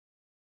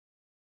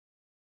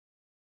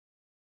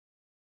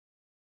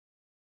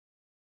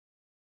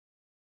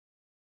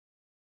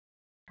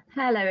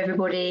Hello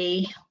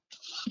everybody.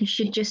 You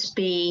should just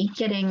be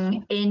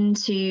getting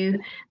into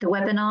the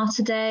webinar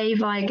today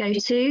via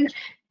GoTo.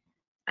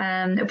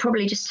 It'll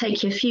probably just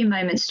take you a few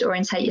moments to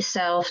orientate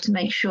yourself to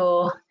make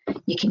sure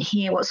you can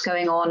hear what's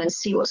going on and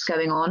see what's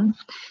going on.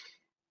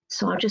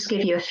 So I'll just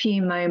give you a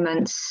few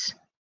moments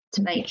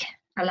to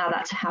allow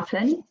that to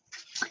happen.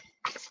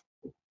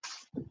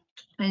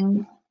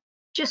 And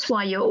just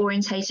while you're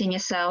orientating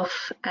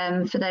yourself,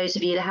 for those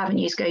of you that haven't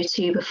used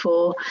GoTo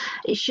before,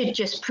 it should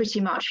just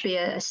pretty much be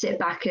a sit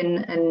back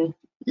and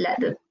let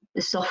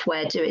the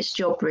software do its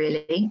job,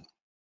 really.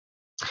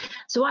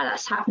 So while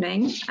that's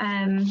happening,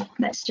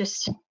 let's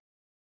just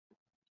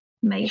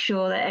make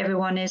sure that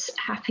everyone is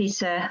happy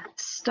to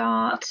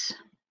start.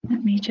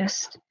 Let me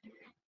just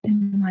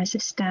minimize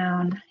this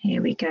down.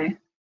 Here we go.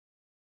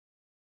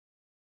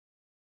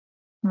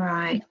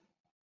 Right.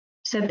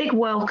 So a big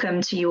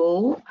welcome to you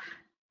all.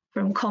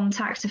 From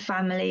Contact to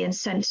Family and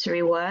Sensory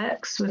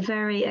Worx. We're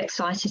very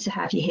excited to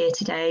have you here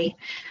today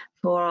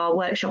for our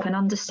workshop on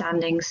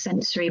understanding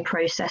sensory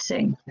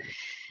processing.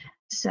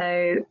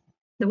 So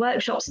the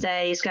workshop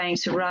today is going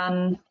to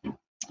run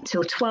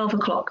till 12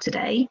 o'clock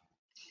today,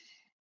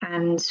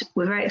 and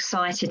we're very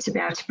excited to be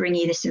able to bring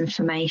you this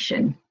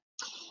information.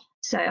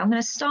 So I'm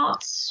going to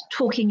start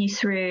talking you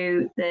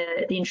through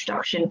the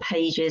introduction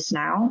pages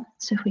now.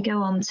 So if we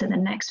go on to the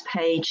next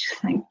page,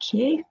 thank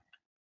you.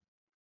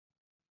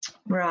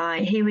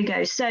 Right, here we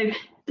go. So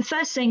the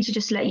first thing to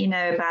just let you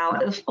know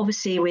about,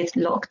 obviously with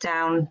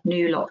lockdown,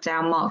 new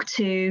lockdown, Mark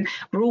 2,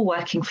 we're all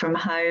working from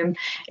home.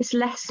 It's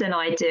less than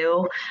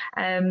ideal.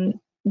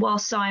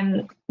 Whilst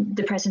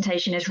the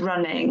presentation is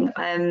running,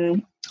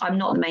 I'm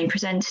not the main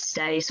presenter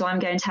today, so I'm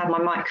going to have my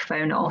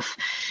microphone off,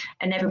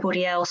 and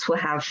everybody else will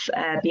have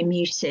be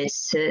muted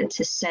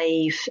to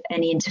save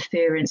any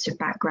interference of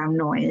background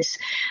noise.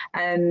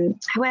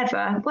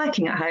 However,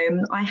 working at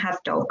home, I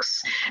have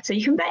dogs, so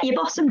you can bet your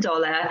bottom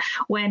dollar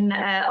when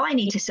I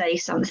need to say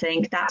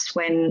something, that's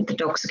when the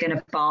dogs are going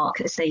to bark,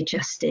 as they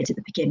just did at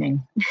the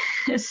beginning.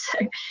 So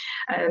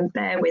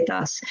bear with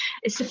us.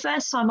 It's the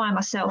first time I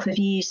myself have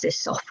used this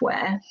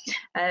software,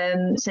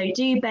 so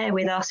do bear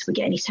with us if we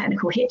get any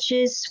technical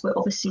hitches. We'll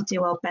obviously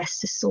do our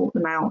best to sort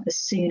them out as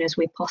soon as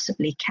we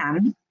possibly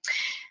can.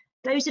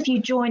 Those of you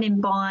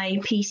joining by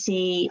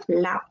PC,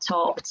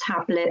 laptop,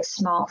 tablet,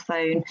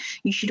 smartphone,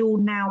 you should all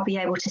now be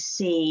able to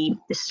see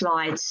the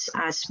slides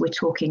as we're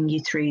talking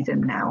you through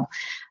them now.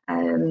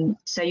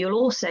 So you'll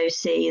also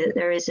see that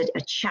there is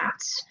a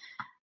chat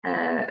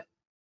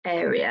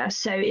area.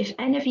 So if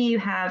any of you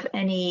have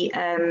any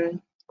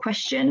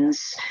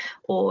questions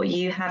or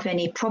you have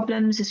any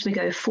problems as we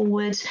go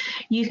forward,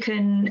 you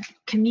can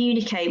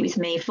communicate with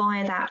me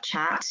via that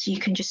chat. You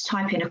can just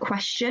type in a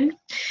question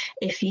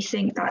if you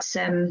think that's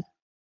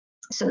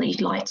something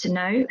you'd like to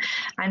know.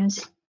 And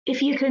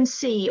if you can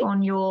see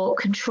on your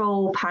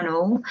control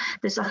panel,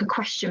 there's like a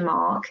question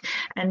mark,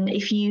 and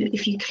if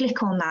you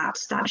click on that,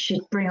 that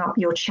should bring up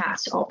your chat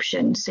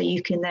option, so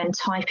you can then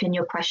type in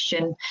your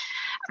question,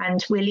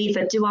 and we'll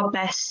either do our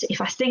best,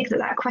 if I think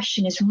that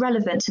question is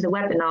relevant to the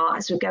webinar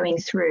as we're going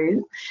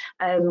through,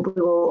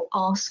 we will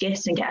ask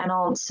it and get an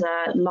answer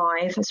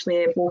live as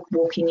we're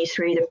walking you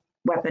through the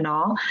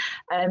webinar.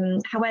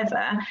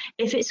 However,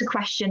 if it's a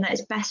question that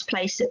is best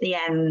placed at the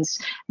end,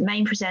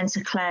 main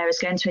presenter Claire is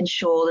going to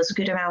ensure there's a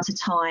good amount of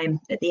time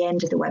at the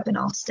end of the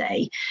webinar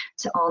today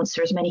to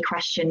answer as many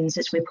questions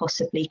as we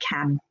possibly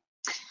can.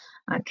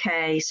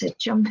 Okay, so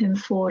jumping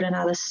forward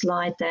another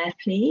slide there,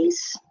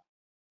 please.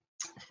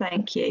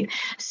 Thank you.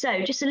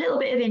 So just a little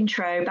bit of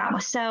intro about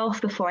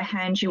myself before I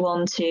hand you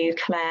on to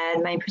Claire,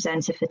 the main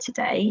presenter for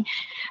today.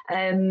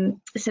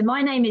 So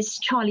my name is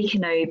Charlie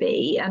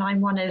Kenobi, and I'm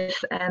one of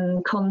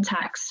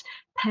Contact's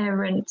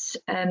parent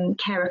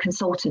carer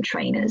consultant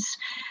trainers.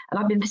 And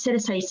I've been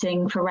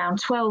facilitating for around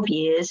 12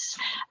 years,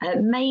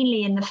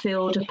 mainly in the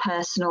field of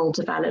personal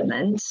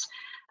development.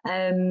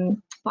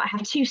 But I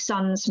have two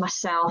sons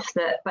myself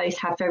that both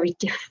have very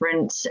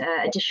different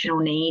additional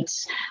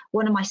needs.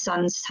 One of my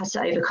sons has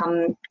to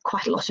overcome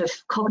quite a lot of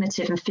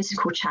cognitive and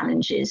physical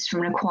challenges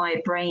from an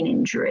acquired brain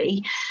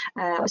injury.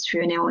 That was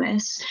through an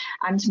illness.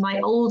 And my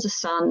older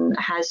son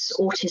has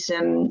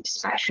autism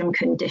spectrum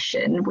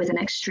condition with an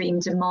extreme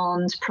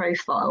demand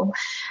profile.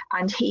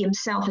 And he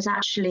himself has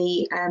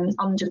actually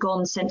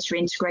undergone sensory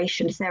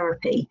integration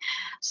therapy.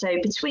 So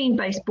between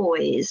both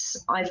boys,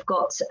 I've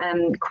got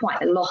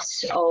quite a lot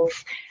of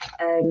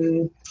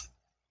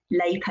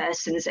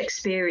layperson's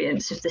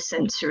experience of the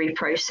sensory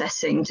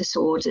processing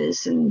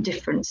disorders and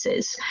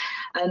differences.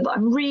 But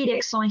I'm really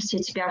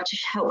excited to be able to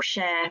help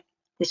share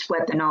this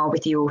webinar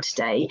with you all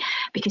today,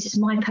 because it's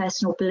my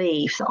personal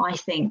belief that I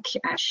think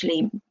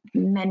actually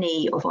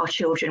many of our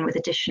children with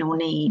additional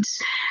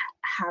needs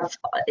have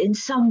in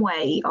some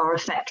way are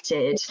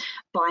affected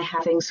by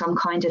having some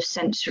kind of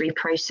sensory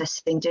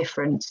processing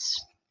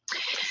difference.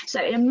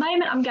 So in a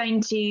moment, I'm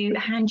going to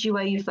hand you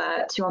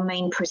over to our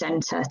main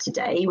presenter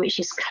today, which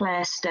is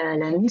Claire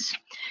Stirland.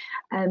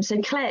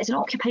 So Claire is an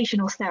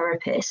occupational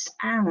therapist,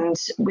 and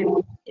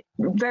we're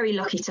very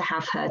lucky to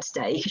have her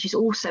today because she's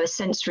also a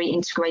sensory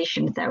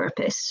integration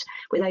therapist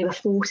with over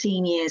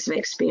 14 years of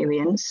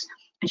experience.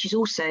 And she's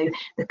also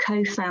the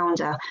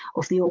co-founder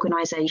of the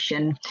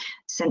organisation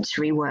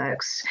Sensory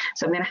Worx.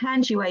 So I'm going to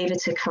hand you over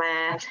to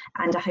Claire,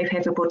 and I hope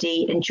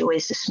everybody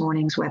enjoys this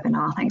morning's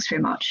webinar. Thanks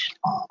very much.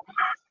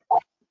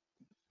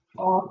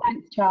 Oh,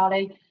 thanks,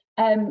 Charlie.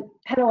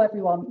 Hello,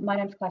 everyone. My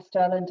name is Claire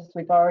Stirland, as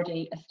we've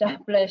already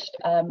established.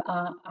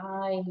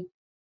 I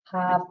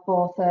have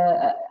both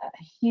a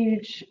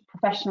huge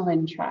professional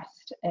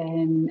interest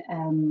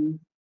in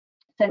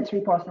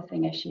sensory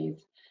processing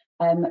issues,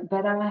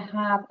 but I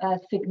have a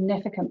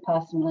significant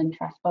personal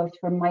interest, both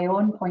from my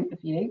own point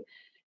of view,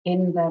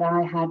 in that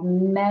I had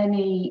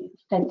many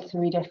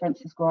sensory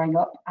differences growing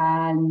up,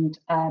 and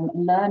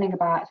learning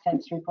about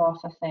sensory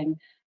processing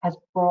has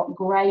brought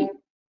great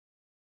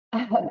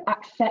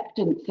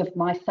acceptance of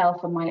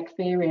myself and my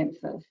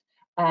experiences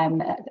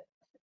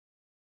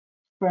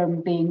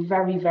from being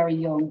very, very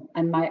young,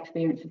 and my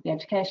experience of the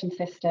education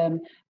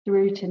system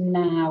through to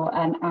now.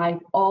 And I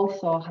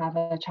also have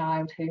a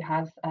child who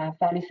has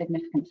fairly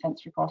significant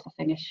sensory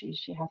processing issues.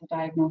 She has a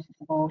diagnosis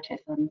of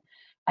autism,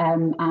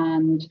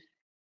 and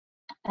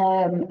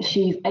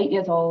she's 8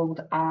 years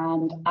old,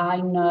 and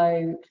I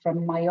know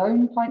from my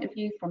own point of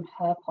view, from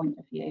her point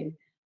of view,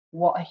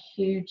 what a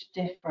huge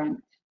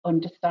difference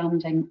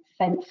understanding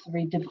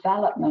sensory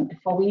development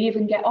before we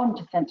even get on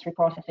to sensory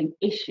processing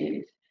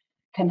issues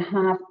can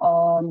have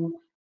on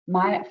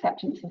my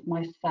acceptance of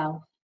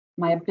myself,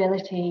 my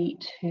ability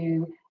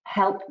to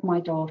help my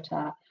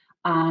daughter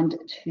and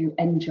to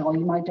enjoy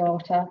my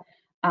daughter.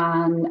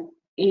 And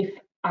if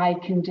I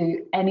can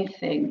do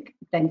anything,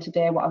 then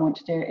today what I want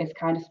to do is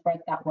kind of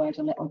spread that word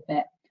a little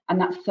bit.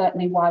 And that's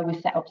certainly why we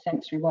set up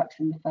Sensory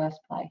Worx in the first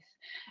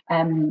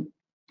place.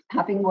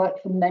 Having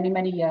worked for many,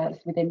 many years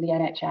within the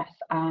NHS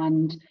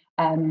and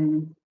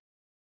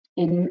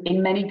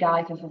in many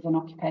guises as an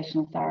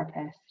occupational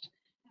therapist,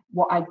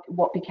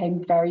 what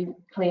became very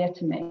clear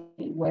to me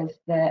was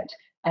that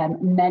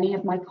many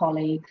of my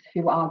colleagues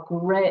who are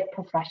great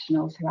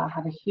professionals, who I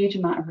have a huge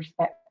amount of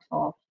respect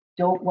for,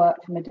 don't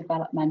work from a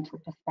developmental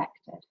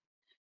perspective.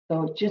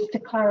 So just to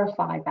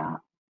clarify that,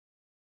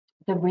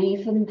 the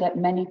reason that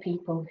many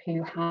people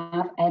who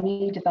have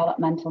any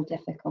developmental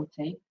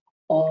difficulty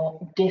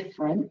or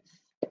difference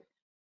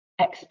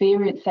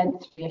experience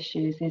sensory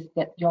issues is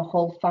that your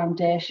whole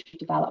foundation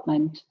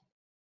development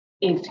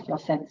is your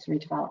sensory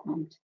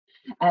development.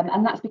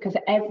 And that's because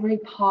every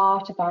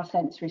part of our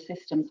sensory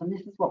systems, and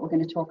this is what we're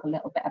going to talk a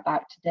little bit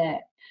about today,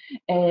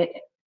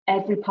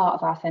 every part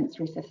of our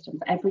sensory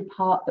systems, every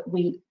part that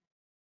we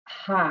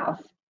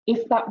have,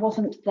 if that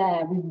wasn't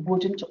there, we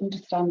wouldn't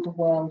understand the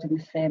world in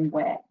the same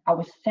way.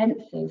 Our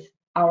senses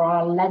are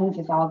our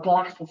lenses, our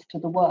glasses to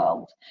the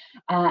world.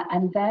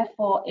 And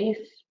therefore, if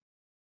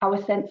our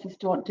senses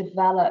don't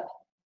develop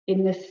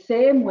in the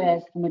same way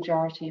as the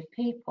majority of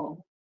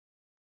people,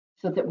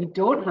 so that we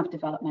don't have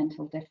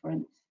developmental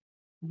difference,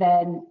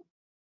 then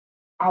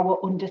our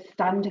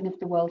understanding of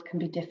the world can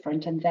be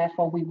different, and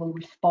therefore we will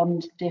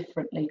respond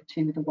differently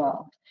to the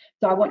world.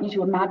 So I want you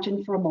to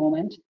imagine for a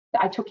moment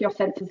that I took your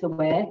senses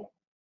away.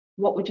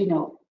 What would you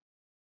know?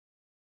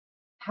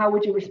 How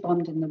would you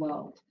respond in the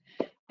world?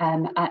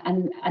 And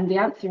the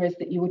answer is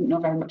that you wouldn't know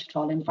very much at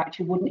all. In fact,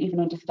 you wouldn't even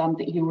understand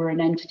that you were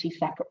an entity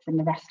separate from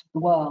the rest of the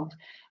world.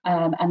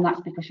 And that's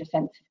because your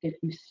senses give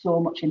you so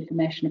much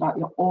information about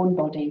your own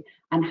body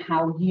and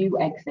how you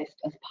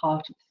exist as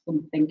part of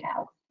something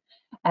else.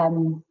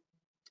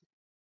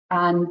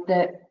 And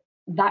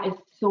that is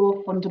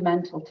so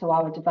fundamental to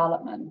our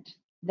development,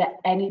 that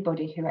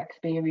anybody who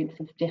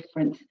experiences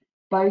difference,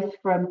 both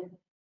from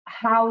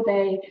how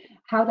they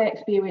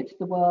experience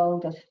the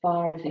world as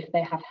far as if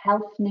they have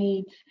health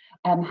needs,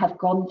 have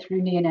gone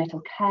through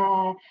neonatal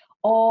care,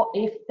 or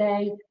if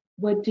they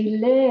were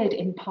delayed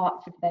in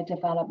parts of their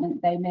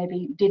development, they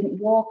maybe didn't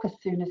walk as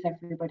soon as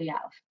everybody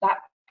else. That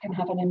can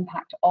have an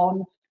impact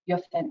on your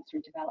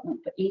sensory development.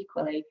 But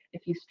equally,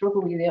 if you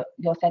struggle with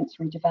your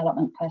sensory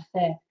development per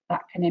se,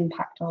 that can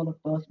impact all of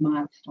those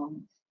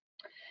milestones.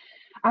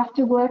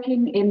 After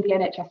working in the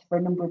NHS for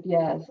a number of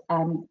years,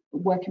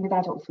 working with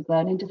adults with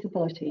learning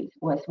disabilities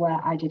was where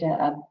I did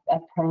a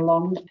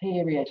prolonged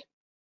period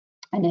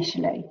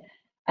initially.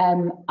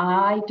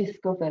 I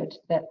discovered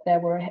that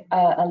there were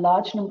a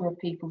large number of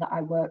people that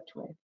I worked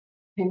with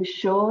who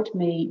showed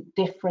me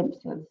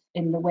differences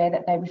in the way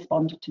that they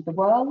responded to the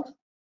world.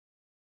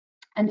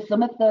 And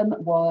some of them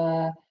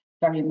were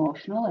very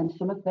emotional, and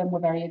some of them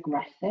were very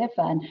aggressive,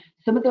 and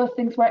some of those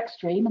things were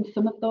extreme, and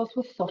some of those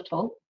were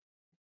subtle.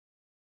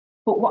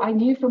 But what I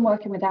knew from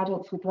working with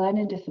adults with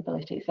learning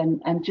disabilities,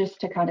 and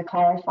just to kind of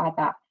clarify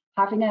that,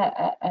 having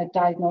a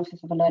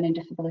diagnosis of a learning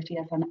disability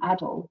as an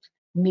adult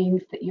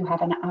means that you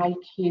have an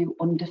IQ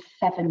under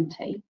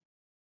 70.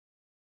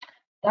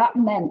 That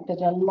meant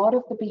that a lot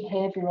of the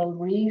behavioural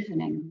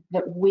reasoning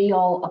that we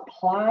all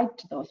applied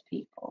to those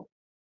people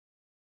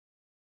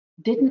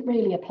didn't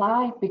really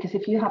apply, because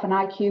if you have an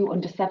IQ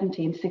under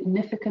 70 and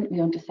significantly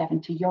under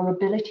 70, your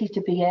ability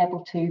to be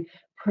able to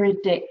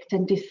predict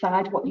and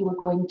decide what you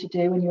were going to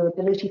do, and your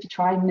ability to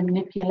try and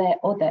manipulate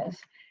others,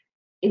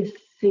 is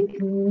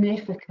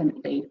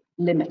significantly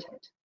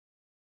limited.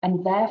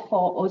 And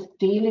therefore, us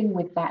dealing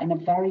with that in a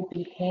very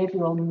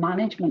behavioural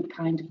management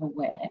kind of a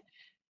way,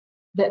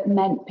 that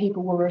meant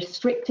people were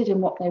restricted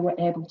in what they were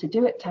able to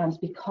do at times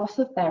because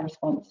of their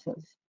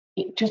responses.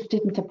 It just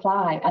didn't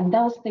apply. And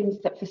those things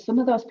that for some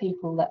of those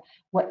people that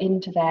were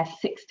into their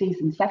 60s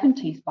and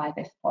 70s by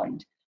this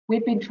point,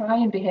 we'd been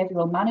trying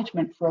behavioural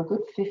management for a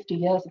good 50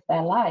 years of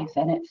their lives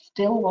and it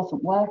still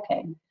wasn't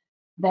working.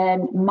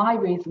 Then my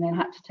reasoning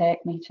had to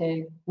take me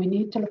to, we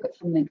need to look at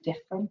something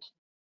different,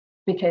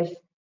 because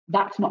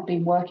that's not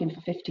been working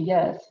for 50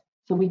 years.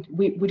 So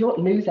we don't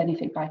lose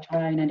anything by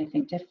trying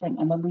anything different.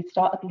 And when we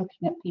started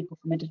looking at people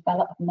from a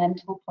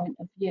developmental point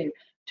of view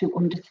to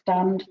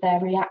understand their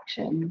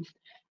reactions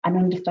and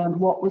understand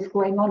what was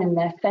going on in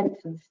their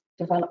senses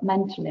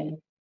developmentally,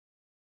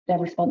 their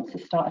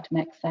responses started to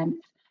make sense.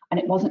 And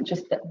it wasn't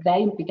just that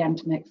they began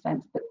to make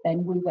sense, but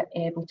then we were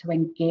able to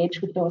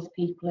engage with those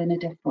people in a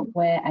different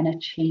way and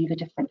achieve a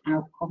different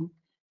outcome.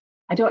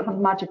 I don't have a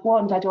magic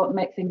wand. I don't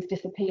make things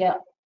disappear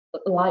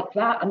like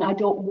that, and I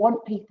don't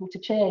want people to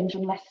change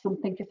unless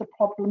something is a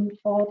problem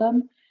for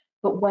them.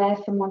 But where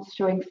someone's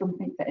showing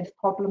something that is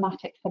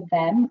problematic for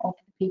them or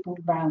for the people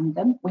around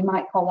them, we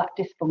might call that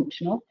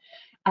dysfunctional,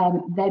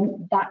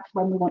 then that's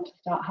when we want to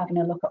start having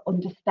a look at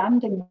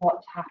understanding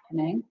what's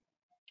happening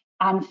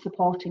and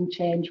supporting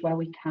change where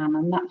we can.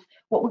 And that's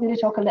what we're going to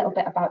talk a little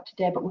bit about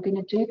today, but we're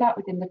going to do that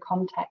within the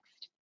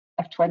context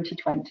of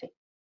 2020.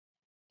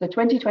 So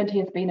 2020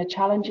 has been a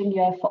challenging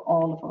year for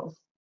all of us.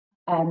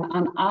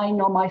 And I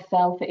know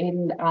myself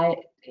in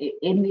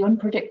the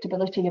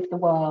unpredictability of the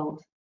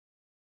world,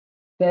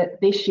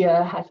 that this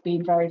year has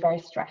been very, very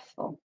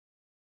stressful.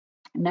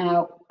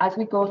 Now, as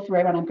we go through,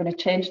 and I'm going to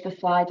change the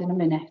slide in a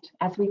minute,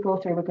 as we go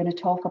through, we're going to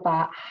talk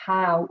about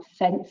how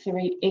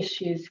sensory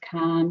issues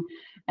can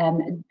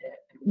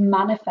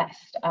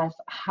manifest as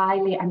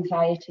highly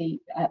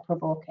anxiety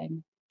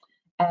provoking.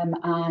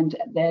 And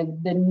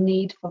the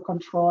need for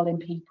control in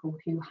people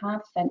who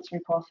have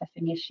sensory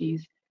processing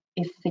issues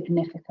is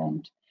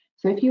significant.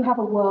 So if you have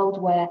a world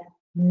where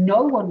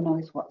no one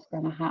knows what's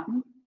going to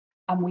happen,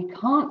 and we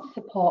can't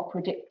support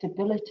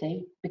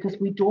predictability because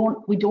we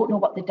don't know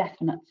what the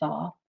definites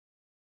are,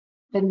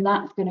 then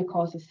that's going to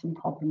cause us some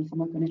problems,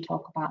 and we're going to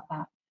talk about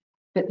that.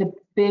 But the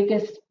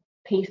biggest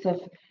piece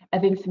of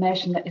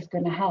information that is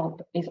going to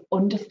help is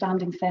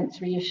understanding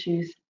sensory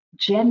issues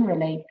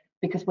generally,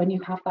 because when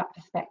you have that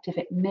perspective,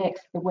 it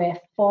makes the way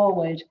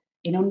forward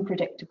in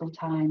unpredictable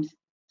times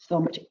so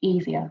much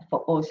easier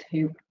for us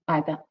who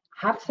either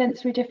have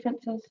sensory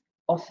differences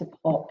or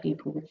support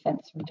people with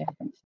sensory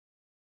differences.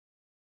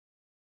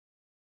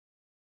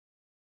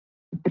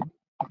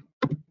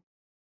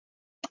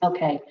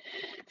 Okay,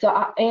 so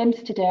our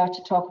aims today are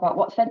to talk about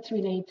what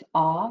sensory needs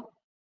are,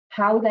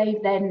 how they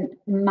then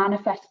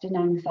manifest in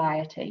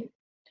anxiety,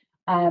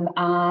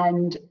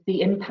 and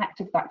the impact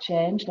of that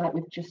change, like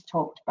we've just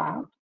talked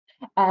about.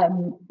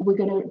 We're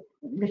going to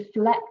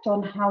reflect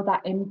on how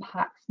that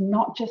impacts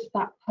not just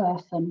that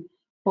person,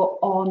 but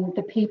on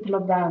the people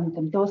around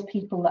them, those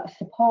people that are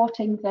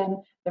supporting them,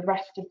 the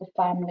rest of the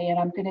family. And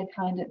I'm going to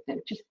kind of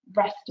just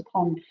rest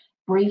upon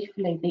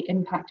briefly the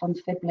impact on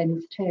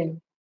siblings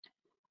too.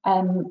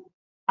 I'm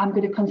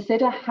going to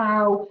consider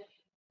how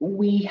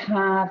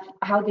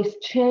this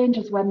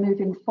changes, we're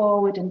moving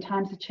forward and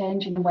times are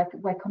changing, and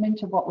we're coming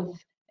to what was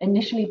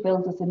initially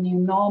billed as a new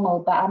normal,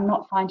 but I'm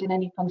not finding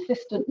any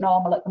consistent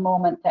normal at the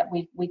moment that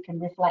we can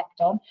reflect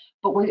on.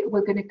 But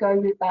we're going to go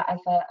with that as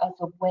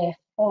a way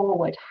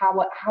forward.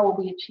 How are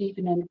we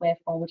achieving a way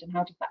forward, and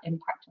how does that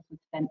impact us with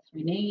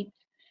sensory needs?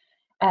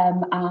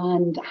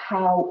 And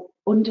how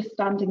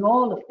understanding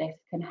all of this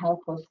can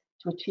help us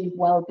to achieve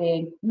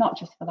well-being, not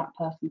just for that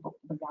person, but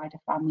for the wider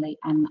family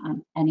and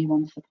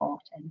anyone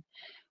supporting.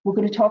 We're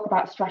going to talk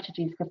about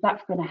strategies, because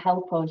that's going to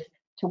help us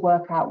to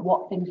work out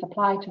what things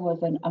apply to us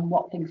and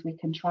what things we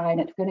can try,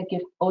 and it's going to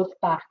give us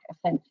back a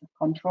sense of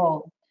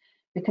control,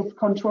 because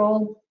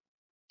control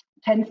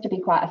tends to be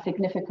quite a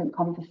significant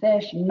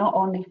conversation, not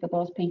only for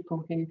those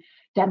people who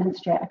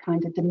demonstrate a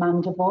kind of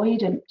demand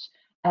avoidant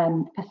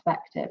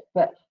perspective,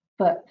 but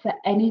for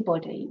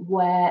anybody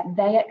where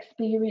they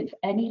experience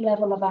any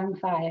level of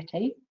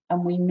anxiety,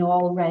 and we know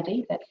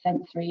already that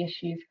sensory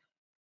issues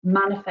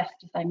manifest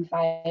as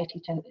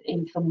anxiety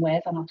in some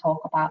ways, and I'll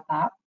talk about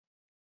that.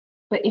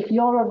 But if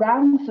you're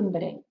around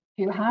somebody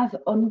who has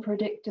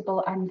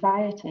unpredictable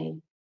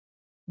anxiety,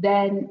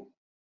 then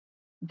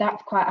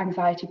that's quite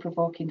anxiety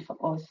provoking for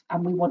us.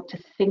 And we want to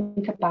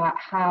think about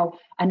how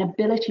an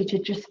ability to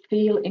just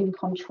feel in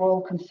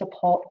control can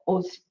support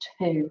us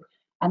too.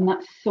 And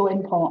that's so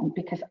important,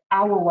 because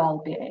our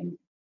well-being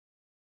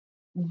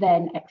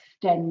then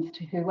extends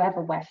to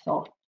whoever we're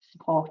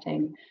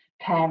supporting,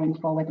 caring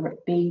for, whether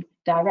it be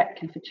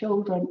directly for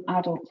children,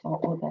 adults, or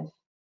others.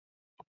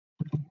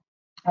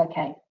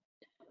 Okay,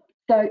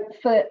 So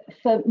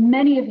for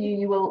many of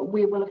you,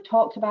 we will have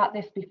talked about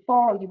this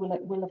before, or you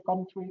will have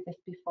gone through this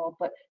before,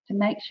 but to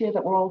make sure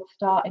that we're all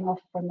starting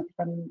off from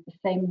the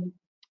same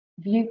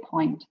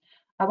viewpoint,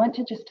 I want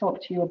to just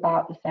talk to you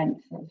about the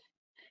senses.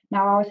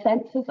 Now, our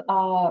senses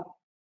are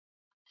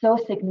so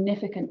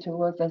significant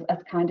to us as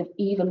kind of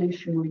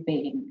evolutionary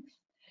beings.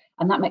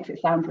 And that makes it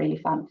sound really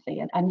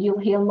fancy. And you'll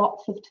hear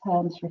lots of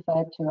terms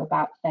referred to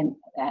about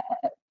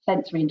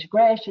sensory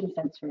integration,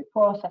 sensory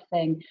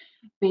processing,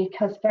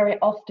 because very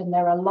often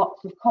there are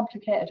lots of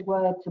complicated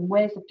words and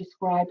ways of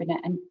describing it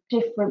and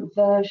different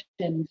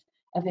versions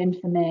of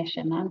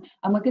information.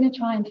 And we're going to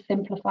try and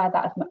simplify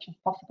that as much as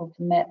possible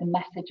to make the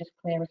message as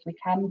clear as we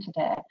can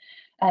today.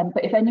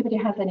 But if anybody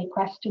has any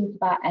questions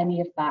about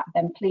any of that,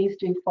 then please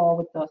do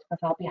forward those, because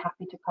I'll be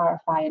happy to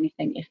clarify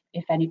anything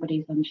if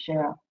anybody's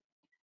unsure.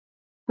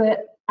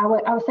 But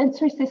our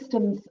sensory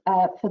systems,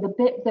 for the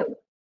bit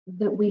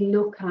that we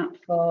look at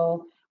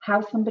for how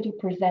somebody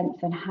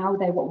presents and how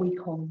they, what we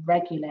call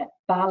regulate,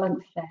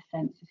 balance their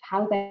senses,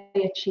 how they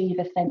achieve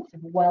a sense of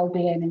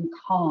well-being and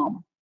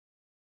calm,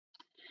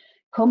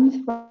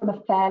 comes from a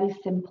fairly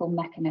simple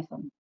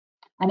mechanism.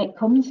 And it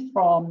comes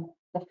from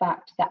the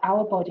fact that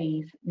our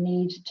bodies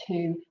need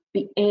to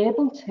be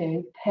able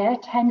to pay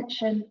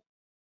attention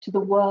to the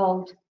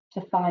world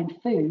to find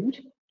food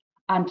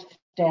and to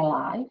stay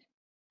alive,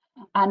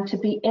 and to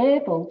be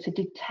able to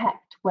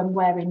detect when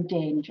we're in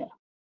danger.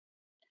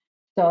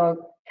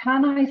 So,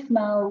 can I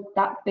smell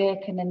that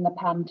bacon in the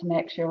pan to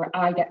make sure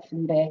I get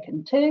some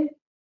bacon too?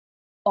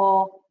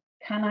 Or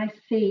can I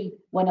see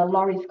when a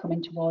lorry's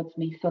coming towards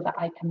me so that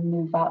I can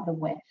move out of the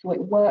way? So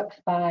it works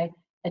by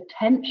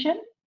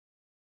attention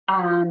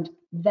and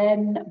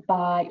then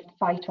by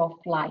fight or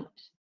flight.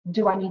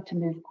 Do I need to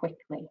move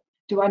quickly?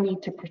 Do I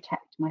need to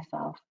protect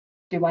myself?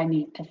 Do I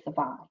need to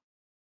survive?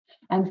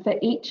 And for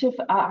each of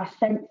our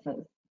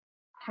senses,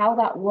 how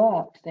that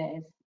works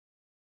is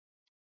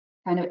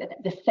kind of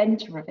at the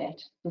center of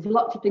it. There's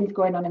lots of things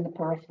going on in the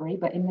periphery,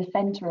 but in the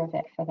center of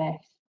it for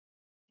this,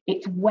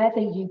 it's whether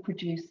you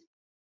produce,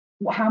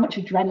 how much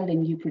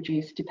adrenaline you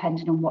produce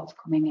depending on what's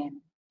coming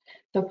in.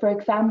 So for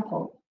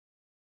example,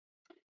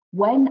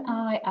 when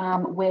I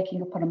am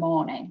waking up in the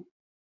morning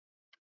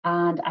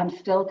and I'm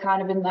still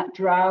kind of in that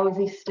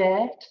drowsy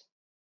state,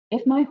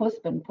 if my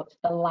husband puts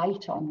the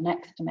light on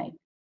next to me,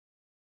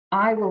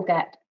 I will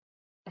get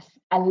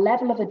a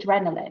level of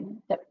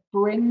adrenaline that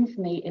brings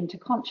me into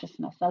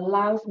consciousness,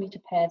 allows me to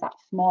pay that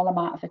small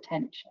amount of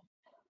attention.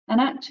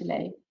 And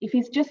actually, if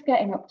he's just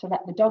getting up to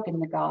let the dog in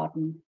the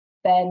garden,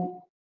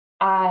 then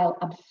I'll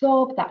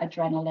absorb that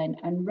adrenaline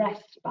and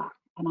rest back,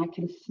 and I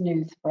can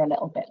snooze for a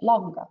little bit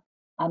longer,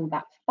 and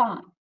that's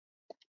fine.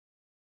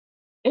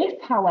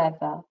 If,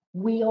 however,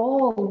 we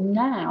all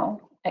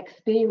now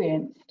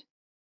experienced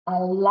a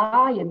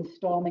lion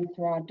storming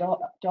through our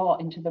door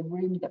into the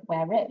room that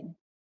we're in,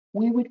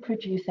 we would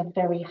produce a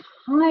very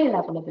high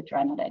level of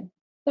adrenaline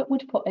that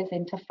would put us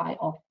into fight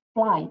or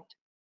flight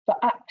for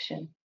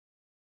action.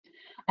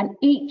 And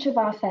each of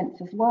our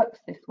senses works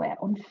this way.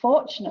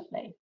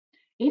 Unfortunately,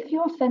 if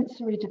your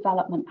sensory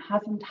development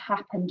hasn't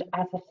happened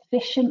as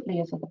efficiently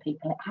as other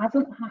people, it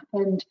hasn't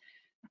happened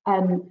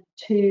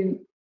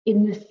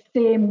in the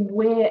same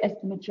way as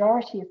the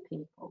majority of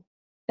people,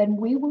 then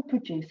we will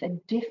produce a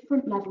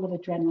different level of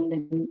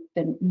adrenaline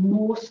than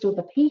most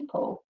other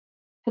people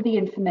for the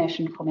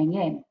information coming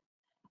in.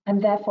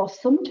 And therefore,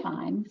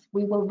 sometimes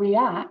we will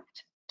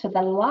react to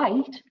the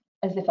light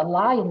as if a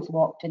lion's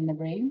walked in the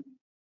room,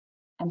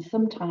 and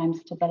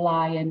sometimes to the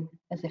lion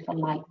as if a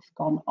light's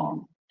gone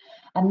on.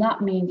 And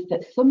that means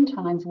that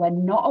sometimes we're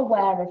not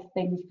aware of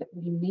things that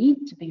we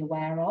need to be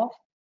aware of,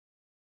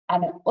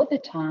 and at other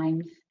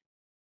times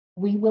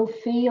we will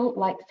feel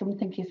like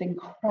something is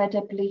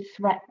incredibly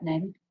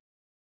threatening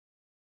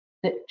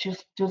that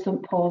just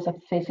doesn't pose a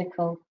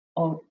physical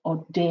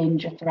or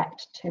danger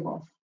threat to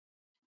us.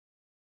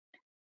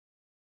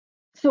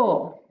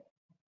 So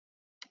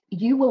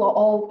you will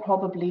all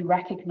probably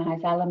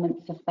recognize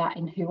elements of that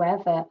in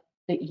whoever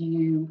that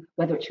you,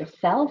 whether it's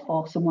yourself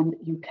or someone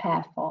that you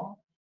care for,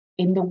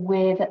 in the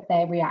way that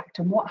they react.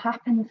 And what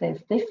happens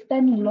is this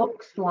then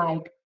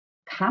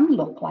can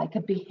look like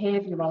a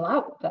behavioral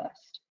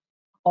outburst,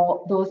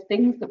 or those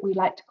things that we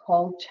like to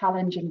call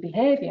challenging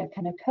behavior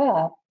can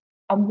occur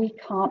and we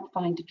can't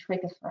find a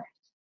trigger for it.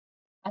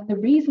 And the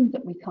reason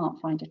that we can't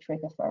find a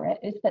trigger for it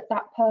is that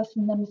that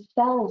person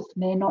themselves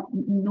may not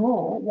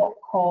know what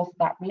caused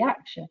that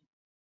reaction.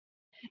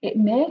 It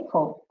may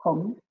come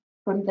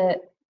from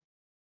the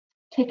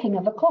ticking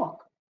of a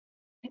clock.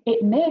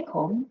 It may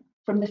come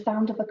from the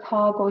sound of a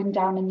car going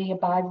down a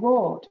nearby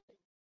road.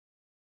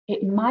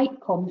 It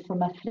might come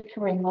from a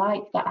flickering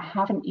light that I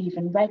haven't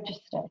even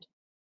registered.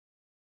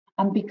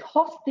 And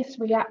because this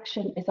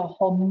reaction is a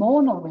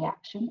hormonal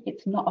reaction,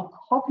 it's not a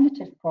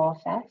cognitive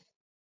process,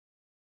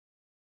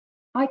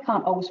 I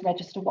can't always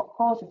register what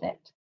causes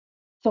it.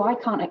 So I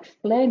can't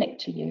explain it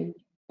to you,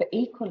 but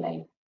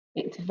equally,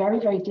 it's very,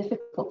 very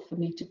difficult for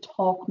me to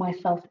talk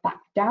myself back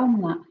down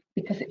that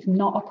because it's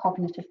not a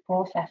cognitive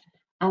process.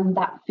 And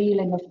that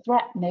feeling of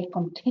threat may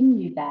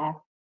continue there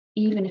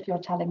even if you're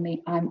telling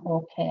me I'm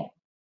okay.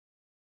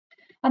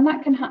 And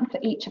that can happen for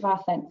each of our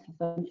senses.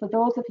 And for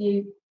those of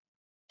you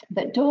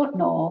that don't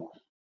know,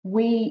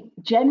 we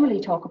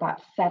generally talk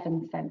about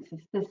 7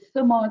 senses. There's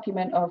some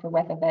argument over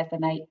whether there's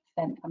an 8th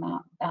sense, and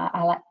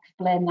I'll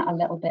explain that a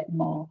little bit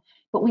more.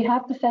 But we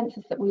have the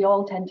senses that we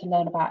all tend to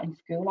learn about in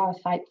school, our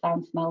sight,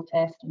 sound, smell,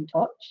 taste and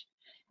touch.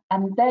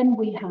 And then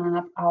we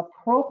have our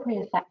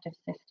proprioceptive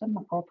system,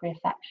 the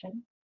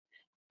proprioception,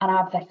 and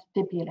our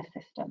vestibular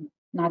system.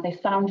 Now they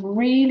sound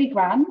really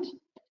grand,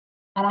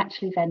 and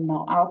actually they're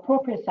not. Our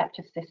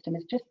proprioceptive system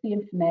is just the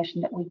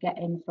information that we get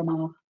in from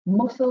our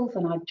muscles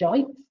and our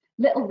joints,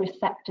 little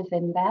receptors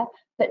in there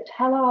that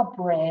tell our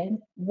brain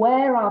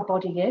where our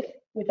body is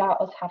without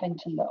us having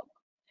to look.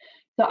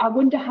 So I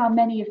wonder how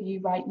many of you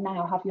right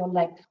now have your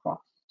legs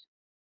crossed.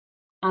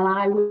 And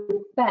I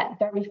would bet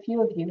very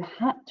few of you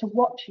had to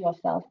watch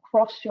yourself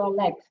cross your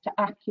legs to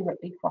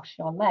accurately cross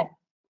your legs.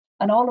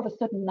 And all of a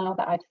sudden, now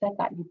that I've said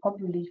that, you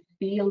probably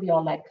feel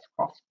your legs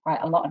crossed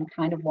quite a lot and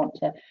kind of want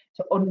to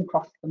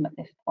uncross them at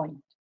this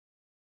point.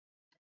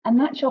 And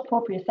that's your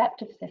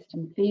proprioceptive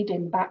system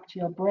feeding back to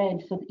your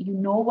brain so that you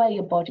know where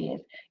your body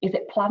is. Is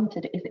it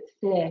planted? Is it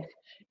safe?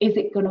 Is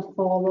it going to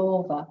fall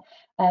over?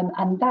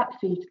 And that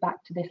feeds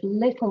back to this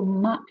little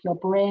map your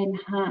brain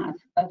has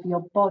of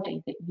your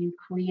body that you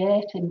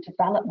create in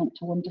development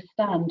to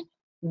understand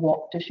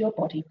what does your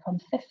body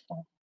consist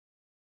of.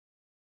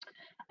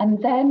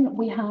 And then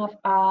we have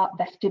our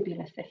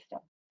vestibular system.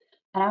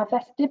 And our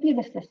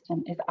vestibular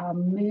system is our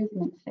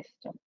movement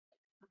system.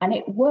 And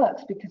it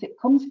works because it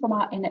comes from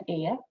our inner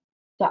ear.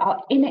 So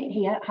our inner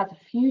ear has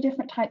a few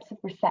different types of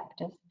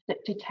receptors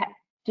that detect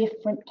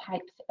different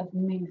types of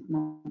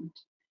movement.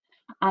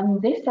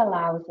 And this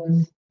allows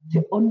us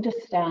to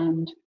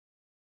understand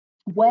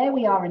where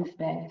we are in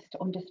space,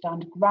 to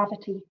understand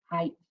gravity,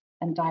 height,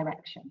 and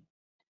direction.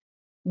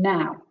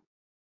 Now,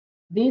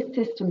 these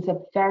systems are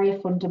very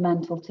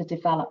fundamental to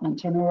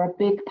development and are a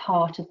big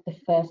part of the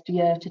first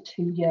year to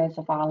 2 years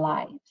of our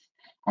lives.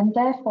 And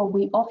therefore,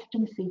 we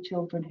often see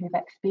children who've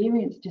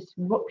experienced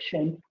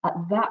disruption at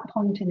that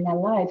point in their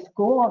lives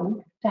go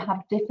on to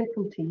have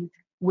difficulties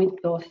with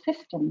those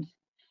systems.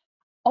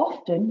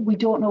 Often, we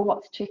don't know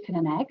what's chicken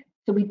and egg.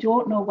 So we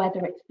don't know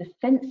whether it's the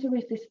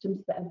sensory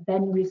systems that have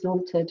then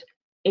resulted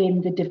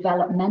in the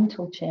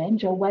developmental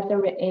change or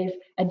whether it is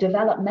a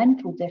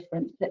developmental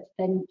difference that's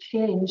then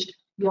changed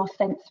your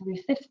sensory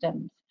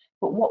systems.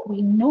 But what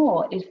we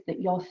know is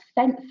that your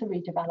sensory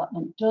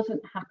development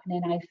doesn't happen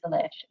in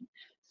isolation.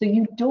 So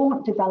you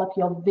don't develop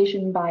your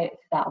vision by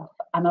itself,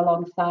 and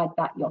alongside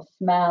that, your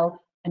smell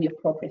and your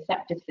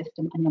proprioceptive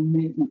system and your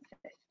movement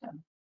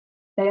system.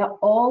 They are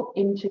all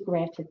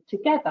integrated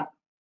together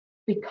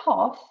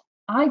because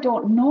I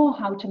don't know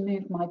how to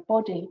move my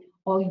body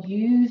or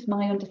use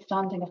my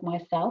understanding of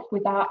myself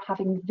without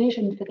having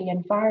vision for the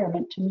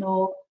environment to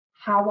know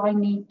how I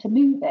need to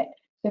move it.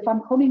 So if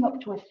I'm coming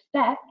up to a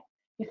step,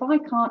 if I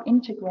can't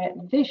integrate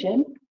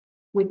vision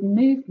with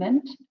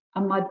movement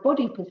and my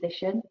body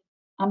position,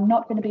 I'm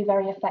not going to be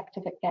very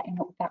effective at getting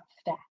up that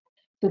step.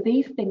 So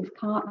these things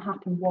can't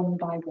happen one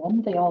by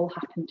one, they all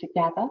happen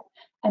together.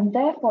 And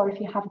therefore, if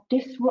you have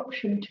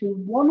disruption to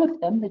one of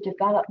them, the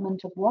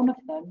development of one of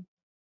them,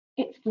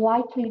 it's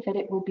likely that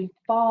it will be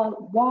far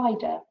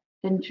wider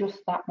than just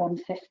that one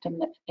system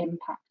that's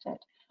impacted.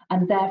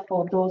 And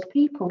therefore, those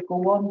people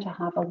go on to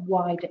have a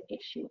wider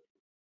issue.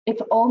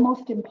 It's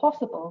almost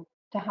impossible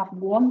to have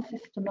one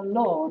system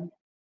alone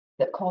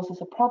that causes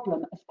a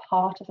problem as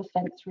part of a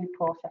sensory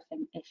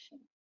processing issue.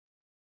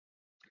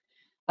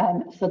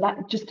 So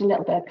that just a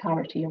little bit of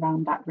clarity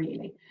around that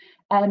really.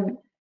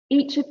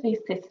 Each of these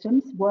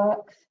systems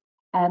works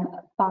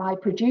by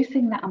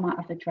producing that amount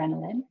of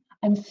adrenaline.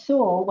 And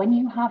so when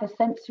you have a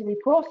sensory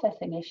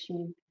processing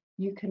issue,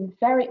 you can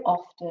very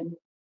often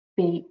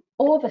be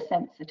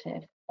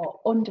oversensitive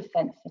or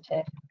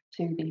undersensitive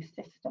to these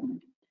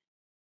systems.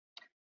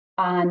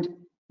 And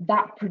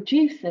that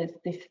produces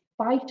this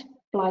fight,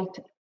 flight,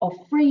 or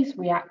freeze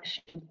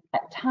reaction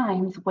at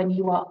times when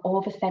you are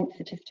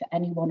oversensitive to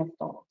any one of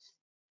those.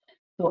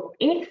 So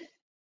if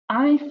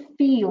I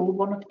feel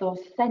one of those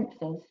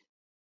senses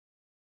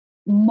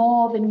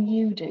more than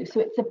you do,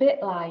 so it's a bit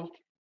like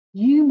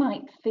you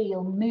might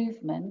feel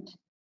movement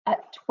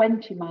at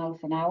 20 miles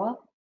an hour,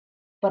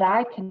 but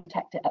I can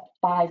detect it at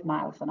 5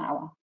 miles an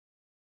hour.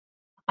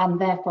 And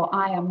therefore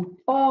I am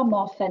far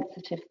more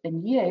sensitive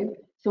than you.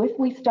 So if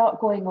we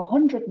start going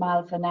 100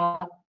 miles an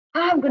hour,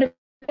 I'm going to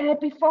be there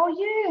before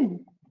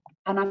you.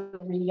 And I'm going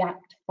to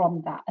react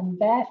from that. And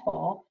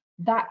therefore,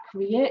 that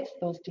creates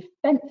those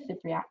defensive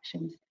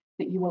reactions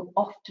that you will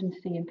often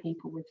see in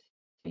people with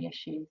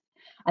issues.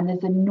 And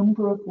there's a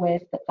number of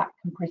ways that that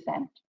can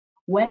present.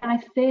 When I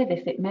say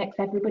this, it makes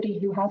everybody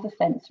who has a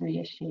sensory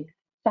issue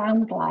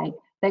sound like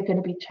they're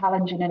going to be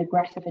challenging and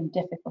aggressive and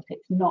difficult.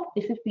 It's not.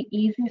 This is the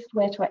easiest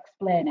way to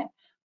explain it.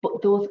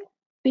 But those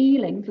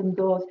feelings and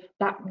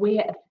that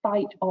way of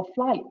fight or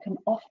flight can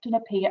often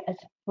appear as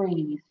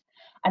freeze.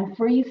 And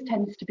freeze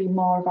tends to be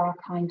more of our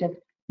kind of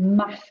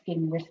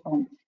masking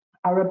response,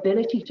 our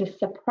ability to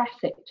suppress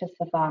it to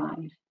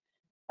survive.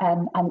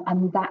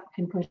 and that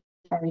can push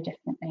very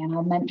differently. And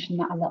I'll mention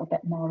that a little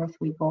bit more as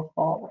we go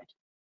forward.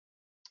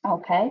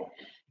 Okay,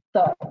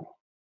 so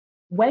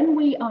when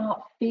we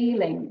are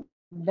feeling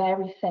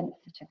very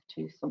sensitive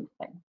to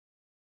something,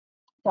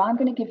 so I'm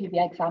going to give you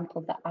the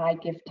example that I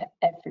give to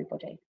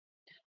everybody.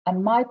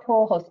 And my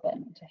poor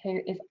husband, who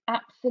is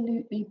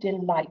absolutely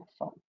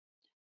delightful,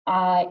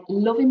 I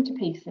love him to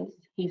pieces.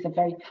 He's a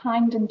very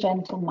kind and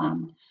gentle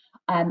man,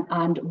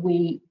 and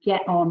we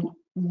get on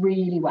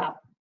really well.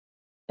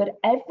 But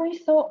every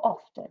so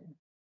often,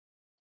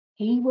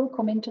 he will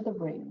come into the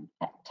room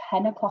at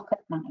 10 o'clock at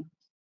night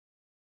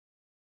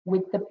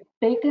with the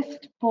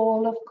biggest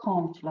bowl of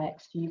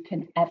cornflakes you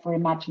can ever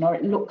imagine, or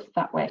it looks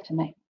that way to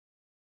me.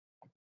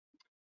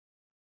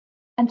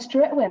 And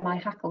straight away, my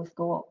hackles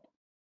go up.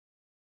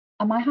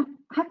 And my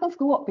hackles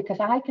go up because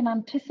I can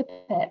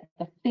anticipate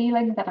the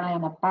feeling that I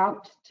am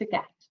about to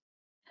get.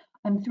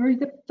 And through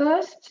the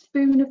first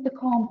spoon of the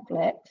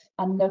cornflakes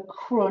and the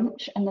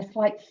crunch and the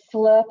slight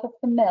slurp of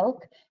the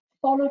milk,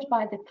 followed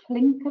by the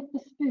clink of the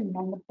spoon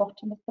on the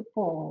bottom of the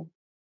bowl,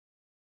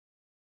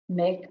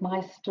 make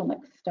my stomach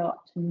start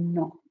to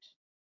knot.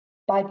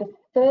 By the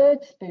third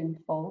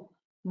spoonful,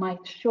 my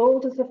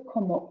shoulders have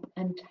come up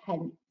and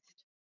tensed.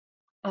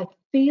 I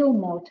feel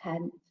more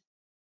tense.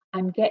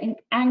 I'm getting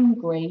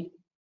angry.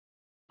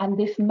 And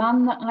this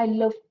man that I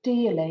love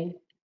dearly,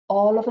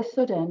 all of a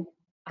sudden,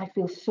 I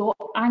feel so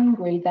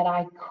angry that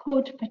I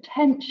could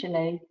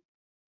potentially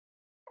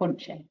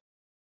punch him.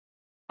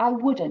 I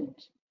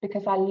wouldn't,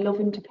 because I love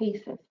him to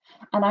pieces.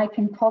 And I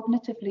can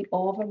cognitively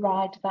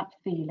override that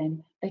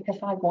feeling because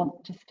I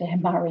want to stay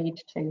married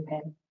to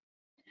him.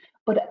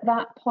 But at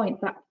that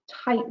point, that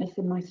tightness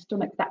in my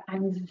stomach, that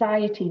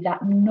anxiety,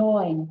 that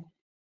gnawing,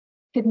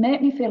 could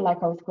make me feel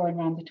like I was going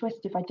around the twist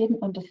if I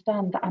didn't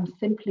understand that I'm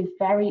simply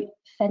very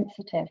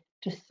sensitive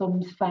to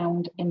some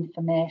sound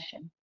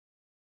information.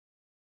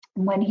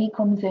 And when he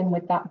comes in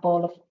with that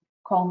bowl of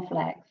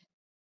cornflakes,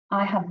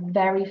 I have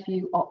very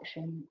few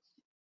options.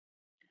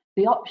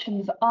 The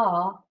options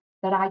are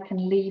that I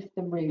can leave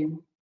the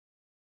room.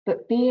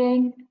 But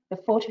being the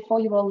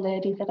 44-year-old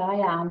lady that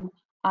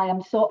I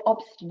am so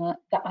obstinate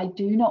that I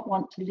do not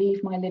want to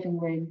leave my living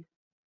room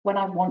when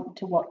I want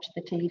to watch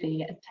the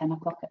TV at 10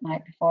 o'clock at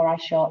night before I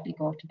shortly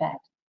go to bed.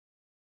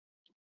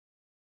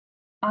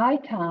 I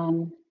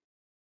can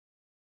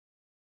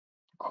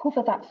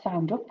cover that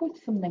sound up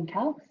with something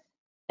else.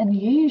 And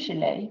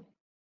usually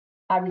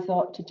I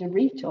resort to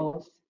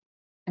Doritos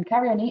and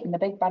carry on eating the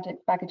big bag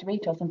of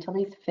Doritos until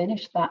he's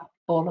finished that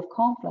bowl of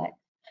cornflakes.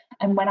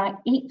 And when I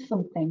eat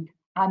something,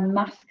 I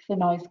mask the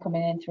noise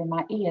coming in through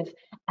my ears,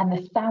 and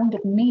the sound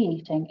of me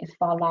eating is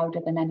far louder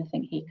than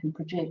anything he can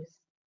produce.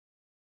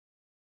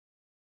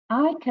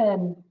 I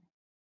can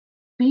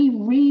be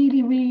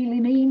really, really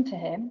mean to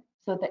him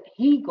so that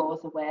he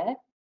goes away,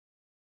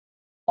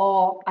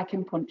 or I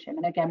can punch him.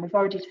 And again, we've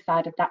already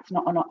decided that's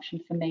not an option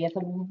for me as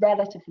a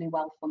relatively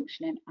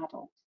well-functioning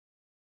adult.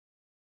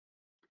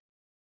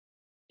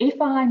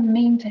 If I'm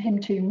mean to him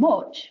too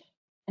much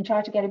and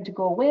try to get him to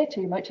go away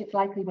too much, it's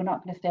likely we're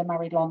not going to stay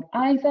married long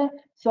either.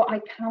 So I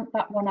count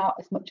that one out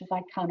as much as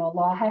I can,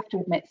 although I have to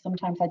admit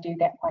sometimes I do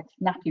get quite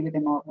snappy with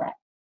him over it.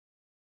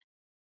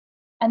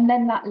 And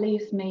then that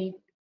leaves me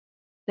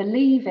the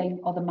leaving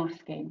or the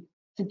masking.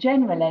 So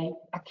generally,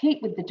 I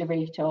keep with the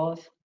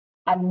Doritos,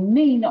 and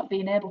me not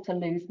being able to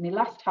lose my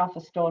last half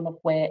a stone of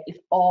weight is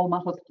all my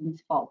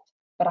husband's fault.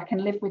 But I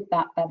can live with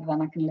that better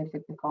than I can live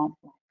with the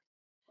cornflakes.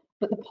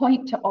 But the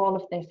point to all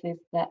of this is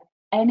that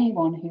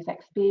anyone who's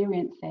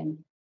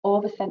experiencing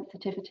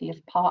oversensitivity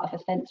as part of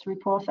a sensory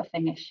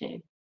processing issue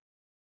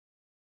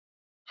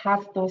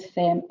has those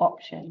same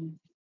options.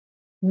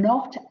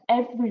 Not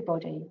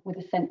everybody with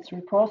a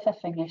sensory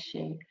processing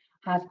issue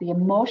has the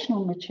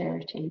emotional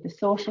maturity, the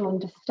social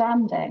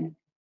understanding,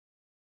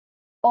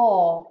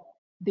 or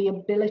the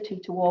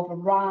ability to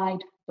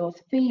override those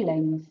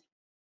feelings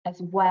as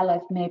well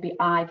as maybe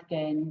I've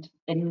gained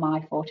in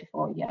my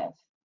 44 years.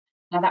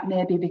 Now, that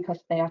may be because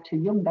they are too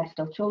young, they're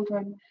still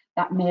children.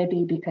 That may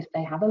be because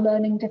they have a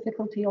learning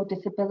difficulty or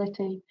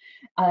disability.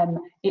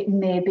 It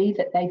may be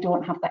that they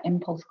don't have that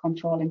impulse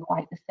control in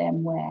quite the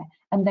same way.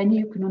 And then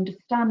you can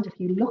understand, if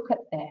you look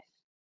at this,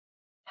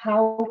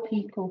 how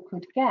people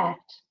could get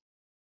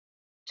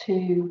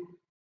to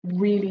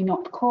really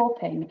not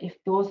coping if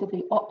those are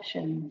the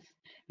options.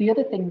 The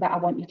other thing that I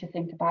want you to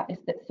think about is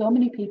that so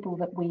many people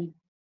that we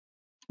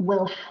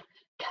will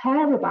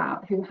care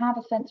about who have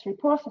a sensory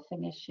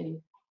processing issue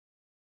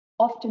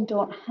often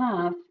don't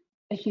have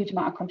a huge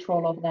amount of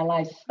control over their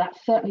lives.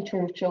 That's certainly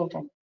true of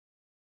children.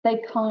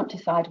 They can't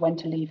decide when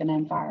to leave an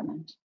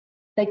environment.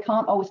 They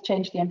can't always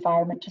change the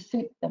environment to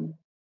suit them.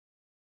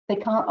 They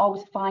can't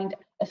always find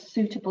a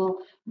suitable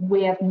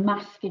way of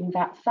masking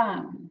that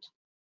sound.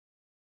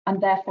 And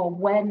therefore,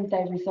 when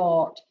they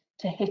resort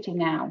to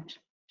hitting out,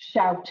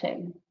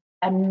 shouting,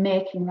 and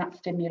making that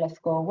stimulus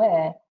go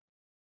away,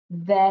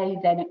 they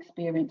then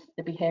experience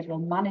the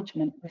behavioural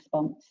management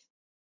response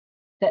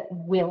that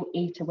will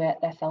eat away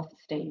at their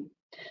self-esteem.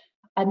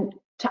 And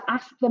to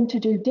ask them to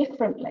do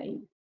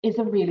differently is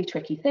a really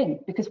tricky thing,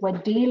 because we're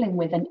dealing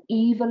with an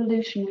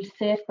evolutionary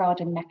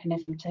safeguarding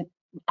mechanism to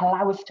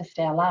allow us to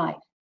stay alive.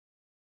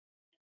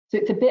 So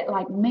it's a bit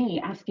like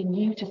me asking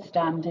you to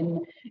stand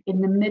in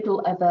the middle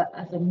of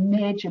a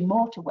major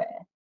motorway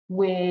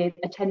with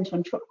a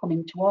 10-ton truck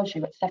coming towards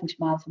you at 70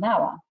 miles an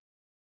hour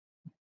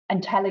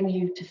and telling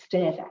you to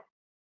stay there,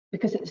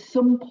 because at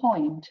some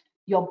point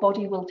your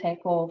body will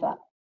take over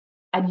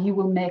and you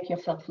will make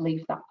yourself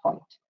leave that point.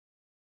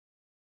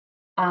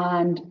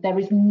 And there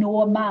is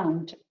no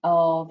amount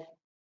of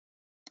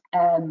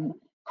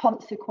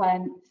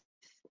consequence,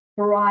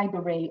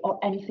 bribery, or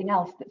anything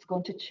else that's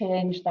going to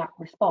change that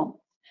response.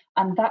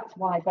 And that's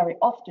why very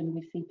often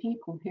we see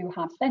people who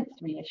have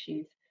sensory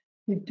issues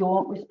who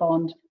don't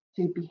respond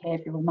to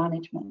behavioural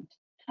management.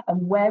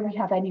 And where we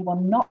have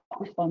anyone not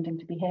responding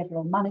to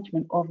behavioural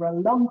management over a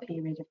long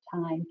period of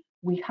time,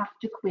 we have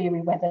to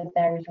query whether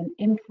there is an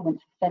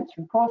influence of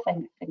sensory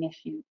processing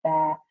issues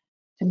there,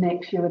 to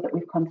make sure that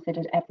we've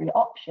considered every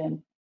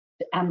option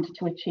and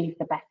to achieve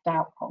the best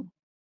outcome.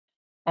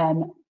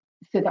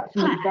 So that's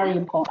very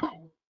important.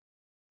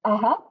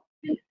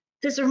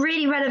 There's a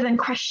really relevant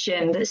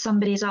question that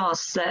somebody's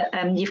asked that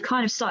you've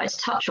kind of started to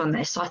touch on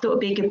this, so I thought it would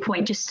be a good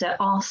point just to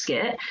ask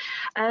it.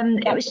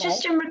 It was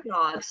just in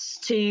regards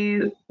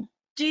to,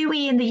 do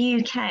we in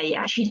the UK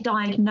actually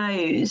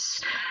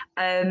diagnose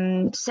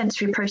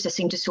sensory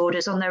processing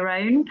disorders on their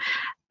own,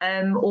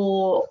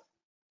 or,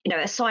 you know,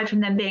 aside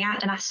from them being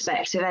an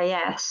aspect of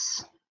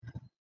AS?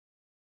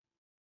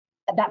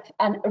 That's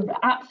an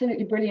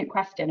absolutely brilliant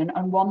question,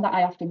 and one that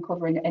I often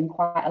cover in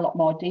quite a lot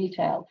more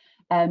detail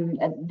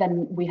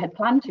than we had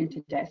planned to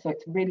today. So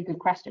it's a really good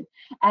question.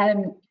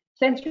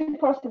 Sensory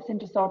processing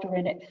disorder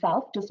in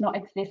itself does not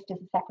exist as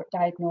a separate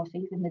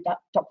diagnosis in the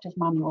doctor's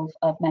manuals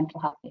of mental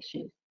health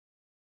issues.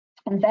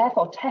 And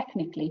therefore,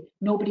 technically,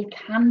 nobody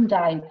can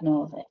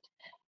diagnose it.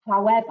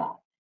 However,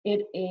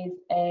 it is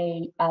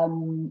a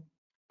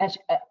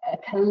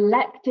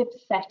collective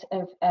set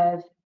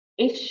of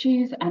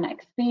issues and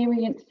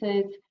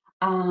experiences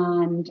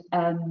and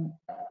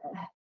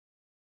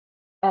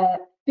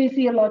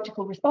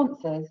physiological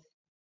responses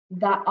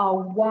that are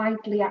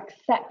widely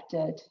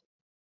accepted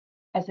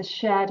as a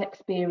shared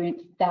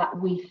experience that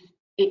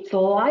it's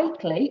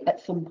likely at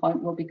some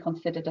point will be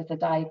considered as a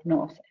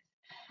diagnosis.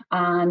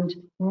 And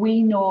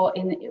we know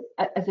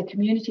as a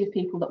community of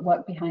people that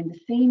work behind the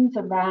scenes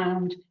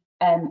around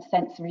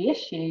sensory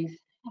issues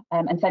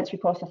and sensory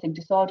processing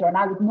disorder, and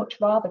I would much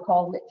rather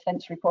call it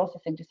sensory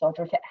processing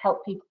disorder if it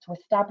helped people to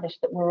establish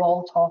that we're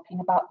all talking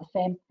about the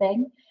same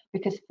thing.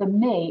 Because for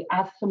me,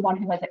 as someone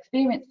who has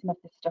experienced some of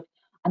this stuff,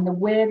 and the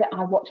way that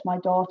I watch my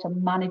daughter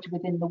manage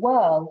within the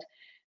world,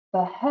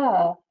 for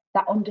her,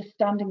 that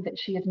understanding that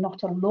she is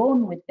not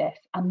alone with this,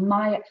 and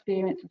my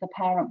experience as a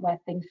parent where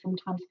things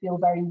sometimes feel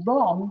very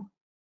wrong,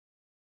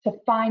 to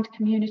find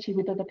community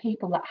with other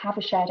people that have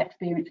a shared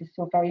experience is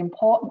so very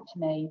important to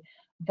me,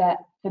 that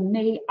for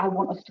me, I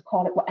want us to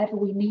call it whatever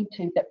we need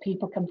to, that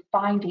people can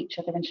find each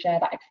other and share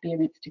that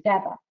experience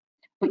together.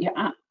 But you're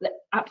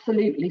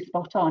absolutely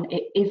spot on.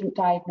 It isn't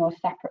diagnosed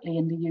separately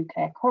in the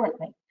UK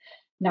currently.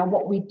 Now,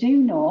 what we do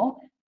know,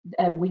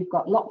 we've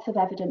got lots of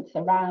evidence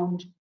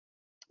around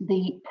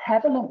the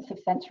prevalence of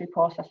sensory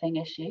processing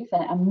issues,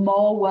 and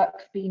more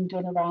work's being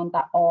done around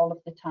that all of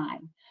the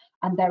time.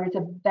 And there is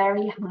a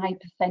very high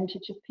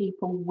percentage of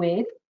people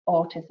with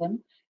autism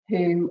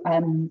who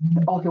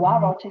or who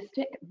are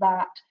autistic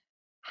that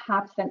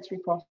have sensory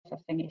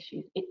processing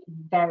issues. It's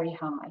very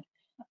high.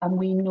 And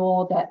we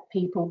know that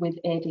people with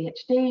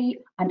ADHD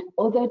and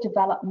other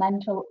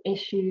developmental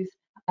issues,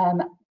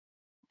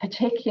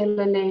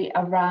 particularly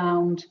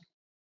around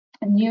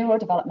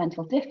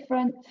neurodevelopmental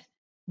difference,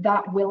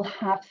 that will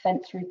have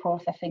sensory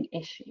processing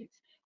issues.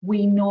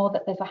 We know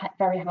that there's a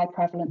very high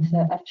prevalence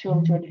of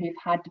children who've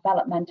had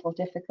developmental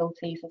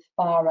difficulties as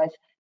far as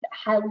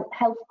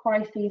health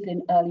crises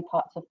in early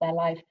parts of their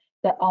life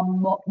that are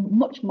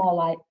much more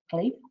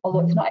likely, although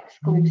it's not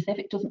exclusive,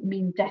 it doesn't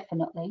mean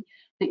definitely,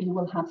 that you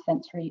will have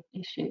sensory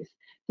issues.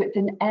 So it's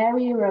an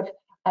area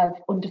of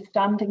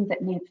understanding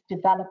that needs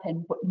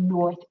developing, but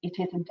no, it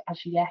isn't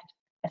as yet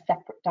a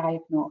separate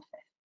diagnosis.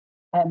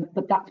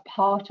 But that's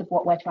part of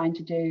what we're trying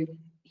to do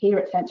here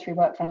at Sensory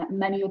Worx and at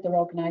many other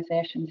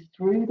organisations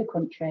through the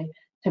country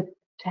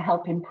to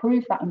help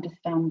improve that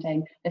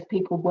understanding. There's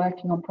people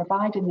working on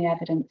providing the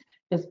evidence.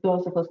 There's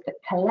those of us that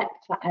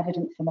collect that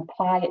evidence and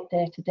apply it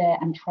day to day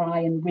and try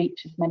and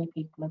reach as many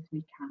people as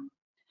we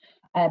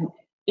can.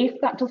 If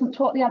that doesn't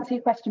totally answer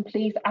your question,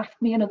 please ask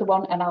me another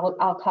one and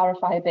I'll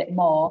clarify a bit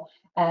more.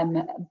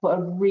 But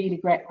a really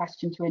great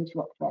question to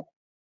interrupt with.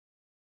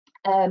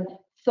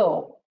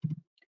 So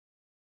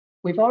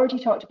we've already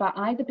talked about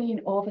either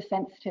being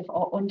oversensitive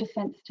or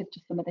undersensitive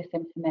to some of this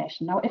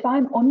information. Now, if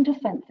I'm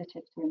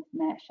undersensitive to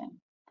information,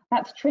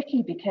 that's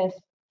tricky, because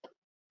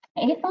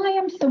if I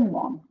am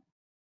someone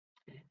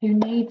who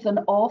needs an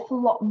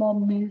awful lot more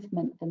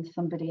movement than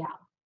somebody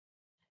else,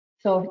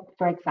 so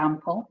for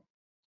example,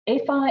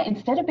 if I,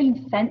 instead of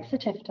being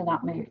sensitive to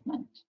that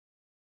movement,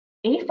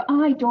 if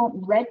I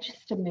don't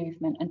register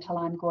movement until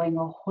I'm going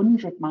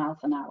 100 miles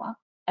an hour,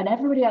 and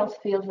everybody else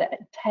feels it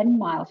at 10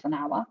 miles an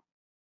hour,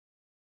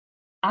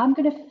 I'm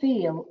going to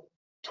feel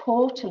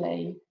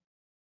totally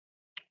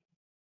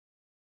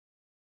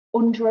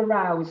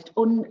under-aroused,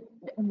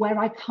 where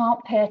I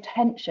can't pay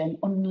attention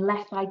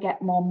unless I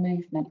get more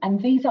movement.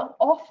 And these are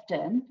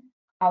often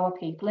our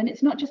people, and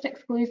it's not just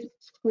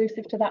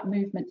exclusive to that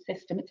movement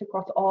system, it's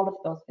across all of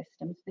those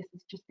systems. This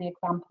is just the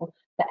example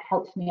that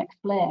helps me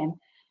explain.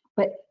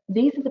 But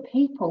these are the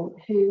people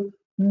who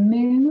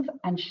move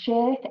and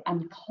shake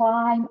and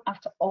climb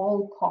at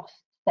all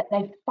costs, that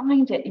they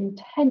find it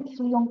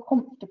intensely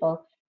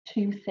uncomfortable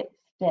to sit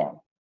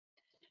still.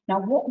 Now,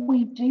 what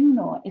we do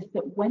know is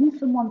that when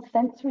someone's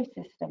sensory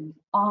systems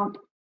aren't,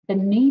 the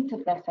needs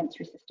of their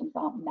sensory systems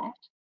aren't met,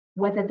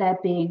 whether they're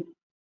being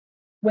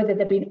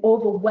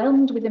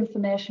overwhelmed with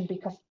information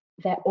because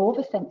they're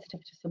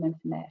oversensitive to some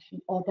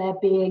information, or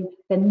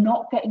they're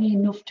not getting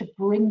enough to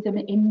bring them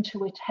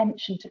into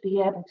attention to be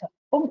able to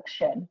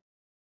function,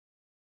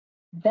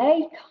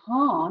 they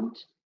can't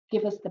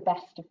give us the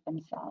best of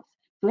themselves.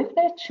 So if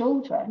they're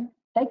children,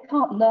 they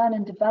can't learn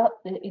and develop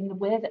in the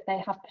way that they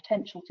have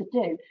potential to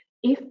do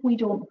if we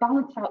don't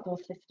balance out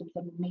those systems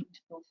and meet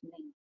those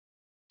needs.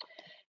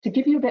 To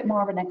give you a bit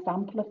more of an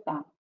example of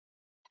that,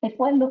 if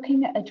we're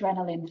looking at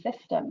adrenaline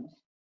systems,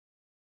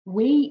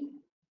 we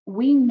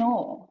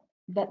know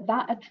that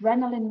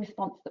adrenaline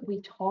response that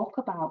we talk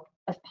about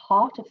as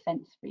part of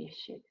sensory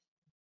issues,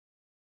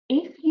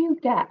 if you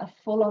get a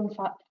full-on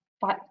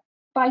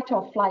fight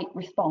or flight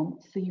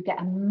response, so you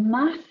get a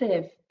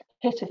massive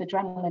hit of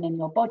adrenaline in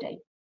your body,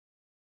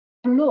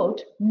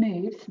 blood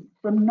moves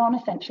from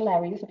non-essential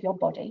areas of your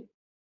body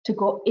to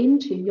go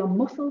into your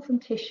muscles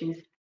and tissues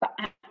for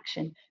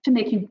action, to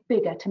make you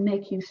bigger, to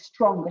make you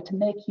stronger, to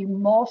make you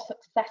more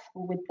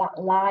successful with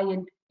that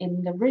lion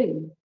in the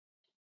room.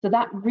 So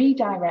that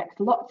redirects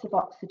lots of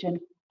oxygen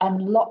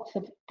and lots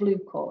of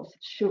glucose,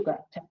 sugar,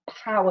 to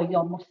power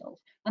your muscles.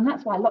 And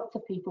that's why lots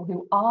of people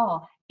who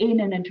are in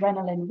an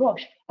adrenaline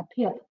rush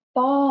appear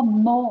far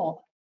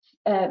more,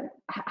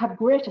 have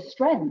greater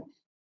strength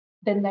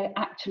than they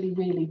actually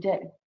really do.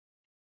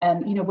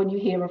 You know, when you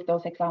hear of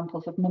those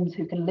examples of mums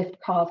who can lift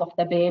cars off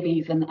their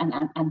babies and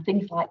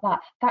things like that,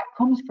 that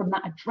comes from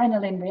that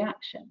adrenaline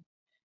reaction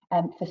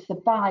for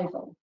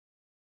survival.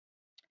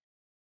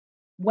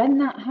 When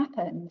that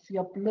happens,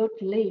 your blood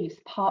leaves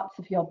parts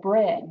of your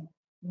brain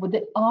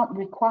that aren't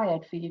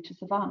required for you to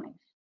survive.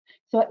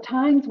 So at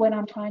times when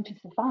I'm trying to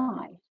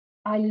survive,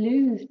 I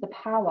lose the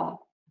power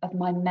of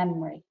my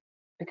memory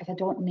because I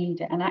don't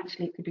need it. And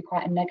actually, it could be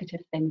quite a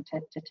negative thing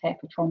to take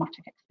a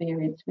traumatic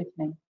experience with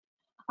me.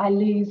 I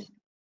lose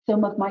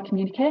some of my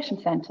communication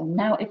center.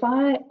 Now, if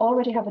I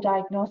already have a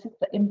diagnosis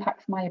that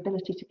impacts my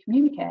ability to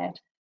communicate,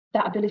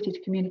 that ability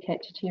to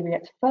communicate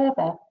deteriorates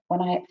further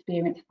when I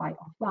experience fight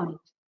or flight.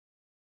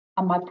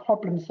 And my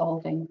problem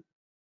solving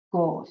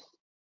goes.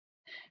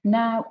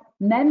 Now,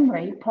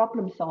 memory,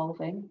 problem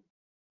solving,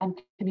 and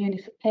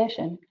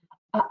communication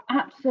are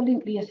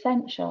absolutely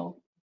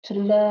essential to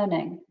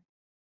learning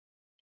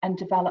and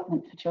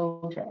development for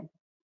children.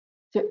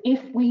 So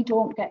if we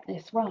don't get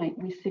this right,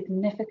 we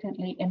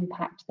significantly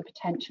impact the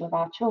potential of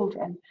our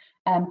children,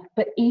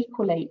 but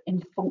equally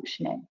in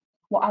functioning.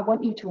 What I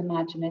want you to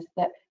imagine is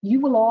that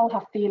you will all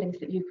have feelings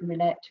that you can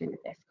relate to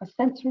with this, because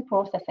sensory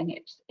processing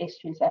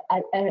issues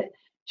are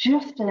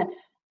just,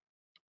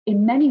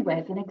 in many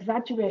ways, an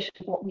exaggeration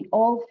of what we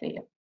all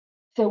feel.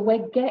 So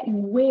we're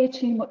getting way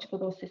too much for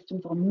those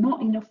systems, or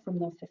not enough from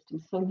those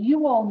systems. So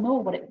you all know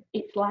what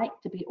it's like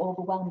to be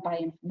overwhelmed by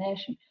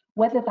information,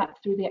 whether that's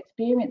through the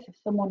experience of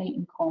someone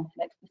eating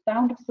cornflakes, the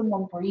sound of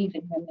someone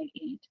breathing when they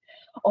eat,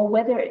 or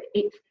whether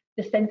it's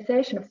the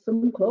sensation of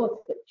some clothes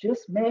that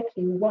just make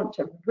you want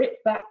to rip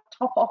that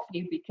top off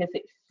you because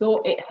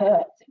it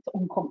hurts, it's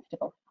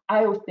uncomfortable.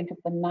 I always think of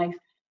the nice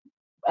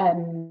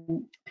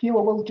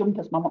pure wool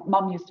jumpers my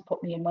mum used to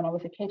put me in when I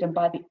was a kid, and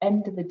by the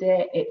end of the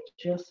day it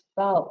just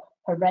felt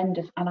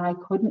horrendous and I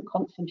couldn't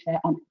concentrate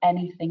on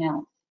anything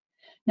else.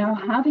 Now,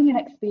 having an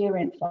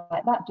experience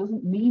like that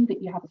doesn't mean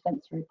that you have a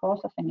sensory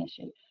processing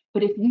issue,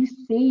 but if you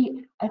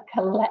see a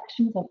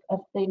collection of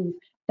things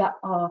that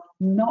are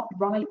not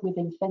right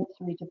within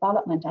sensory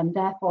development and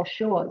therefore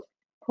shows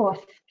poor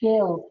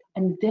skill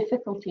and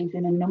difficulties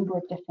in a number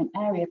of different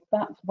areas,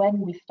 that's when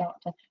we start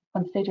to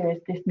consider,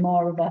 is this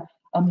more of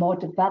a more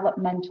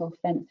developmental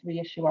sensory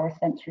issue or a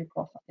sensory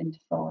processing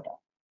disorder?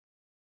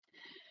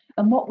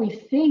 And what we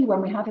see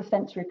when we have a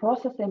sensory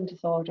processing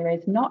disorder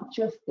is not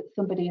just that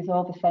somebody is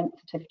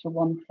oversensitive to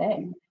one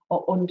thing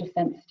or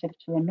undersensitive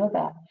to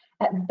another.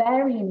 At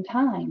varying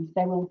times,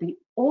 they will be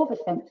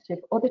oversensitive,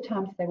 other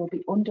times they will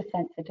be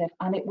undersensitive,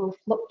 and it will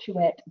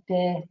fluctuate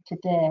day to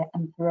day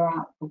and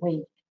throughout the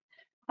week.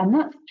 And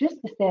that's just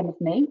the same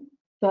as me.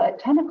 So at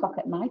 10 o'clock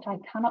at night, I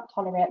cannot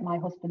tolerate my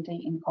husband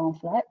eating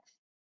cornflakes,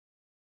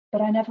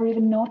 but I never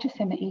even notice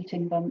him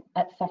eating them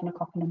at 7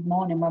 o'clock in the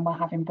morning when we're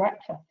having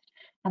breakfast.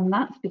 And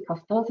that's because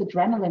those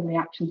adrenaline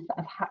reactions that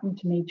have happened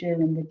to me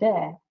during the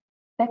day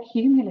they're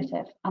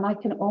cumulative, and I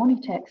can only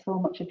take so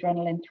much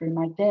adrenaline through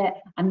my day,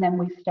 and then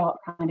we start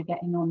kind of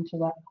getting on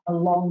to a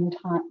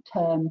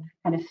long-term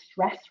kind of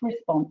stress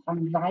response,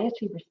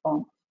 anxiety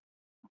response.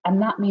 And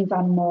that means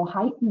I'm more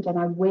heightened, and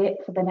I wait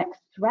for the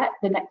next threat,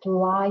 the next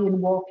lion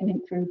walking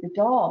in through the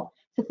door.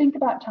 So think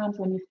about times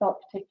when you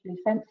felt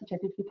particularly sensitive,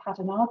 if you've had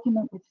an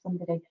argument with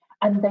somebody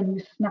and then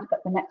you snap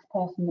at the next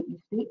person that you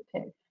speak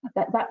to.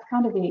 That's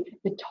kind of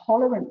the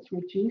tolerance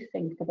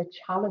reducing for the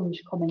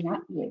challenge coming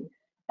at you.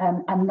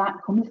 And that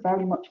comes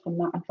very much from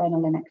that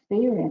adrenaline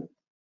experience.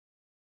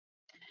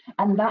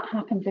 And that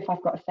happens if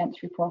I've got a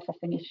sensory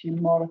processing issue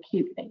more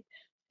acutely.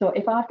 So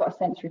if I've got a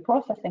sensory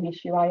processing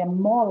issue, I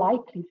am more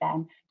likely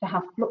then to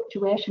have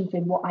fluctuations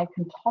in what I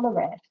can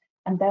tolerate,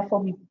 and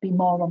therefore be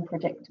more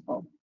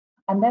unpredictable.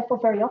 And therefore,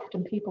 very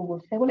often people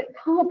will say, well, it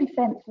can't be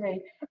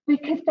sensory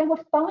because they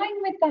were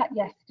fine with that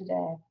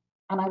yesterday.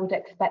 And I would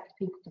expect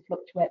people to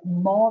fluctuate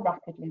more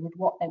rapidly with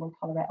what they will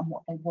tolerate and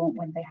what they won't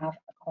when they have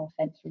a core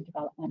sensory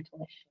developmental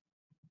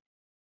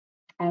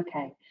issue.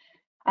 Okay.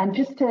 And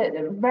just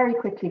to very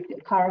quickly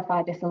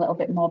clarify this a little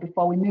bit more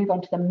before we move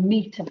on to the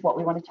meat of what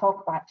we want to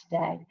talk about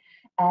today,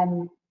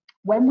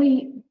 when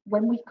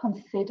we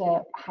consider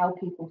how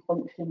people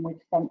function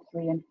with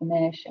sensory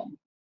information,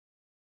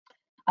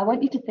 I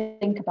want you to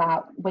think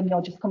about when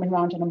you're just coming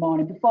round in the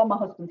morning, before my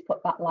husband's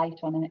put that light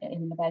on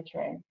in the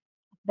bedroom,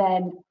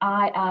 then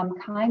I am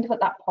kind of at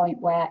that point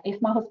where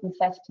if my husband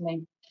says to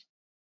me,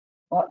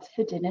 "What's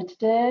for dinner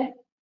today?"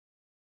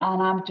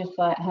 and I'm just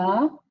like,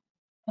 huh?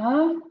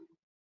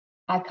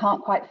 I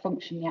can't quite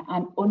function yet.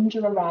 I'm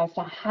under aroused.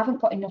 I haven't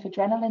got enough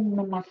adrenaline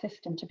in my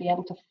system to be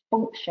able to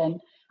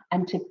function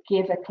and to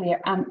give a clear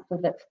answer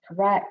that's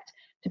correct,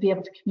 to be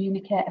able to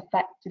communicate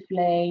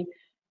effectively.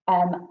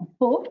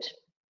 But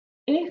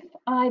if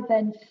I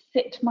then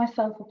sit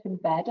myself up in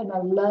bed and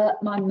alert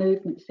my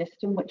movement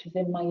system, which is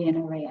in my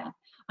inner ear,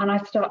 and I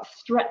start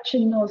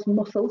stretching those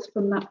muscles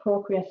from that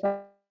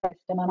proprioception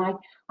system, and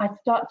I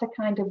start to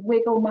kind of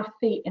wiggle my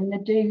feet in the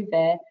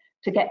duvet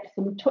to get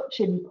some touch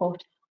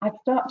input, I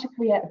start to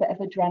create a bit of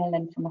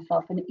adrenaline for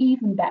myself. And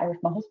even better,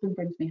 if my husband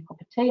brings me a cup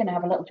of tea and I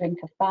have a little drink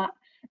of that,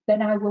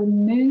 then I will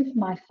move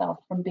myself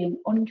from being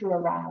under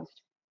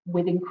aroused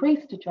with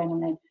increased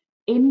adrenaline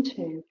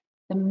into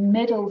the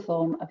middle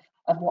zone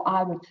of what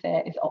I would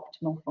say is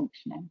optimal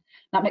functioning.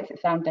 That makes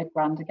it sound dead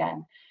grand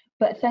again.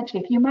 But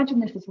essentially, if you imagine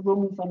this as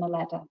rungs on a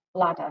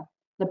ladder,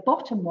 the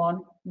bottom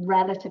one,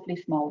 relatively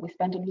small. We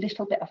spend a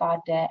little bit of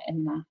our day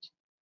in that.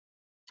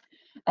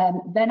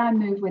 Then I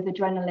move with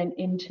adrenaline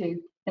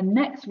into the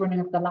next running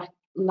of the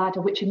ladder,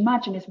 which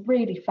imagine is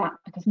really fat,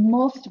 because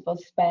most of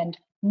us spend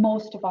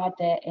most of our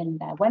day in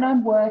there. When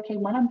I'm working,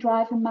 when I'm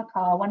driving my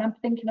car, when I'm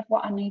thinking of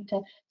what I need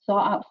to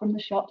sort out from the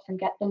shops and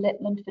get the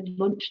little one for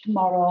lunch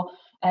tomorrow,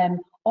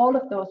 all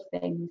of those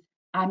things,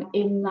 I'm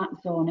in that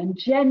zone. And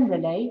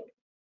generally,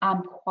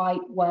 I'm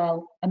quite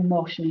well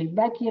emotionally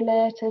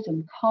regulated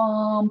and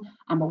calm.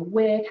 I'm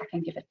awake, I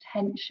can give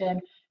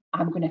attention.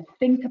 I'm going to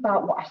think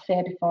about what I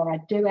say before I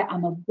do it.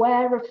 I'm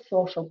aware of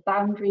social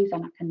boundaries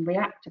and I can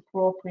react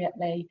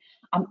appropriately.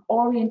 I'm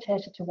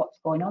orientated to what's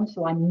going on,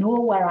 so I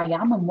know where I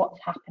am and what's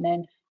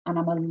happening, and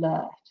I'm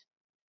alert.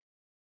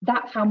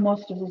 That's how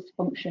most of us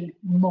function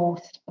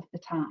most of the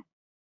time.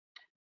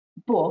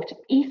 But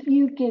if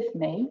you give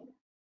me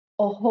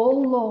a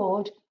whole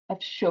load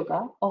of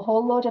sugar, a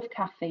whole load of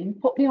caffeine,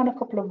 put me on a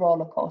couple of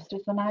roller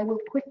coasters, and I will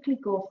quickly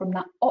go from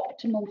that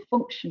optimal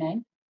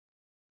functioning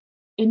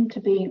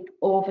into being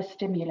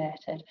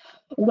overstimulated.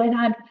 When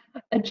I'm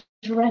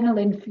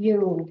adrenaline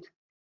fueled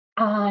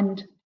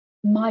and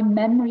my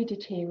memory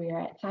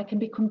deteriorates, I can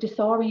become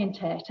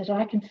disorientated,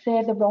 I can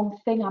say the wrong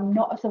thing, I'm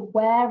not as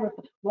aware of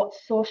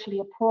what's socially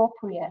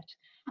appropriate.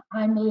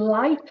 I'm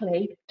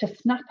likely to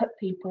snap at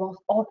people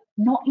or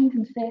not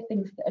even say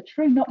things that are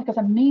true, not because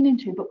I'm meaning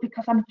to, but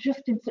because I'm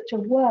just in such a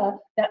whir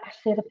that I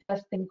say the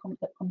first thing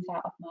that comes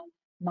out of my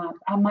mouth.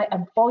 I might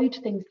avoid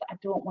things that I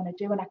don't want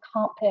to do, and I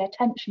can't pay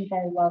attention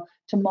very well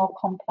to more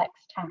complex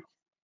tasks.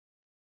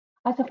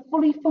 As a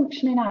fully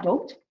functioning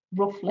adult,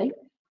 roughly,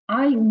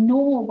 I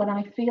know when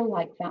I feel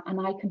like that, and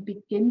I can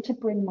begin to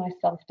bring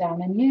myself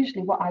down. And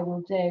usually what I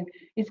will do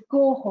is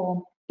go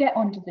home, get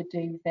under the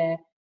duvet.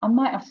 I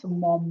might have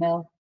some warm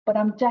milk, but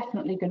I'm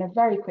definitely going to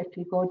very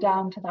quickly go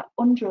down to that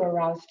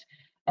under-aroused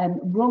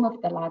rung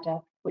of the ladder,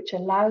 which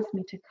allows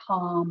me to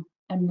calm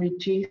and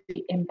reduce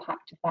the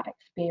impact of that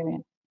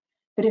experience.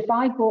 But if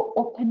I go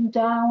up and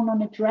down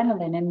on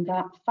adrenaline in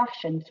that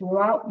fashion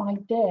throughout my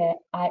day,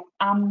 I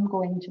am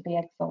going to be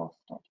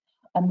exhausted.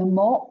 And the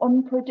more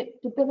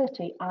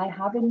unpredictability I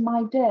have in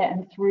my day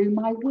and through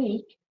my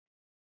week,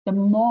 the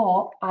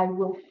more I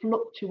will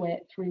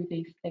fluctuate through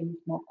these things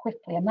more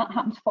quickly. And that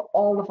happens for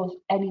all of us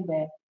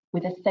anyway,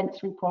 with a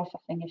sensory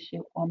processing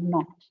issue or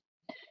not.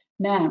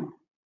 Now,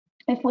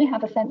 if we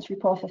have a sensory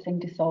processing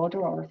disorder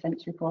or a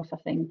sensory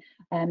processing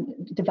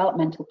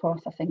developmental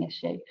processing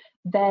issue,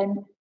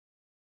 then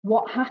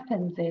what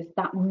happens is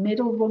that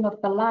middle rung of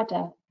the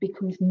ladder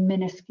becomes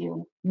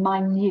minuscule,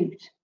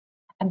 minute,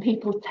 And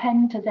people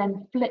tend to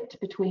then flit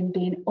between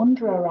being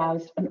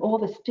under-aroused and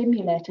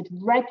overstimulated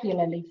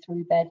regularly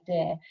through their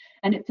day.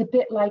 And it's a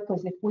bit like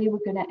us if we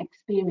were going to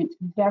experience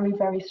very,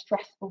 very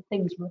stressful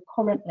things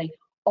recurrently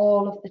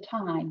all of the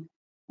time.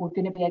 We're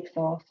going to be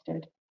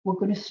exhausted. We're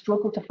going to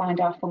struggle to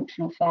find our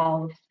functional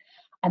selves.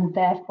 And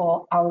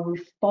therefore, our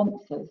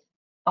responses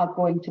are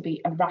going to be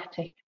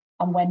erratic,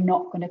 and we're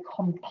not going to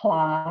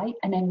comply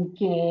and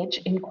engage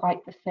in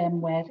quite the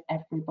same way as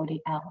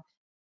everybody else.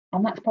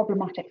 And that's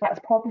problematic.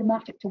 That's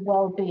problematic to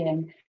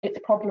well-being. It's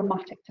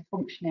problematic to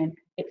functioning.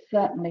 It's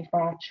certainly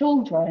for our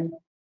children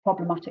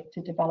problematic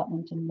to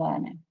development and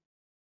learning.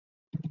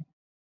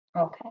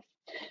 Okay,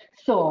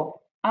 so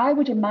I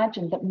would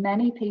imagine that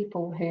many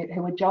people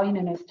who are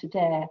joining us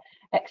today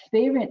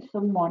experience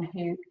someone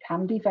who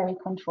can be very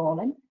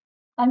controlling,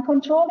 and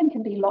controlling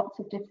can be lots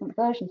of different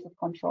versions of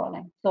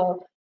controlling.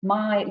 So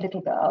my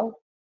little girl,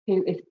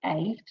 who is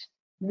 8,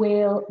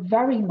 will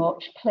very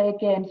much play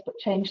games but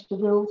change the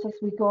rules as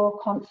we go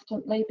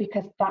constantly,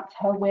 because that's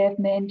her way of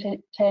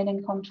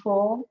maintaining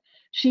control.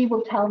 She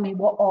will tell me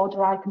what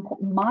order I can put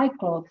my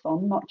clothes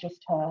on, not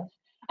just hers.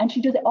 And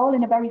she does it all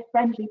in a very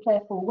friendly,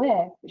 playful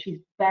way, but she's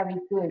very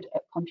good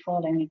at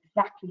controlling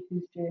exactly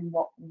who's doing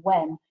what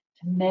when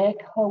to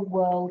make her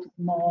world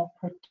more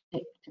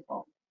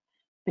predictable.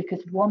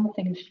 Because one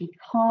thing she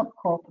can't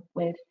cope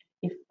with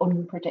is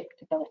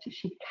unpredictability.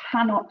 She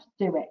cannot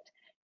do it,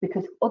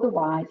 because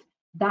otherwise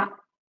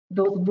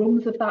those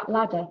rungs of that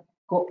ladder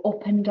go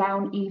up and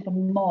down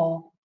even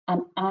more,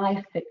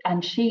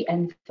 and she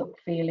ends up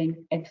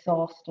feeling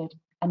exhausted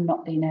and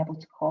not being able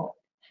to cope.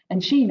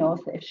 And she knows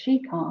that if she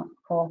can't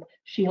cope,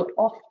 she'll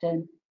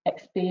often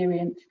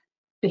experience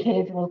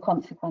behavioural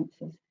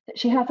consequences that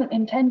she hasn't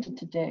intended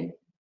to do,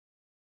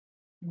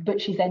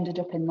 but she's ended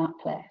up in that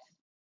place.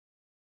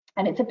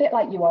 And it's a bit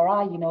like you or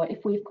I, you know,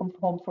 if we've come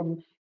home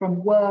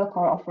from work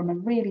or from a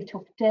really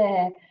tough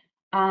day,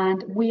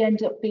 and we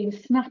end up being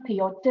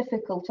snappy or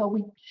difficult, or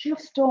we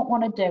just don't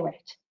want to do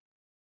it.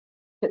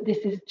 But this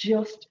is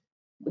just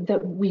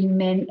that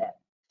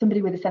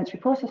somebody with a sensory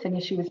processing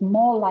issue is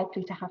more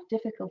likely to have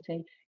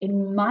difficulty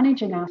in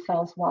managing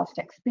ourselves whilst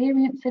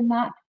experiencing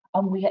that,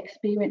 and we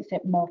experience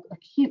it more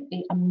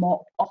acutely and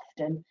more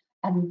often,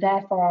 and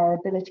therefore our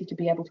ability to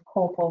be able to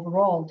cope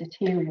overall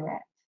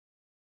deteriorates.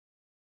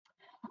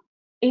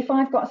 If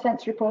I've got a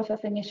sensory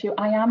processing issue,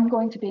 I am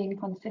going to be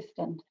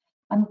inconsistent.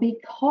 And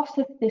because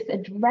of this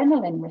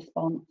adrenaline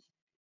response,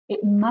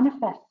 it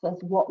manifests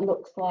as what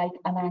looks like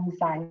an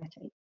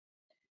anxiety.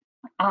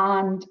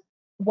 And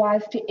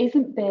whilst it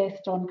isn't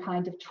based on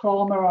kind of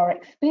trauma or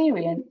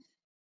experience,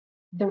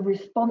 the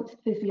response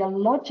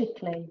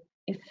physiologically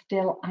is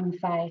still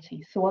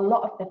anxiety. So a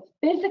lot of the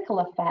physical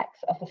effects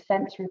of a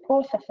sensory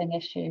processing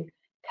issue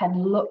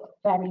can look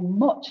very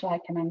much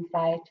like an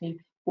anxiety,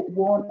 but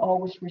won't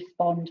always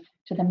respond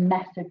to the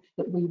methods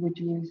that we would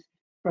use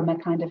from a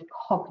kind of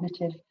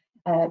cognitive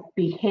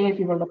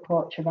behavioural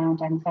approach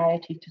around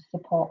anxiety to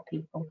support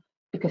people,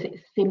 because it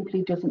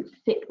simply doesn't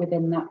sit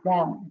within that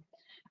realm.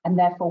 And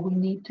therefore we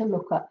need to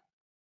look at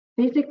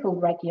physical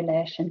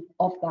regulation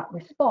of that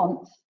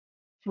response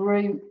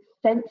through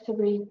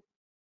sensory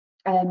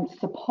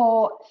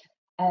support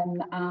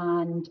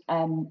and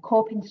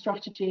coping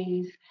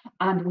strategies,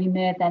 and we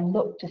may then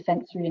look to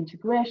sensory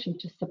integration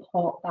to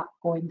support that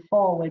going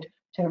forward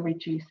to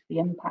reduce the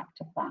impact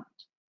of that.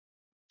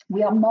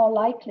 We are more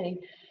likely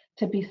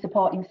to be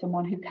supporting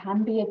someone who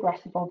can be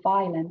aggressive or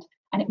violent,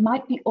 and it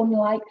might be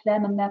unlike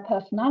them and their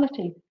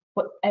personality,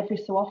 but every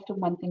so often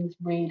when things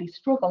really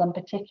struggle, and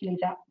particularly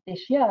that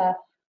this year,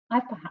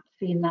 I've perhaps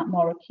seen that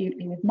more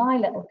acutely with my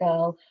little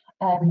girl,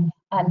 and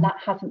that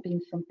hasn't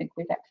been something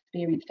we've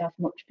experienced as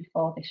much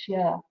before this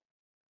year.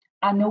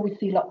 I know we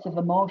see lots of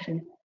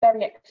emotions,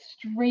 very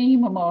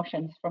extreme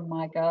emotions from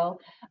my girl,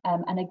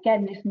 and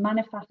again, this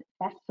manifests,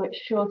 so it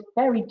shows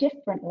very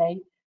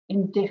differently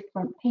in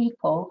different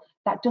people.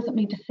 That doesn't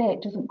mean to say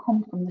it doesn't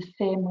come from the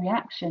same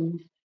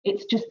reactions.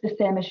 It's just the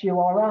same as you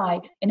or I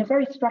in a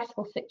very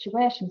stressful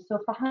situation. So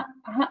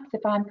perhaps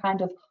if I'm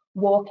kind of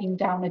walking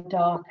down a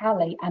dark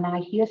alley and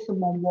I hear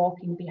someone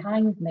walking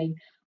behind me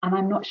and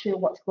I'm not sure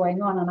what's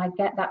going on, and I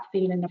get that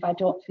feeling of I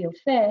don't feel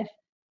safe,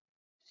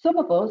 some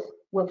of us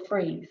will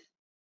freeze,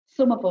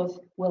 some of us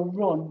will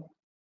run,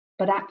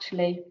 but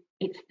actually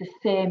it's the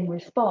same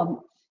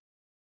response.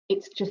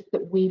 It's just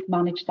that we've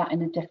managed that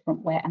in a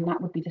different way, and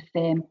that would be the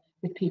same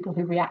with people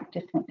who react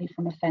differently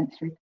from a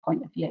sensory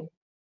point of view.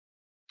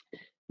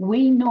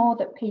 We know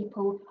that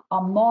people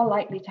are more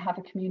likely to have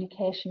a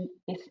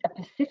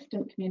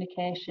persistent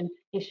communication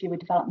issue, a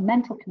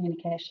developmental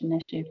communication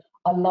issue,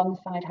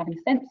 alongside having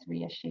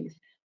sensory issues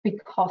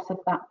because of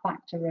that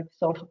factor of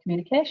social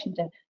communication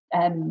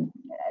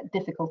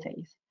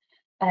difficulties.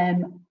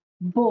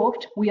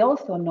 But we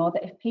also know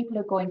that if people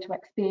are going to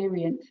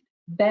experience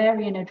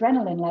varying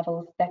adrenaline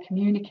levels, their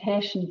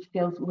communication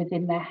skills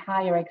within their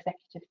higher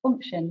executive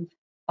functions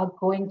are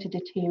going to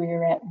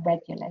deteriorate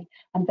regularly,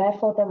 and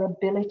therefore their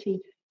ability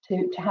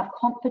to have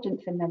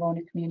confidence in their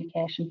own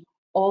communication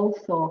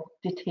also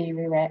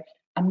deteriorates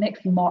and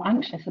makes them more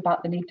anxious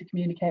about the need to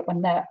communicate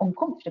when they're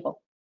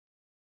uncomfortable.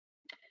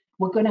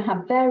 We're going to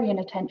have varying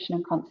attention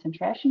and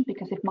concentration,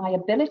 because if my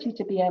ability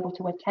to be able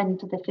to attend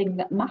to the thing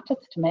that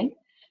matters to me,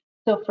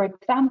 so for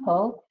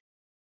example,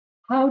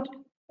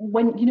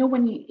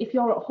 if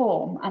you're at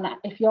home, and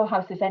if your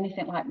house is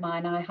anything like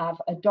mine, I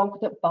have a dog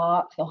that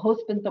barks, a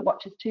husband that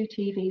watches 2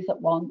 TVs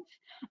at once,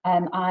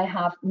 I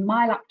have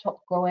my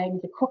laptop going,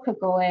 the cooker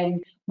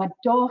going, my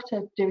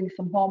daughter doing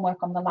some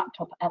homework on the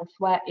laptop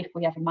elsewhere, if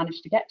we ever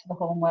manage to get to the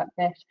homework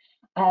bit,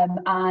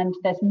 and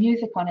there's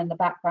music on in the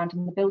background,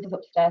 and the builder's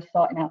upstairs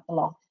sorting out the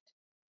loft.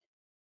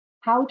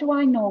 How do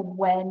I know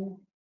when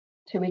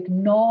to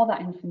ignore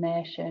that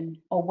information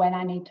or when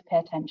I need to pay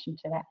attention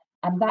to it?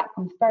 And that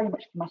comes very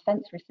much from my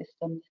sensory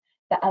systems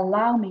that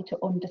allow me to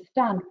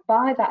understand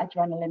by that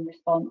adrenaline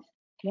response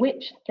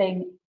which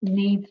thing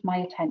needs my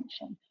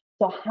attention.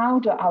 So how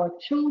do our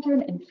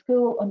children in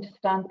school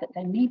understand that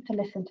they need to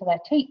listen to their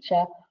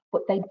teacher,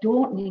 but they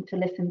don't need to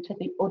listen to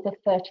the other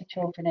 30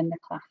 children in the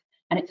class?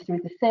 And it's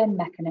through the same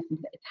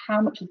mechanisms. It's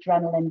how much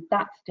adrenaline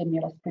that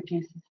stimulus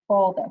produces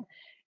for them.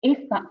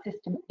 If that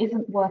system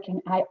isn't working,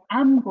 I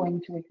am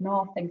going to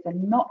ignore things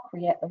and not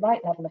create the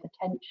right level of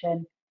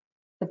attention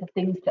for the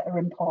things that are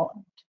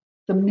important.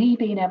 So me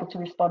being able to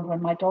respond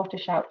when my daughter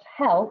shouts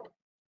help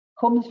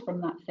comes from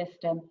that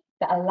system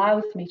that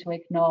allows me to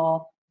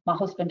ignore my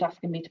husband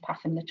asking me to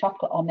pass him the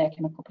chocolate or make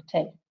him a cup of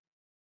tea.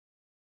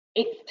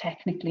 It's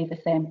technically the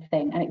same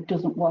thing, and it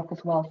doesn't work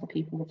as well for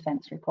people with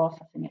sensory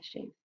processing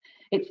issues.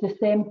 It's the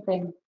same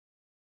thing.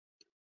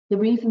 The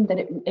reason that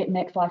it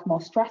makes life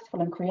more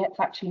stressful and creates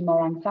actually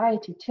more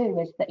anxiety too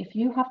is that if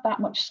you have that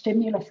much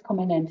stimulus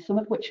coming in, some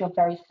of which you're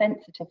very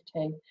sensitive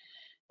to,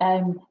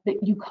 that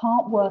you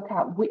can't work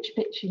out which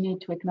bits you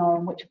need to ignore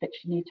and which bits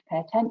you need to pay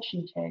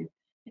attention to.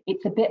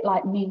 It's a bit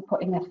like me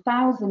putting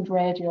 1,000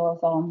 radios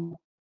on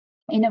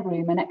in a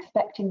room and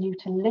expecting you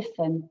to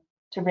listen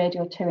to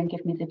Radio 2 and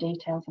give me the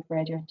details of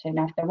Radio 2.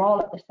 Now, if they're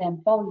all at the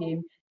same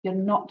volume, you're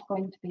not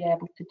going to be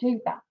able to do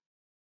that.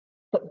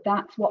 But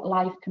that's what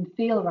life can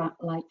feel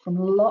like from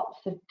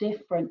lots of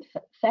different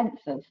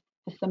senses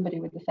for somebody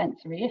with a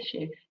sensory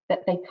issue,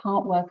 that they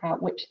can't work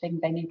out which thing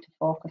they need to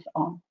focus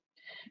on.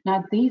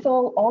 Now,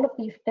 all of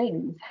these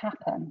things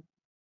happen,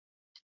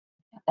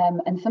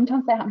 and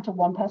sometimes they happen to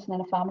one person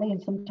in a family,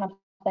 and sometimes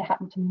they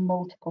happen to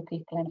multiple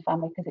people in a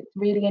family, because it's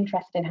really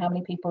interesting how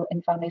many people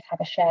in families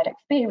have a shared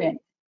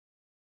experience.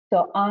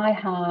 So I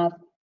have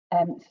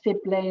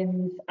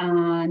siblings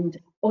and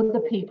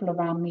other people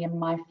around me in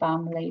my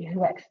family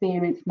who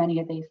experience many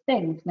of these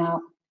things.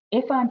 Now,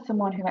 if I'm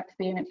someone who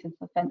experiences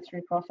a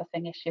sensory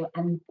processing issue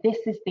and this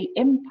is the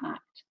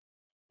impact,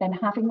 then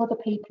having other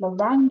people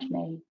around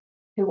me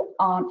who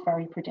aren't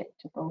very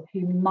predictable,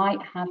 who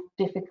might have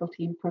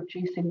difficulty in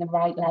producing the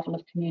right level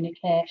of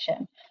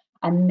communication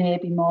and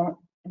maybe more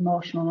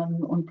emotional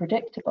and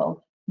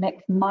unpredictable,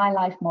 makes my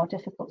life more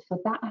difficult. So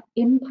that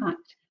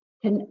impact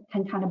can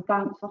kind of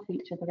bounce off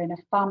each other in a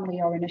family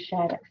or in a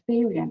shared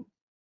experience.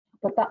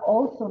 But that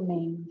also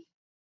means,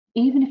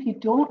 even if you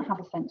don't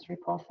have a sensory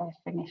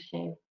processing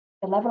issue,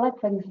 the level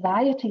of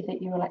anxiety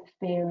that you will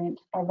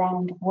experience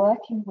around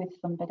working with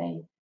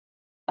somebody,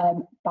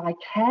 by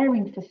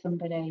caring for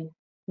somebody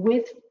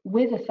with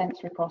a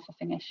sensory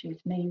processing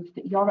issues, means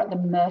that you're at the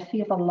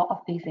mercy of a lot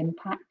of these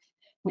impacts,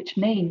 which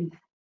means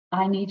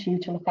I need you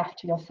to look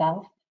after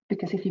yourself,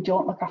 because if you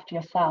don't look after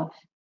yourself,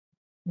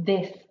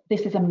 this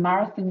is a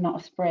marathon,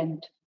 not a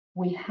sprint.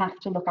 We have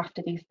to look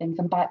after these things,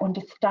 and by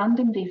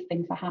understanding these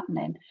things are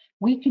happening,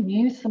 we can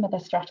use some of the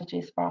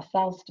strategies for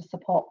ourselves to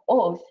support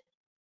us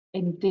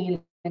in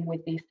dealing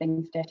with these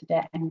things day to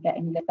day and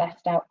getting the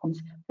best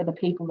outcomes for the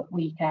people that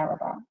we care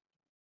about.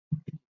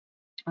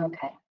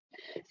 Okay,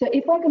 so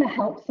if we're going to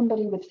help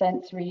somebody with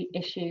sensory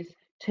issues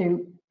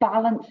to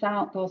balance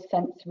out those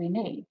sensory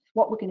needs,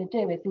 what we're going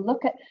to do is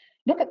look at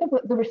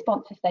the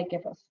responses they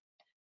give us.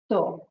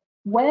 So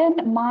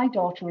when my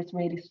daughter is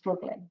really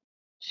struggling,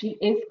 she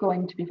is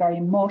going to be very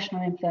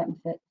emotional in certain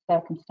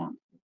circumstances,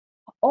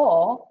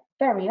 or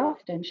very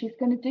often she's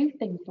going to do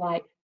things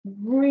like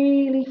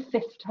really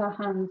fist her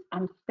hands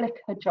and flick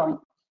her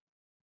joints,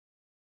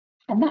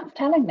 and that's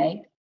telling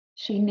me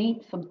she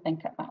needs something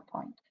at that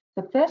point.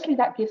 So firstly,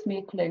 that gives me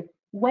a clue.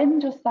 When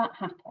does that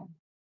happen?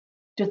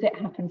 Does it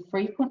happen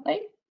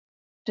frequently?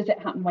 Does it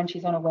happen when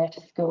she's on her way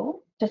to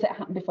school? Does it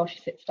happen before she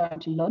sits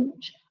down to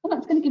lunch? And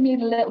that's going to give me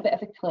a little bit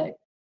of a clue.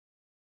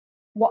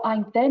 What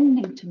I then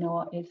need to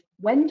know is,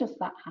 when does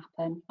that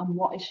happen and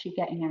what is she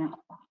getting out of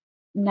that?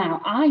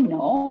 Now, I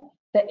know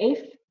that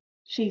if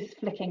she's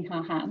flicking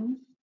her hands,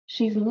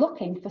 she's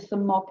looking for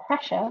some more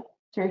pressure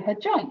through her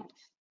joints.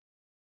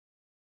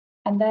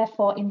 And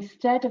therefore,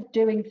 instead of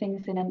doing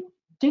things in a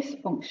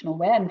dysfunctional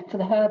way, and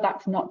for her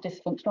that's not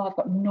dysfunctional, I've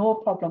got no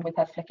problem with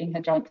her flicking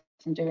her joints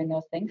and doing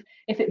those things.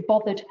 If it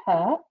bothered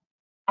her,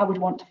 I would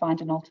want to find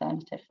an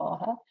alternative for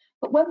her.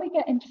 But when we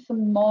get into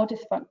some more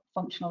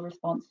dysfunctional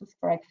responses,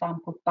 for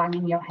example,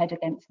 banging your head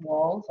against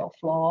walls or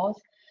floors,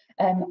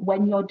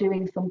 when you're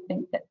doing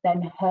something that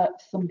then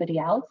hurts somebody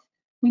else,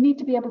 We need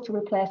to be able to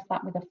replace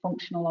that with a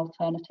functional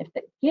alternative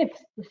that gives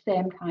the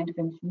same kind of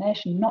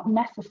information, not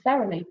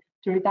necessarily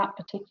through that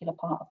particular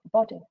part of the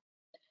body.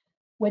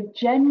 We're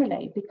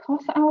generally,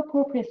 because our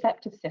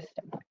proprioceptive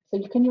system,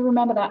 so can you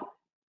remember that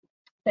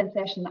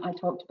sensation that I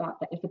talked about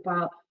that is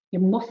about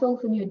your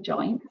muscles and your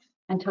joints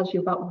and tells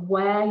you about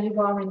where you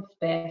are in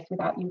space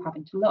without you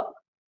having to look.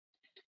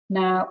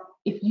 Now,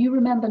 if you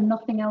remember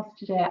nothing else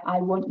today, I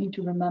want you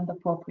to remember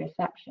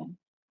proprioception.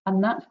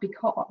 And that's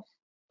because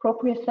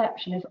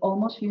proprioception is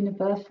almost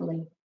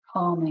universally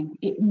calming.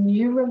 It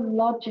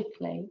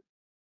neurologically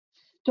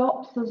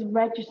stops us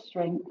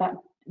registering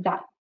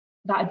that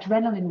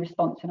adrenaline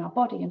response in our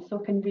body, and so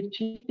can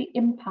reduce the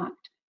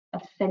impact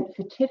of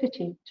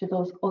sensitivity to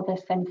those other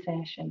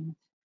sensations.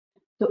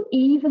 So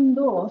even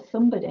though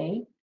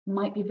somebody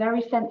might be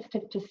very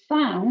sensitive to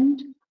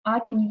sound,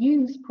 I can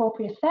use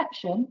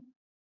proprioception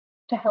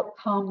to help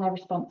calm their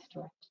response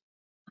to it.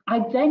 I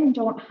then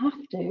don't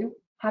have to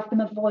have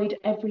them avoid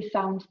every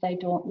sound they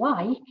don't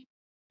like,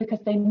 because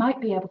they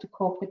might be able to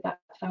cope with that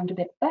sound a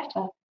bit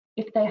better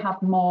if they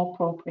have more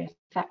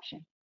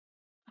proprioception.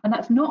 And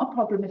that's not a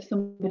problem if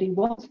somebody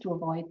wants to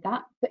avoid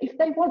that, but if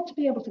they want to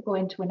be able to go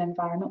into an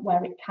environment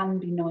where it can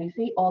be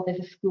noisy or there's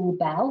a school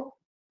bell,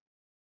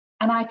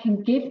 and I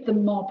can give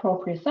them more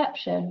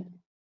proprioception,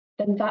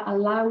 then that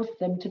allows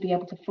them to be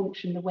able to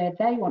function the way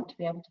they want to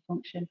be able to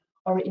function,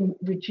 or it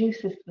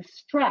reduces the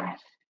stress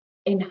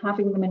in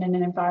having them in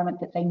an environment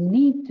that they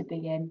need to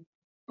be in,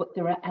 but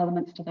there are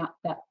elements to that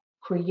that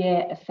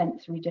create a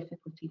sensory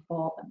difficulty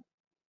for them.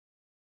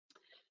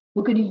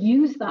 We're going to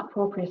use that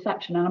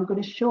proprioception, and I'm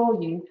going to show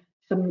you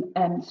some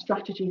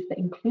strategies that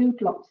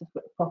include lots of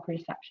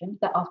proprioception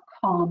that are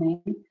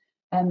calming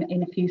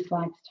in a few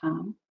slides'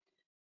 time.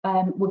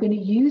 We're going to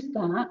use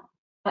that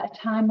at a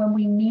time when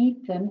we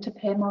need them to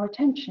pay more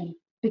attention,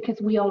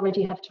 because we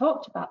already have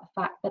talked about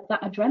the fact that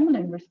that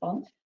adrenaline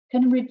response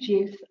can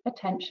reduce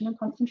attention and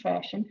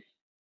concentration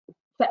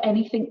for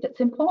anything that's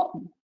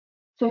important.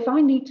 So if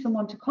I need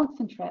someone to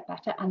concentrate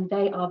better and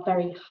they are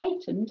very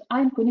heightened,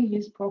 I'm going to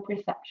use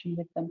proprioception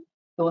with them,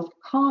 those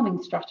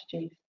calming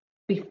strategies,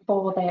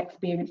 before they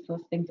experience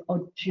those things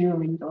or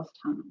during those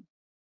times.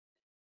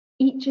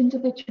 Each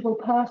individual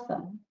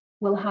person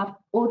will have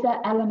other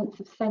elements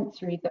of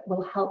sensory that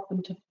will help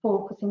them to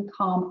focus and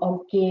calm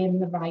or gain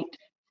the right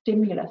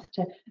stimulus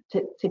to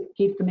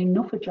give them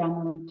enough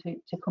adrenaline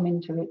to come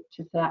into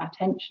that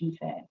attention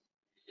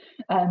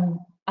phase. And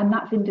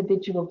that's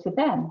individual to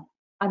them.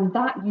 And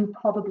that you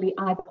probably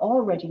either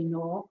already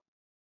know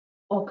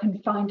or can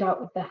find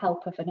out with the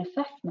help of an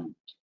assessment.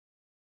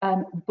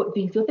 But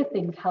these other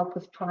things help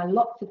us try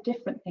lots of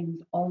different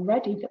things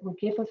already that will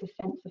give us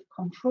a sense of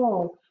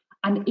control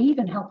and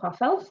even help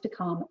ourselves to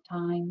calm at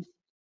times,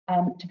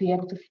 to be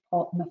able to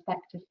support them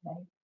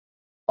effectively.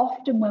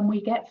 Often when we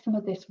get some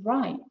of this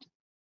right,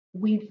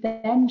 we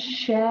then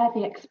share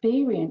the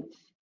experience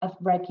of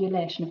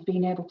regulation, of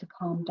being able to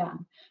calm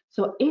down.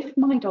 So if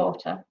my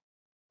daughter,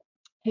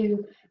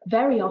 who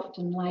very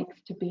often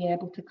likes to be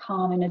able to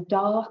calm in a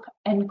dark,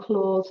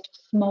 enclosed,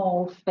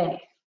 small space.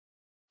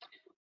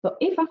 So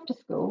if after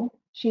school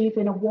she's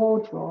in a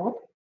wardrobe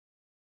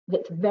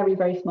that's very,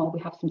 very small, we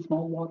have some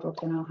small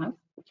wardrobes in our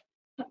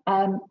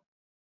house,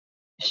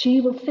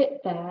 she will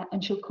sit there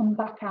and she'll come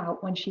back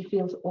out when she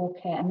feels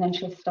okay, and then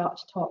she'll start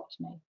to talk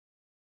to me.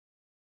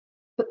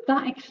 But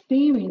that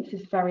experience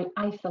is very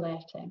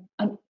isolating.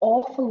 An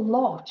awful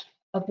lot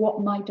of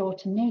what my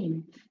daughter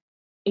needs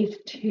is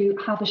to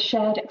have a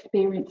shared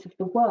experience of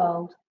the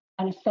world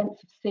and a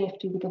sense of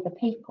safety with other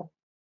people.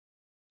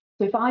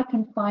 So if I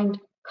can find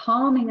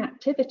calming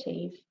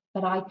activities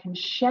that I can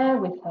share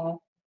with her,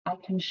 I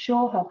can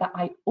show her that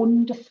I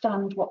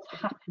understand what's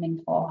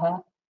happening for her,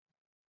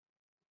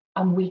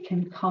 and we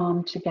can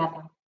calm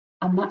together.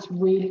 And that's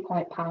really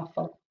quite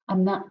powerful.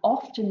 And that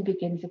often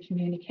begins a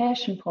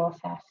communication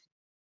process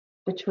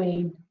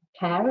between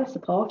carer,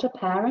 supporter,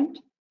 parent,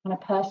 and a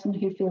person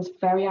who feels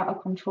very out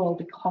of control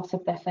because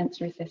of their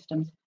sensory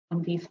systems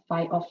and these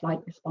fight or flight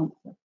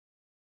responses.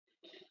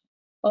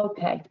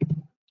 Okay,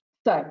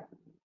 so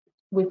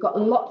we've got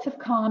lots of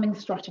calming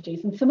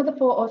strategies, and some of the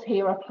photos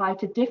here apply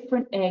to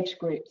different age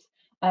groups,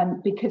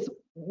 because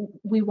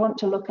we want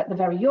to look at the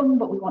very young,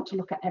 but we want to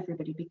look at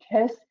everybody,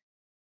 because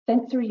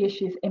sensory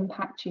issues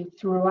impact you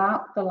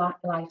throughout the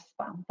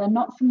lifespan. They're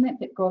not something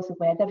that goes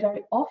away. They're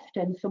very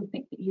often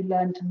something that you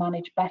learn to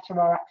manage better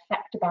or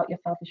accept about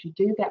yourself as you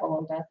do get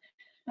older.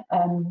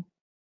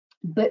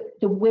 But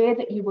the way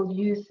that you will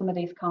use some of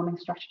these calming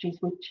strategies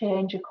will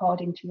change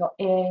according to your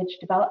age,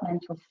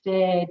 developmental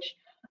stage,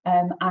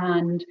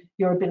 and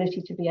your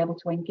ability to be able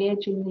to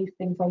engage in these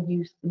things or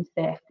use them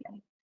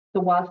safely. So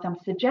whilst I'm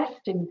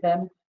suggesting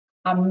them,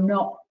 I'm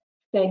not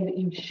saying that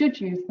you should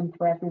use them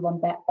for everyone.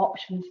 They're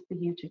options for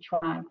you to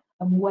try.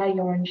 And where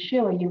you're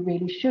unsure, you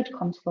really should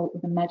consult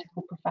with a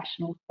medical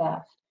professional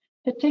first,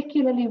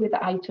 particularly with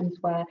items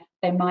where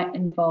they might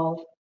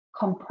involve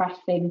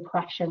compressing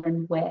pressure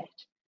and weight.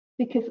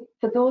 Because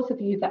for those of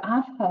you that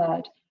have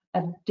heard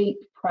of deep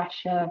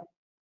pressure,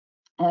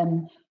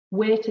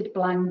 weighted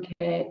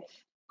blankets,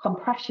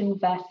 compression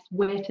vests,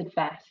 weighted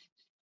vests.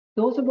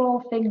 Those are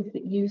all things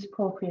that use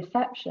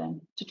proprioception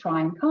to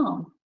try and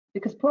calm,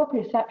 because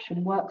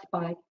proprioception works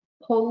by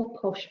pull,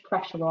 push,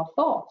 pressure, or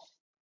force.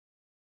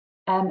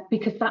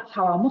 Because that's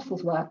how our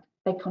muscles work.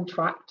 They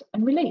contract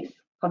and release,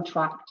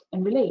 contract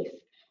and release.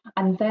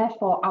 And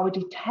therefore, our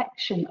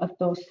detection of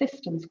those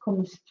systems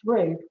comes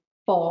through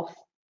force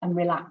and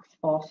relax,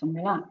 force and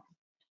relax.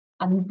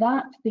 And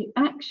that's the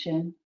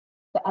action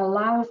that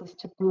allows us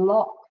to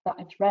block that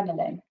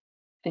adrenaline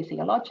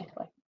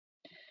physiologically.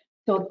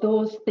 So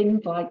those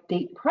things like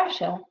deep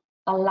pressure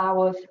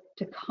allow us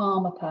to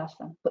calm a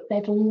person. But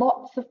there's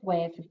lots of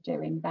ways of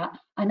doing that.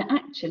 And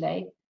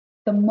actually,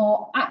 the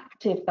more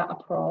active that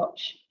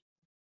approach,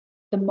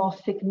 the more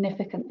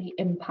significant the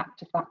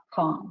impact of that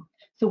calm.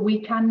 So we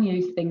can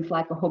use things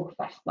like a hug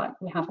vest, like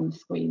we have on the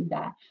screen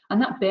there.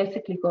 And that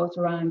basically goes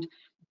around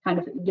kind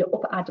of your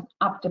upper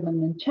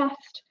abdomen and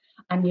chest,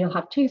 and you'll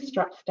have two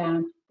straps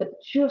down that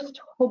just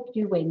hug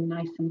you in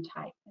nice and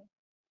tightly.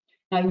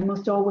 Now, you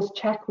must always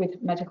check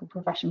with medical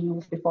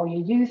professionals before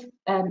you use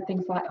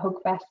things like hug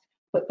vests,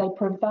 but they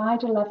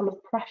provide a level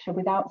of pressure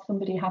without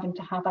somebody having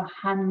to have a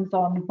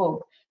hands-on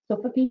hug.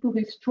 So for people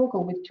who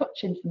struggle with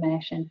touch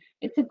information,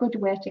 it's a good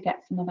way to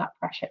get some of that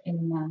pressure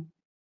in there.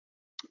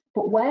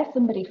 But where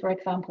somebody, for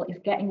example, is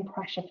getting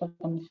pressure for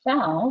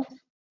themselves,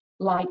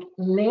 like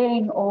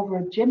laying over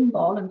a gym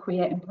ball and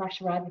creating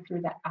pressure either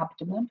through their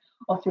abdomen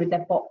or through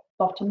their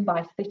bottom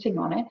by sitting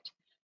on it,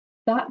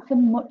 that's a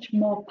much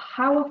more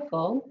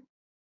powerful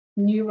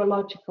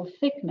neurological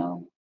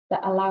signal that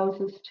allows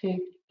us to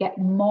get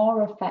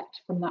more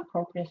effect from that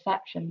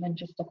proprioception than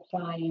just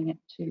applying it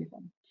to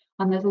them.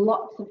 And there's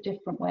lots of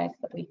different ways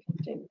that we can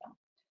do that.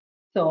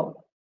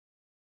 So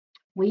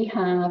we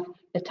have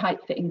the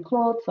tight-fitting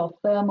clothes or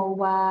thermal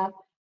wear.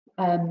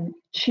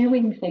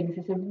 Chewing things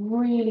is a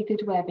really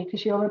good way,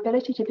 because your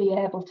ability to be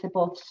able to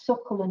both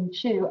suckle and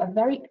chew are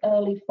very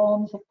early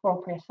forms of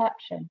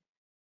proprioception.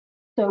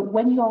 So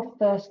when you're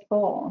first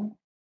born,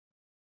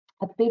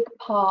 a big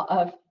part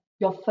of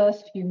your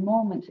first few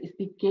moments is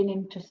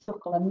beginning to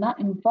suckle, and that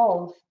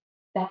involves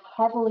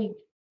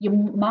your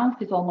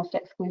mouth is almost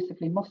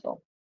exclusively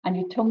muscle, and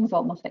your tongue's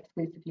almost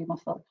exclusively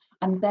muscle,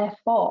 and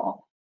therefore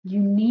you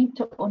need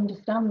to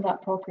understand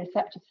that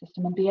proprioceptive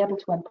system and be able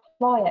to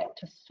employ it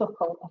to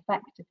suckle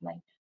effectively.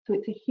 So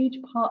it's a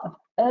huge part of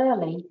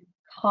early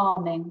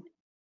calming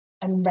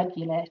and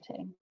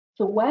regulating.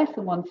 So where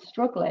someone's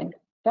struggling,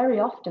 very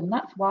often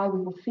that's why we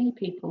will see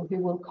people who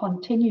will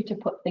continue to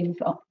put things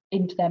up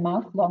into their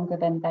mouth longer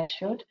than they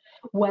should,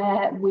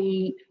 where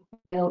we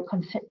will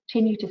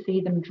continue to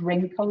see them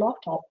drink a lot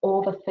or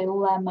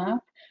overfill their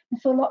mouth.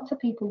 And so lots of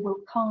people will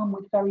calm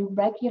with very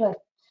regular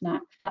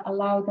snacks that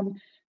allow them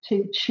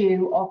to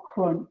chew or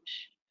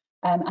crunch.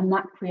 And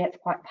that creates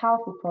quite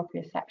powerful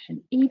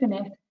proprioception, even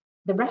if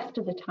the rest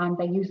of the time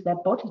they use their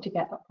body to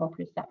get that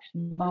proprioception.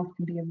 The mouth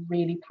can be a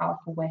really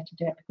powerful way to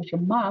do it, because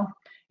your mouth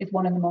is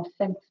one of the most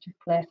sensitive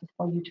places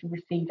for you to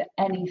receive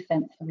any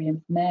sensory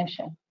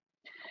information.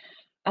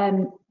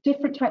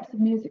 Different types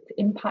of music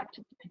impact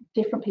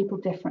different people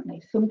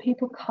differently. Some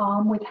people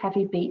calm with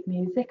heavy beat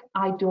music.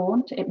 I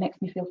don't. It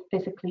makes me feel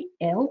physically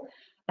ill,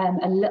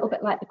 a little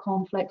bit like the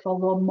cornflakes,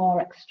 although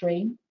more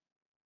extreme.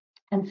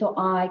 And so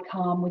I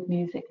calm with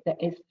music that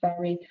is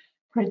very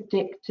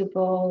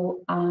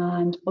predictable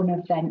and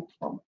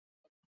uneventful.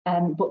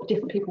 But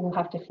different people will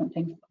have different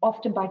things.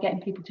 Often by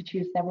getting people to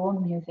choose their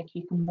own music,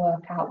 you can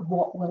work out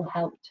what will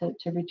help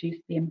to reduce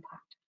the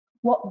impact.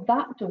 What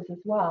that does as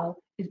well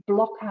is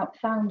block out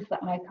sounds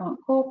that I can't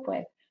cope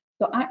with.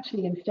 So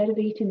actually, instead of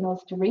eating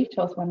those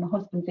Doritos when my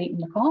husband's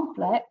eating the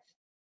cornflakes,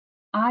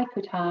 I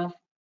could have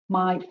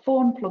my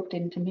phone plugged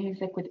into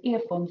music with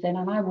earphones in,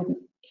 and I wouldn't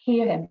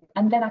hear him.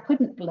 And then I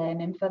couldn't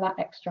blame him for that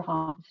extra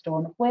half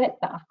stone of weight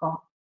that I've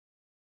got.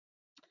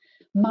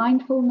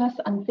 Mindfulness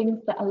and things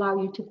that allow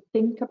you to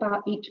think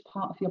about each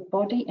part of your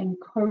body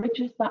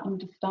encourages that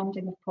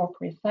understanding of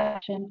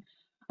proprioception.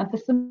 And for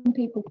some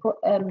people,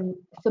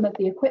 some of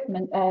the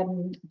equipment,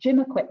 gym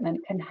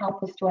equipment, can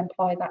help us to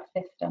employ that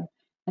system.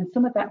 And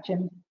some of that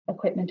gym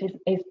equipment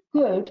is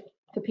good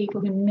for people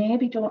who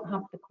maybe don't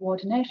have the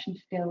coordination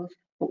skills,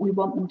 but we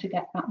want them to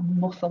get that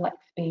muscle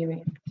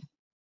experience.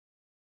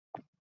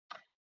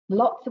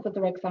 Lots of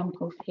other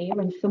examples here,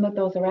 and some of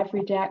those are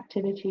everyday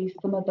activities,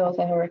 some of those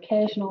are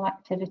occasional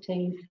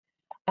activities,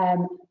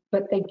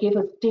 but they give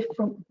us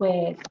different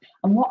ways.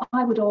 And what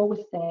I would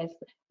always say is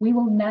that we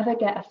will never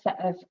get a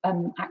set of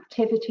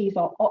activities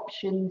or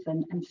options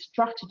and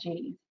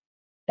strategies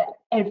that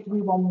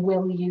everyone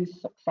will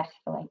use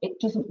successfully. It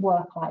doesn't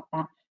work like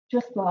that.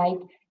 Just like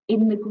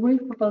in the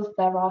group of us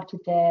there are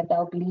today,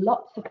 there'll be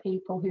lots of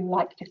people who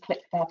like to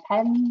click their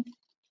pens,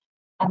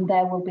 and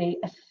there will be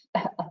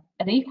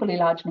an equally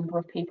large number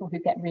of people who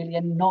get really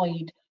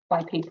annoyed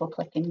by people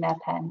clicking their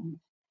pens.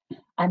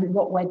 And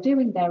what we're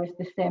doing there is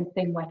the same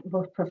thing.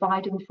 We're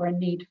providing for a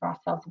need for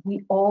ourselves.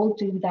 We all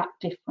do that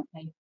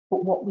differently.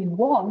 But what we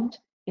want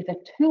is a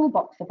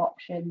toolbox of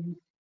options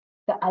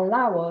that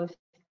allow us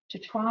to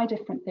try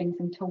different things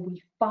until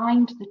we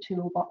find the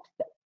toolbox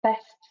that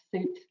best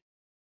suits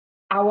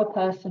our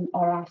person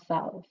or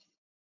ourselves.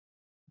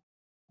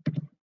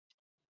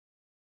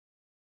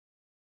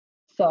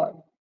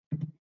 So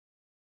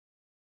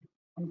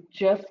I'm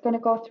just going to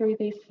go through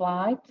these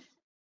slides.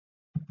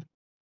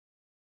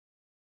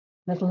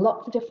 There's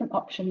lots of different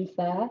options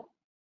there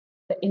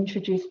that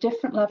introduce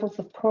different levels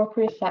of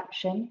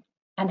proprioception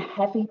and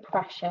heavy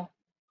pressure.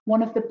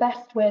 One of the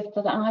best ways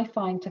that I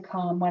find to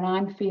calm when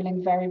I'm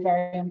feeling very,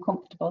 very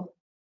uncomfortable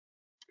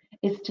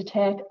is to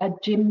take a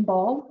gym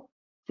ball,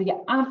 so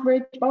your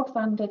average bog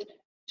standard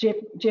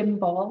gym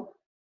ball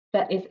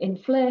that is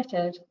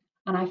inflated,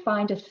 and I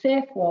find a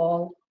safe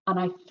wall and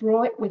I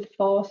throw it with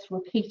force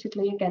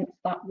repeatedly against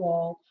that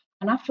wall.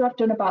 And after I've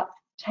done about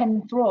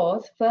 10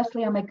 throws,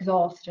 firstly, I'm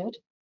exhausted,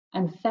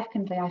 and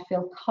secondly, I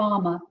feel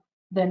calmer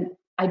than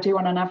I do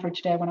on an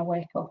average day when I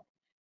wake up.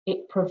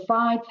 It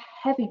provides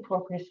heavy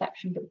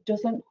proprioception, but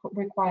doesn't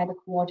require the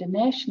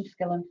coordination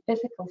skill and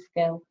physical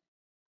skill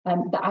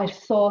that I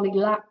sorely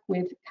lack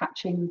with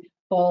catching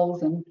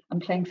balls and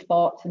playing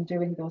sports and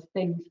doing those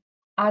things,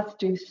 as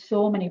do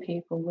so many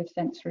people with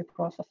sensory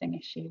processing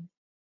issues.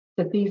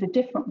 So these are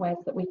different ways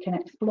that we can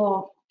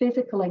explore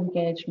physical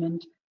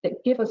engagement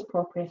that give us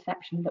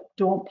proprioception, but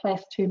don't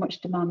place too much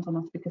demand on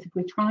us, because if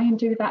we try and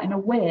do that in a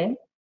way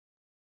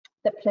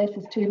that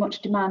places too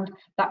much demand,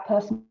 that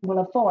person will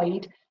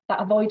avoid.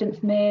 That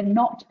avoidance may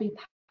not be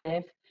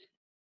passive,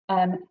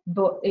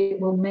 but it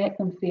will make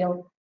them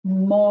feel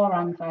more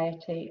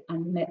anxiety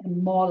and make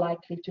them more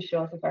likely to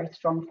show us a very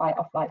strong fight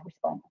or flight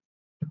response.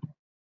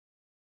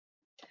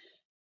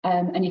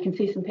 And you can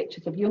see some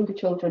pictures of younger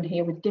children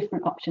here with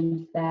different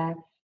options there.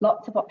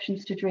 Lots of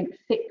options to drink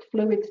thick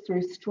fluids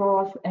through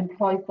straws,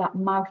 employs that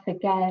mouth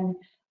again,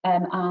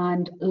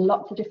 and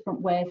lots of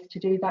different ways to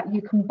do that.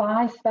 You can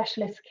buy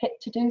specialist kit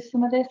to do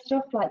some of this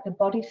stuff, like the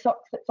body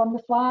socks that's on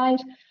the slide,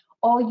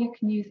 or you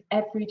can use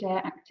everyday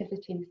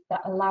activities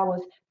that allow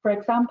us, for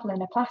example,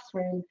 in a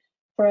classroom,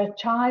 for a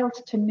child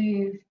to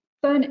move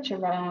furniture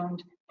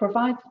around,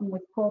 provides them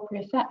with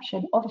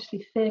proprioception,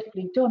 obviously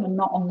safely done and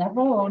not on their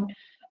own,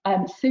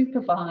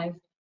 supervised,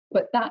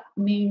 but that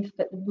means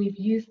that we've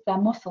used their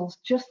muscles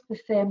just the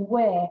same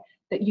way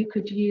that you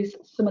could use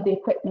some of the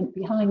equipment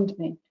behind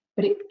me,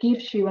 but it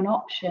gives you an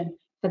option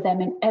for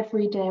them in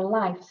everyday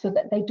life so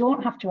that they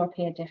don't have to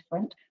appear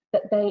different,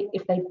 that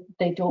if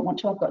they don't want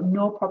to, I've got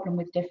no problem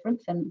with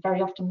difference, and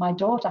very often my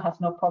daughter has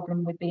no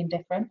problem with being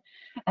different,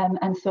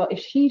 and so if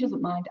she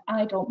doesn't mind,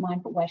 I don't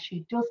mind, but where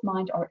she does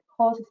mind or it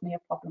causes me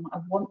a problem, I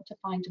want to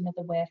find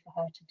another way for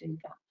her to do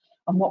that.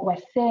 And what we're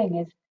saying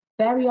is,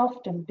 very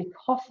often,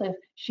 because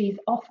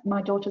of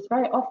my daughter's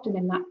very often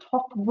in that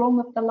top rung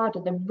of the ladder,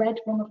 the red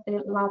rung of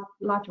the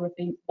ladder of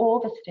being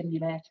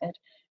overstimulated,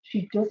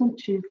 she doesn't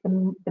choose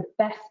the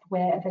best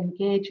way of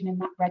engaging in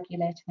that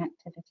regulating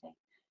activity.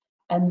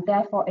 And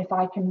therefore, if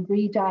I can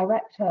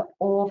redirect her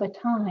over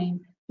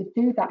time to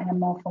do that in a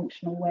more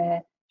functional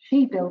way,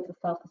 she builds a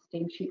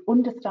self-esteem, she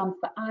understands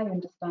that I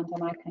understand,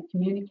 and I can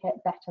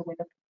communicate better with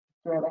her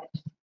through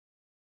it.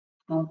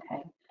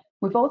 Okay.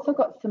 We've also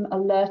got some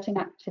alerting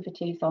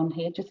activities on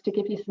here, just to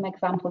give you some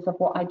examples of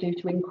what I do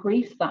to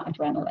increase that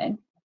adrenaline.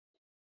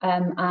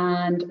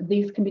 And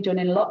these can be done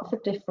in lots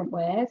of different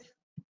ways,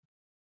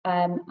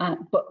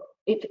 but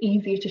it's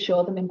easier to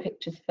show them in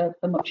pictures for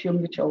much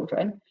younger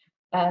children.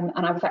 And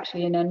I was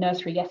actually in a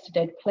nursery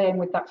yesterday playing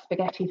with that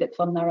spaghetti that's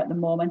on there at the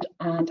moment,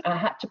 and I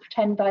had to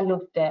pretend I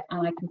loved it,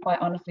 and I can quite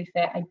honestly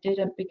say I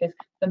didn't, because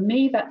for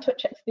me that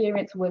touch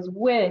experience was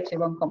way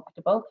too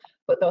uncomfortable,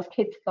 but those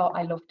kids thought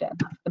I loved it, and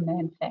that's the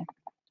main thing.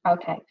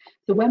 Okay,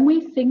 so when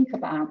we think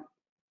about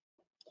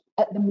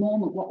at the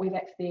moment what we've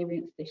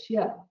experienced this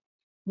year,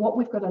 what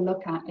we've got to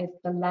look at is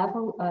the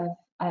level of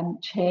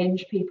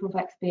change people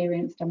have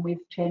experienced, and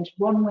we've changed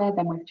one way,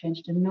 then we've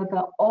changed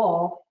another,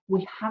 or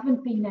we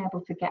haven't been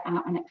able to get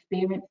out and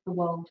experience the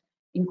world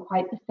in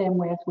quite the same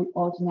way as we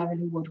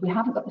ordinarily would. We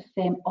haven't got the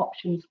same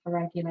options for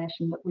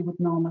regulation that we would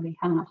normally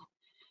have.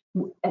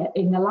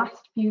 In the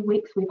last few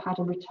weeks, we've had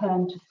a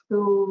return to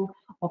school,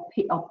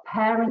 or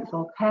parents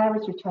or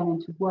carers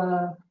returning to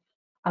work,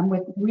 and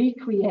we're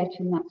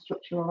recreating that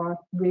structure or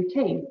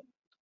routine.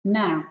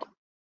 Now,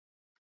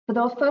 for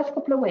those first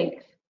couple of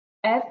weeks,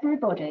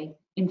 everybody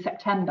in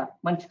September,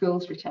 when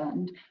schools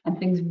returned and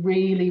things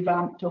really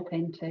ramped up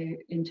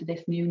into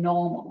this new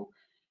normal,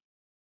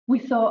 we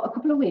saw a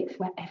couple of weeks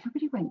where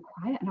everybody went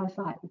quiet, and I was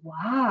like,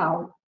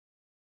 wow,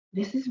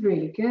 this is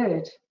really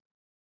good.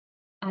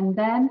 And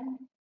then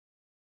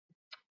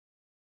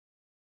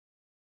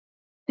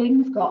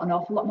things got an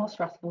awful lot more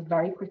stressful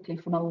very quickly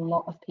from a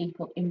lot of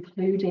people,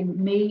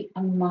 including me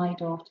and my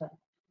daughter.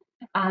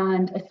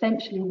 And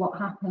essentially what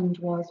happened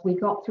was we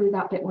got through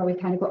that bit where we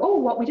kind of go, oh,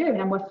 what are we doing?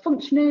 And we're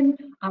functioning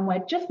and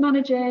we're just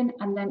managing.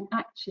 And then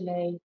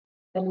actually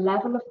the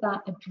level of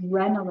that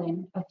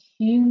adrenaline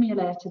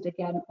accumulated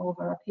again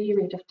over a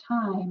period of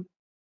time.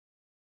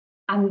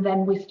 And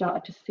then we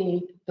started to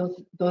see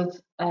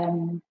those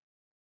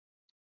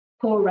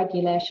poor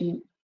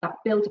regulation, that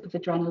build-up of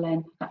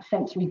adrenaline, that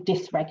sensory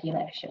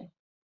dysregulation.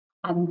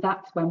 And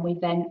that's when we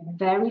then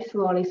very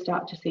slowly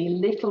start to see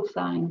little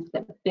signs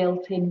that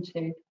built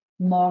into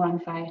more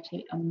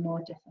anxiety and more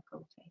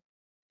difficulty.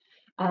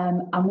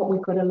 And what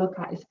we've got to look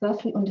at is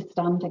firstly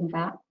understanding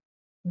that.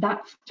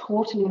 That's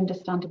totally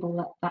understandable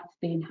that that's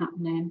been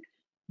happening.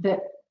 That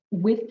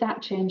with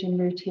that change in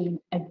routine,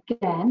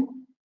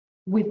 again,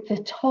 with the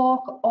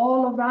talk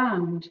all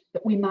around,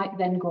 that we might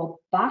then go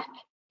back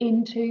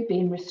into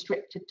being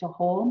restricted to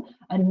home,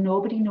 and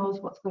nobody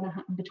knows what's going to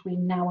happen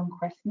between now and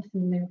Christmas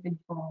and moving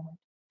forward.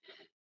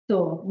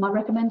 So my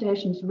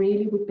recommendations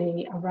really would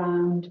be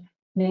around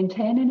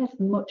maintaining as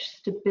much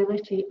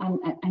stability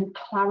and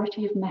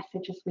clarity of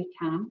message as we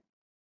can,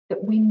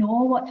 that we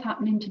know what's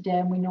happening today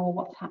and we know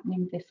what's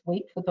happening this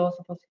week. For those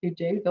of us who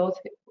do, those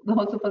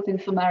of us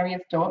in some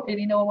areas don't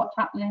really know what's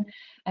happening,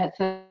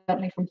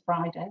 certainly from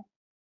Friday.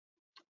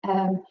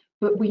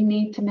 But we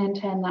need to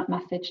maintain that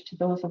message to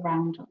those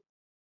around us.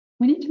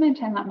 We need to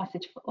maintain that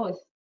message for us,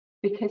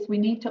 because we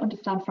need to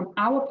understand from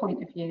our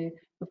point of view,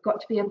 we've got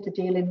to be able to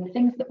deal in the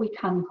things that we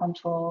can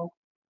control,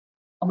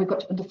 and we've got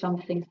to understand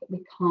the things that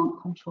we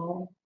can't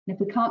control. And if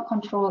we can't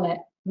control it,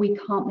 we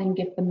can't then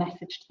give the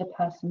message to the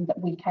person that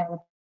we care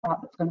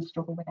about that's going to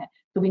struggle with it.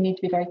 So we need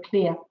to be very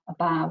clear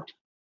about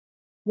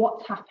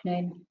what's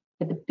happening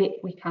for the bit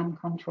we can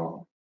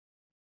control.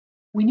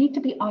 We need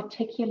to be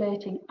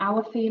articulating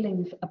our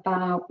feelings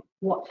about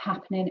what's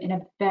happening in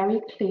a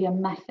very clear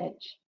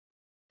message.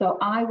 So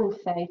I will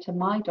say to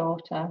my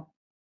daughter,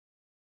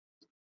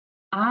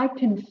 I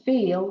can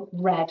feel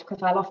red,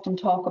 because I'll often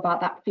talk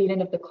about that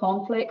feeling of the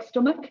cornflake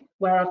stomach,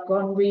 where I've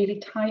gone really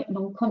tight and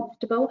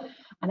uncomfortable,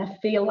 and I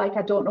feel like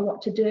I don't know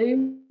what to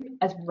do,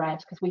 as red,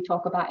 because we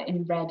talk about it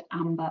in red,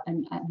 amber,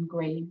 and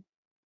green.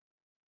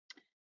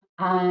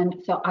 And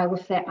so I will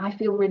say, I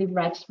feel really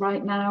red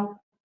right now.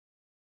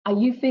 Are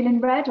you feeling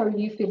red or are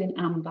you feeling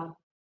amber?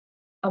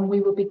 And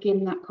we will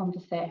begin that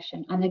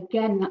conversation. And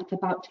again, that's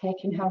about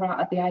taking her out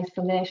of the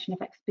isolation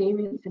of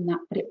experiencing that,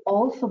 but it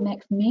also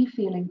makes me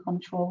feel in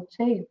control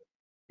too.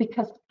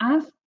 Because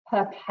as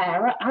her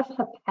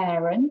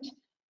parent,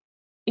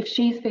 if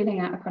she's feeling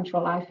out of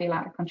control, I feel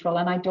out of control,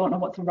 and I don't know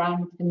what's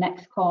around the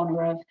next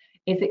corner of,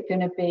 is it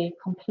going to be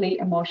complete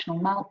emotional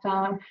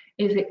meltdown?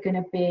 Is it going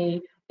to be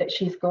that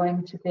she's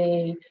going to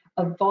be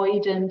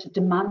avoidant,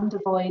 demand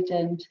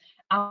avoidant?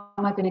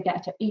 Am I going to get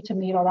her to eat a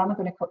meal, or am I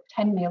going to cook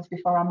 10 meals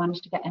before I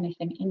manage to get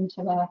anything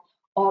into her?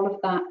 All of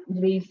that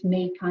leaves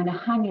me kind of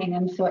hanging.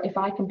 And so if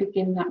I can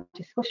begin that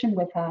discussion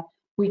with her,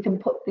 we can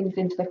put things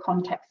into the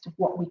context of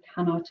what we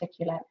can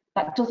articulate.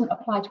 That doesn't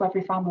apply to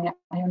every family,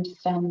 I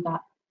understand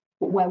that.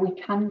 But where we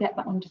can get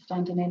that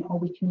understanding in, or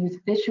we can use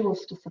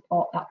visuals to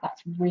support that,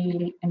 that's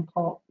really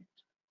important.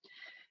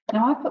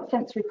 Now, I put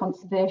sensory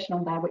conservation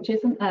on there, which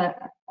isn't a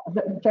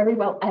very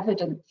well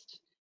evidenced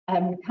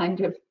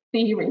kind of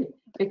theory,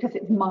 because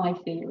it's my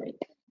theory.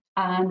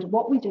 And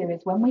what we do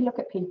is, when we look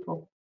at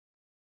people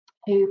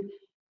who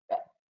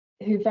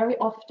very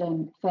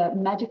often, for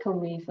medical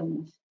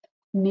reasons,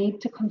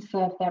 need to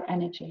conserve their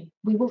energy,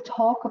 we will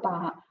talk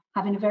about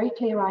having a very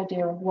clear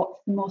idea of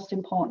what's the most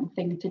important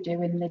thing to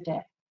do in the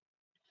day,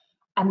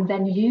 and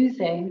then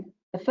using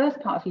the first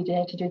part of your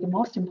day to do the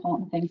most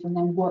important things, and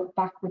then work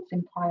backwards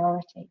in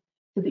priority,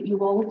 so that you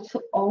also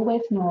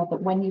always know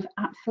that when you've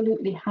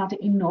absolutely had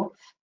enough,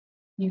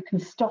 you can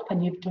stop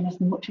and you've done as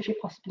much as you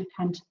possibly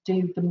can to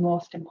do the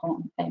most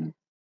important thing.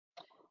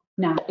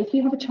 Now, if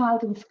you have a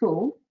child in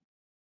school,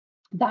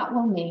 that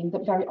will mean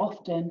that very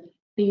often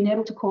being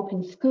able to cope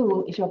in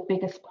school is your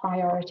biggest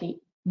priority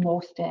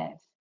most days,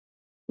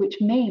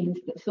 which means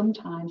that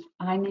sometimes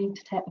I need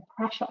to take the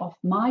pressure off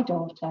my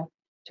daughter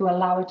to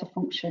allow her to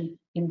function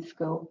in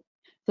school.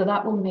 So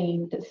that will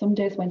mean that some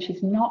days when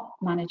she's not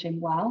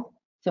managing well,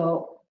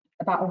 so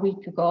about a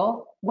week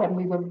ago when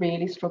we were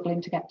really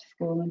struggling to get to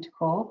school and to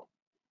cope,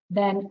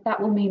 then that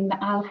will mean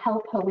that I'll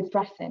help her with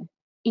dressing,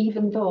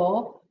 even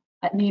though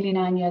at nearly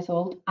 9 years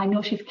old, I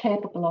know she's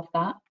capable of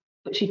that,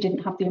 but she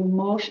didn't have the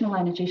emotional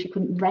energy, she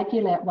couldn't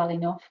regulate well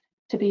enough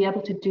to be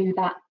able to do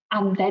that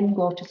and then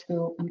go to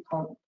school and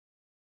cope.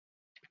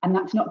 And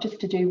that's not just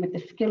to do with the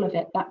skill of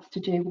it, that's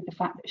to do with the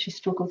fact that she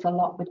struggles a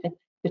lot with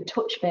the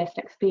touch-based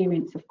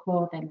experience of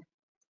clothing.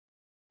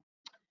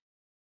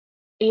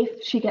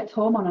 If she gets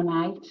home on a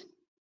night,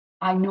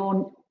 I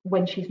know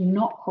when she's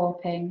not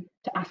coping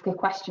to ask her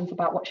questions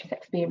about what she's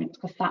experienced,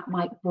 because that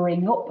might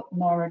bring up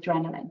more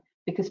adrenaline.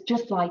 Because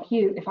just like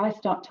you, if I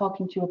start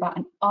talking to you about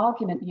an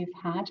argument you've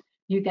had,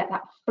 you get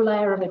that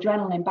flare of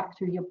adrenaline back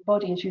through your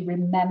body as you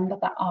remember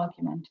that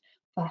argument.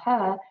 For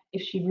her,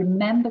 if she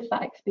remembers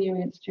that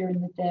experience during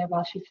the day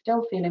while she's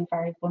still feeling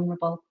very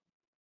vulnerable,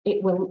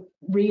 it will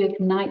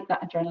reignite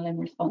that adrenaline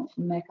response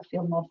and make her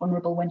feel more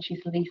vulnerable when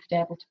she's least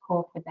able to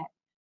cope with it.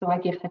 So I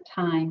give her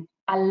time,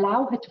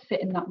 allow her to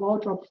sit in that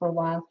wardrobe for a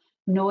while,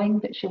 knowing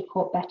that she'll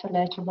cope better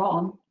later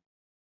on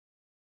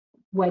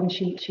when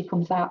she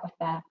comes out of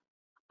there.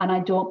 And I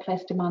don't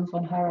place demands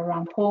on her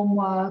around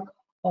homework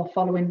or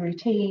following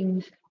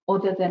routines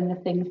other than the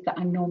things that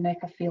I know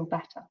make her feel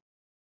better.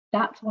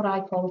 That's what I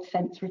call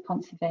sensory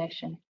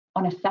conservation.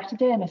 On a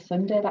Saturday and a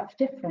Sunday, that's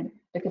different,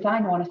 because I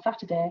know on a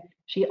Saturday,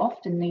 she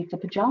often needs a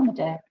pajama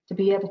day to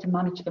be able to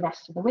manage the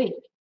rest of the week.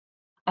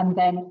 And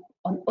then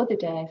on other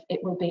days,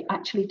 it will be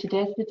actually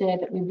today's the day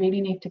that we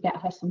really need to get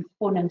her some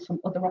fun and some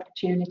other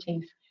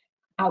opportunities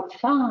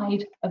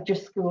outside of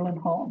just school and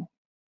home.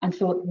 And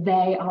so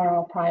they are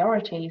our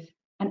priorities,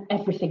 and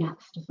everything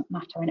else doesn't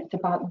matter. And it's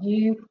about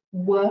you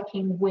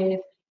working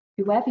with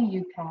whoever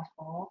you care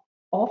for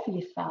or for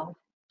yourself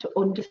to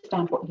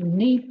understand what you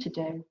need to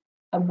do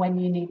and when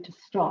you need to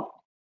stop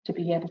to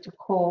be able to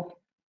cope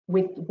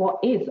with what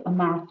is a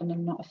marathon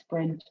and not a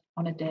sprint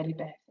on a daily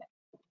basis.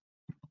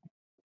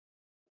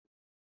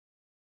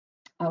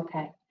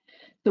 Okay,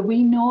 so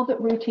we know that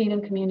routine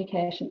and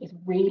communication is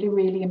really,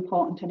 really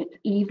important, and it's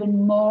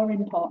even more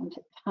important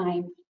at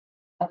times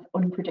of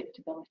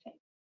unpredictability.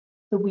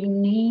 So we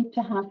need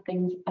to have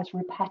things as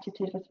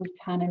repetitive as we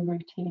can and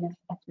routine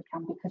as we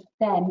can, because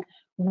then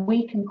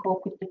we can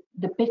cope with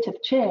the bit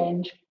of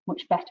change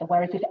much better.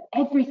 Whereas if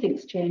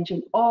everything's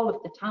changing all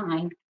of the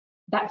time,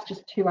 that's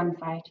just too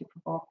anxiety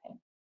provoking.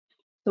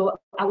 So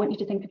I want you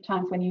to think of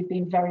times when you've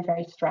been very,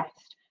 very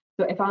stressed.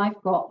 So if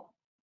I've got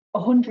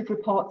 100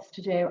 reports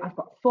to do, I've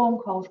got phone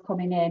calls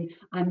coming in,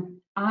 and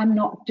I'm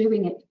not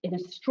doing it in a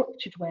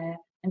structured way,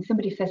 and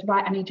somebody says,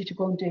 right, I need you to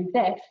go and do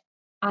this,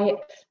 I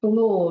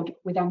explode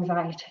with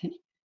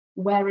anxiety.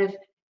 Whereas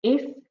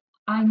if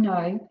I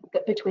know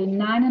that between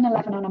 9 and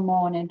 11 on a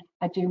morning,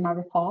 I do my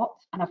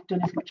reports and I've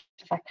done as much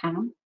as I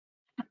can,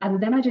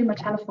 and then I do my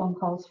telephone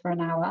calls for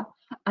an hour,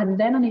 and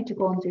then I need to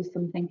go and do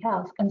something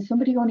else, and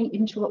somebody only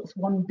interrupts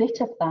one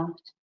bit of that,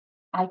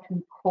 I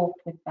can cope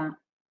with that.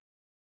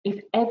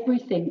 If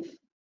everything's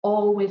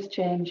always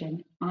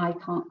changing, I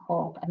can't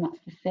cope. And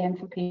that's the same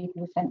for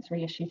people with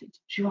sensory issues. It's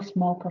just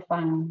more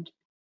profound.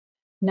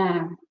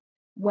 Now,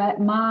 where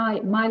my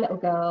little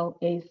girl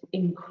is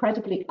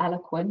incredibly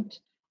eloquent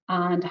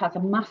and has a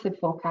massive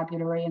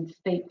vocabulary and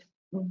speaks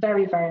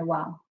very, very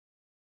well.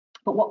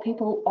 But what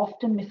people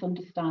often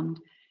misunderstand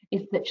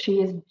is that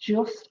she is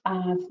just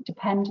as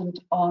dependent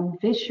on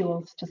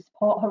visuals to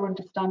support her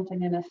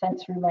understanding and her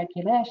sensory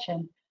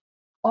regulation,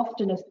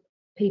 often as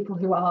people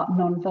who are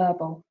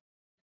non-verbal.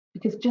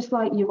 Because just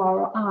like you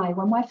or I,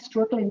 when we're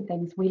struggling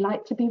things, we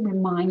like to be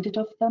reminded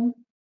of them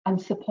and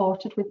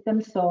supported with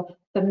them. So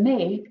for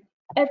me,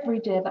 every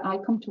day that I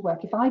come to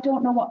work, if I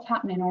don't know what's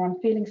happening or I'm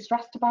feeling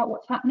stressed about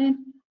what's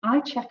happening, I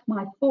check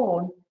my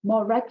phone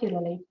more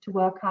regularly to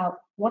work out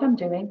what I'm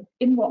doing,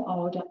 in what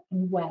order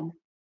and when.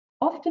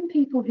 Often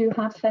people who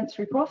have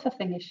sensory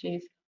processing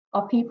issues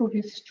are people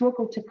who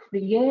struggle to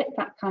create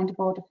that kind of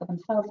order for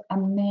themselves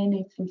and may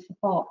need some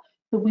support.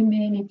 So we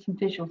may need some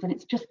visuals, and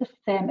it's just the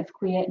same as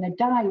creating a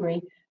diary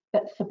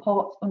that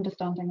supports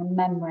understanding and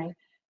memory.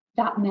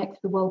 That makes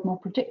the world more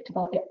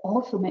predictable. It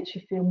also makes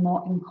you feel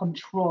more in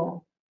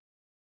control.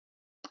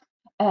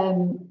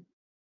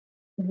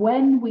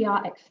 When we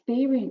are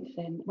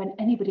experiencing, when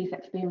anybody's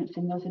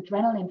experiencing those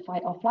adrenaline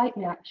fight or flight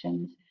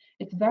reactions,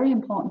 it's very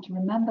important to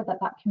remember that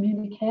that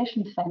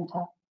communication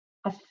centre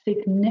has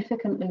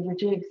significantly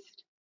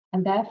reduced,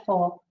 and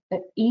therefore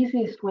the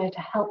easiest way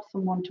to help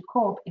someone to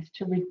cope is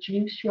to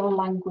reduce your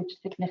language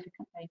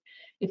significantly.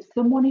 If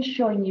someone is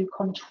showing you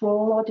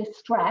control or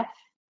distress,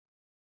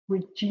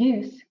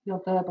 reduce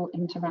your verbal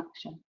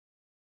interaction.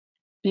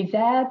 Be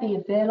there, be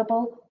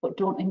available, but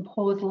don't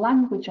impose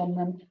language on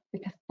them,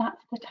 because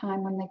that's the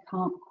time when they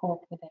can't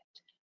cope with it.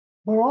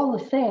 We're all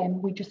the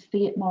same, we just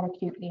see it more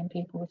acutely in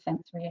people with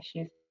sensory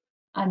issues,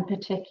 and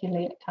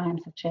particularly at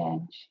times of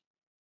change.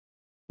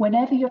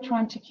 Whenever you're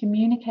trying to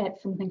communicate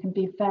something and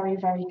be very,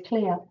 very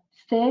clear,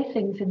 say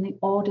things in the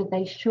order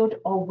they should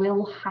or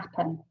will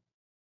happen.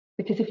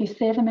 Because if you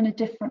say them in a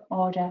different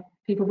order,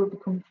 people will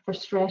become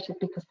frustrated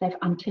because they've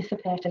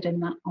anticipated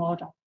in that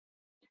order.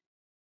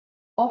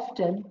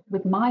 Often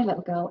with my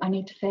little girl, I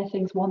need to say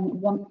things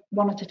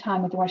one at a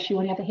time, otherwise she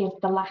only ever hears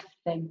the last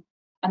thing.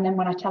 And then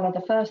when I tell her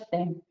the first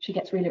thing, she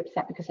gets really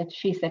upset because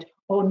she said,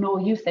 oh no,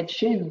 you said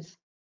shoes,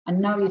 and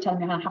now you're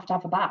telling me I have to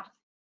have a bath.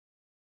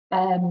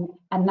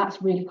 And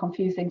that's really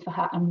confusing for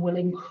her and will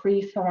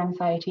increase her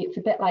anxiety. It's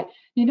a bit like,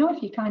 you know,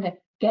 if you're kind of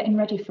getting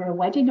ready for a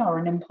wedding or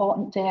an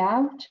important day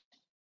out,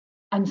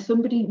 and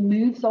somebody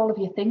moves all of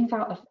your things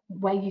out of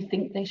where you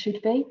think they should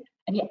be,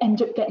 and you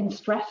end up getting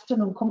stressed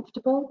and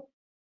uncomfortable.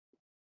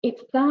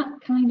 It's that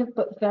kind of,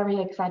 but very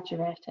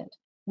exaggerated.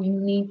 We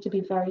need to be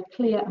very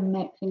clear and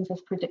make things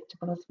as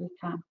predictable as we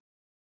can.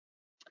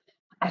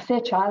 I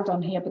say child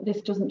on here, but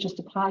this doesn't just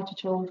apply to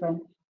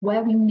children.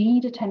 Where we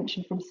need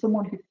attention from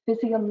someone who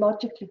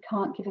physiologically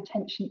can't give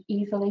attention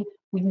easily,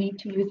 we need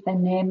to use their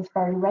names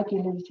very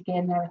regularly to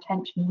gain their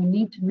attention. We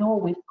need to know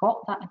we've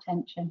got that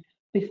attention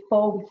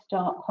before we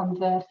start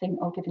conversing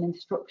or giving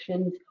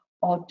instructions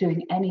or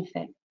doing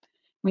anything.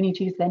 We need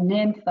to use their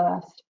name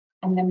first,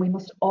 and then we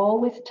must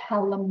always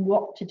tell them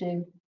what to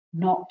do,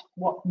 not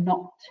what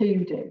not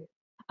to do.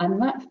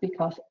 And that's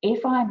because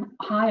if I'm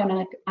high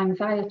on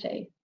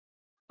anxiety,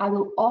 I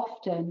will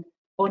often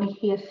only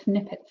hear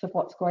snippets of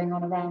what's going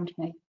on around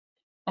me.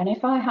 And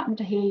if I happen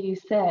to hear you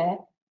say,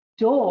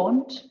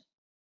 don't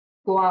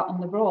go out on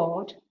the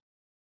road,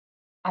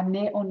 I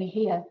may only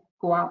hear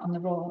go out on the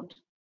road.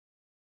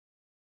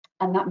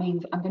 And that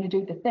means I'm going to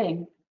do the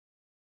thing,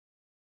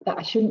 that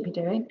I shouldn't be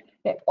doing.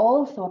 It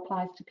also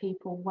applies to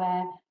people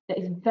where that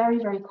is very,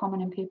 very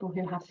common in people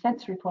who have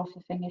sensory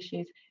processing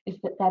issues, is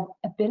that their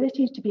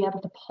ability to be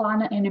able to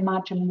plan and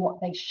imagine what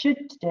they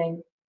should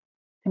do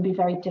can be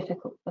very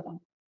difficult for them.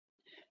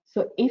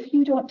 So if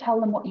you don't tell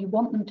them what you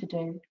want them to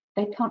do,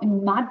 they can't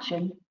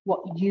imagine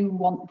what you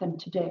want them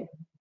to do.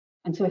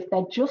 And so if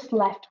they're just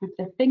left with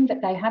the thing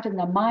that they had in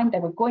their mind they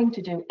were going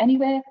to do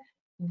anyway,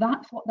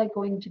 that's what they're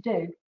going to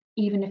do,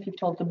 even if you've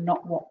told them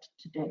not what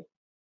to do.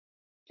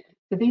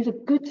 So these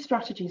are good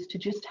strategies to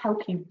just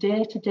help you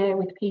day to day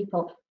with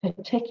people,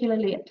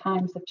 particularly at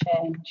times of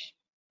change.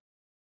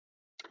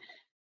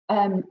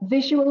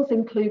 Visuals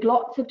include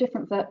lots of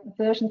different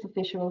versions of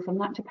visuals, and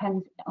that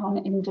depends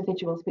on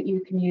individuals, but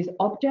you can use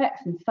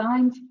objects and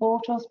signs,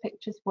 photos,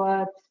 pictures,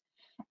 words.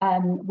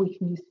 We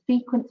can use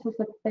sequences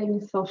of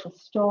things, social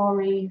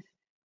stories.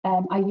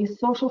 I use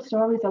social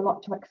stories a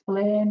lot to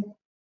explain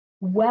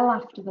well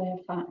after the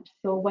fact.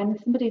 So when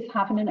somebody's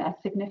having a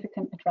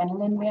significant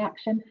adrenaline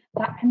reaction,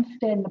 that can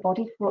stay in the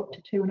body for up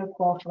to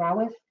 2¼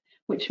 hours,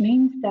 which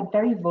means they're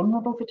very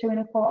vulnerable for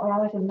 2¼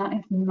 hours, and that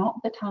is not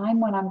the time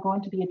when I'm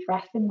going to be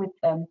addressing with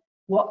them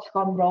what's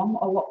gone wrong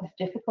or what was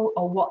difficult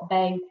or what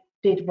they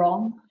did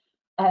wrong.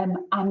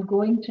 I'm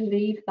going to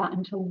leave that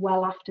until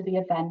well after the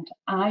event,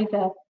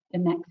 either the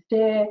next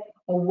day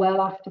or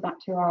well after that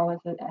 2 hours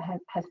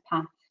has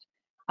passed.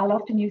 I'll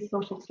often use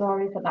social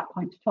stories at that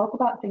point to talk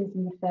about things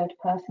in the third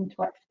person,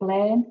 to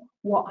explain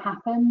what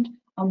happened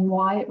and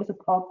why it was a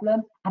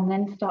problem, and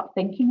then start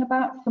thinking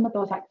about some of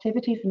those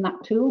activities in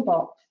that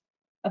toolbox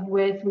of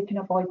ways we can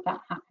avoid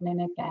that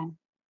happening again.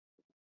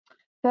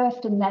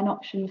 First and then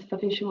options for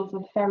visuals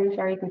are very,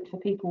 very good for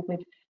people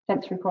with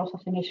sensory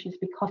processing issues,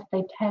 because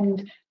they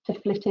tend to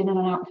flit in and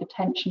out of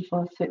attention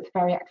for us, so it's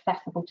very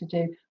accessible to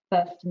do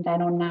first and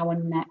then or now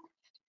and next.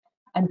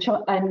 And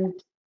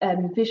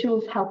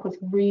visuals help us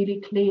really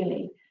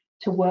clearly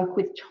to work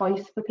with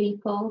choice for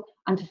people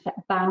and to set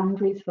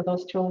boundaries for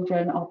those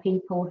children or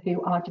people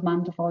who are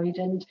demand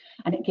avoidant,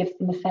 and it gives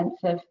them a sense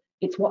of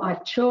it's what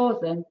I've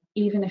chosen,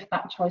 even if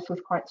that choice was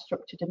quite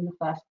structured in the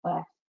first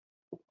place.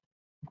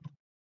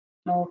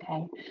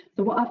 Okay,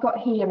 so what I've got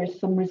here is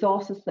some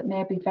resources that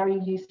may be very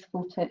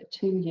useful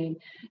to you.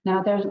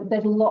 Now,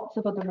 there's lots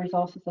of other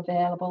resources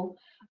available.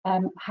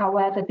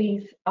 However,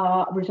 these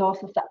are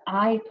resources that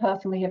I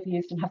personally have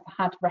used and have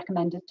had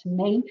recommended to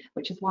me,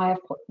 which is why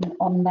I've put them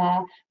on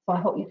there. So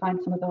I hope you find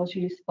some of those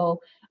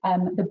useful.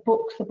 The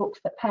books are books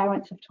that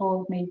parents have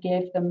told me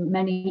gave them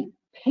many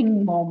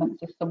ping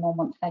moments, as someone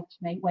once said to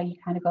me, where you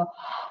kind of go,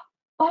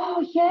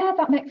 oh yeah,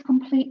 that makes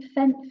complete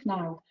sense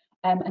now.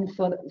 And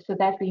so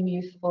they've been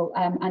useful.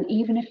 And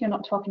even if you're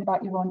not talking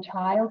about your own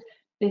child,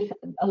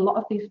 a lot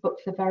of these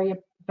books are very,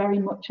 very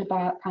much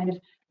about kind of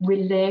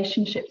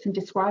relationships and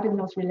describing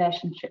those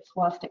relationships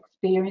whilst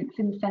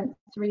experiencing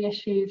sensory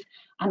issues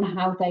and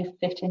how they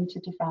fit into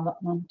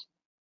development.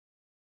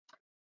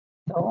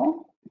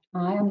 So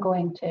I am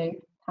going to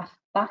pass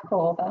back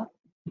over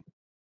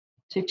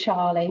to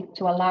Charlie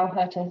to allow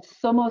her to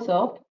sum us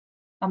up,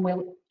 and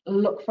we'll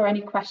look for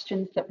any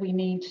questions that we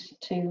need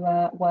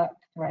to work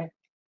through.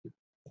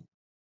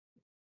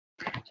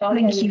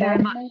 Charlie, thank you very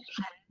much.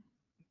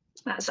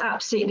 That's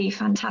absolutely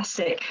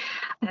fantastic.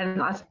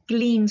 I've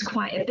gleaned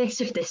quite a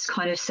bit of this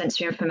kind of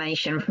sensory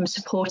information from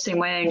supporting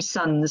my own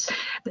sons,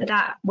 but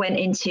that went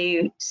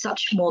into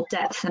such more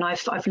depth, and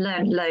I've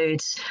learned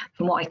loads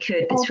from what I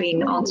could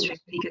between answering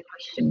really good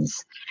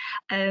questions.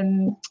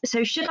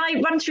 So should I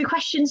run through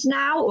questions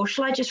now, or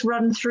shall I just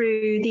run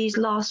through these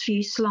last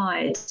few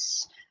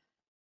slides?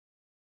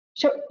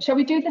 Shall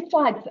we do the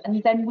slides,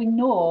 and then we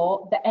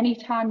know that any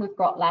time we've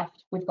got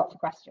left, we've got for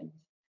questions?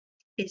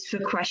 It's for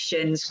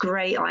questions.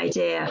 Great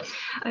idea.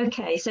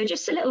 Okay, so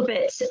just a little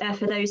bit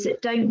for those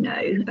that don't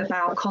know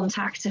about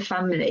Contact a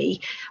Family.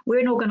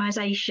 We're an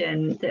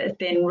organisation that have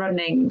been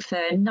running for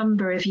a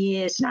number of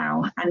years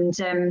now, and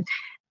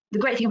the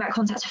great thing about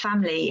Contact a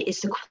Family is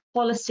the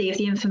quality of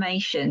the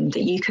information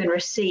that you can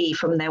receive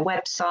from their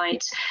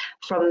website,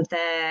 from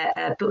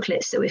their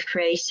booklets that we've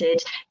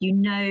created. You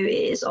know it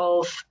is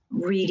of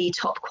really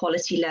top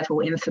quality level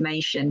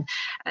information.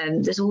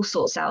 There's all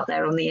sorts out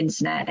there on the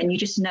internet, and you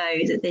just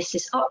know that this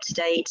is up to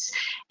date.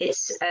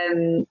 It's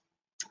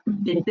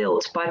been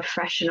built by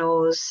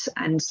professionals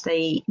and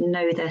they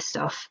know their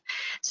stuff.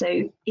 So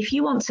if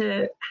you want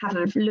to have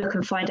a look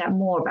and find out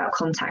more about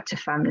Contact a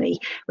Family,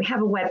 we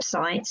have a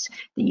website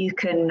that you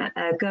can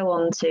go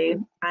on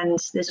to, and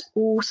there's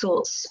all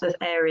sorts of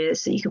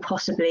areas that you could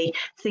possibly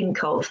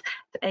think of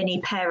for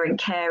any parent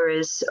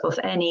carers of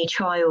any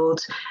child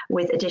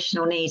with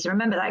additional needs. And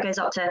remember, that goes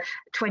up to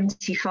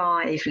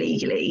 25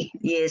 legally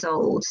years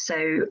old. So,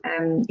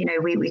 you know,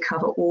 we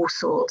cover all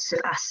sorts of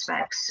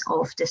aspects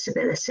of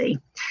disability.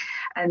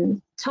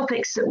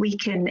 Topics that we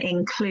can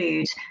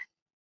include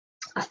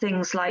are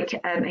things like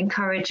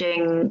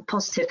encouraging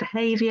positive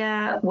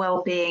behaviour,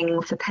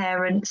 wellbeing for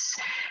parents,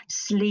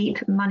 sleep,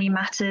 money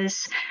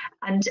matters,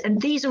 and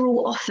these are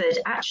all offered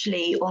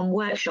actually on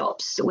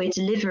workshops that we're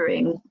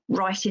delivering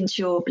right into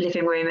your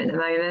living room at the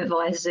moment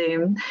via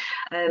Zoom.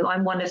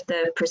 I'm one of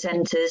the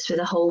presenters with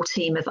a whole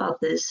team of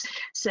others.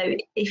 So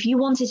if you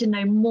wanted to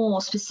know more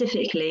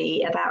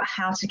specifically about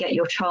how to get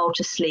your child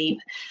to sleep,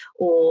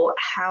 or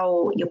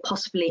how you're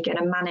possibly going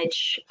to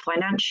manage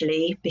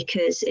financially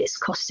because it's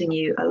costing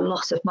you a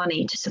lot of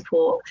money to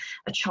support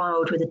a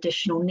child with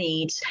additional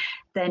needs,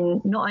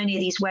 then not only are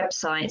these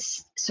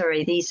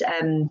these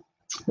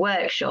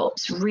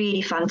workshops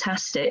really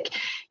fantastic,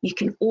 you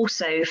can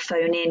also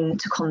phone in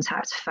to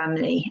contact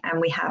family, and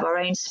we have our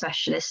own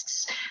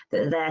specialists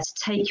that are there to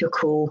take your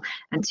call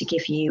and to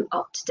give you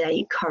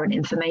up-to-date current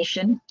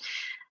information.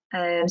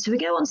 So we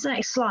go on to the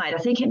next slide. I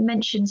think it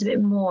mentions a bit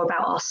more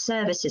about our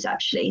services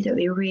actually that would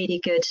be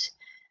really good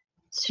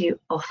to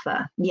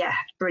offer. Yeah,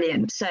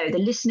 brilliant. So the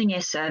listening ear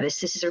service,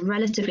 this is a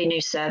relatively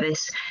new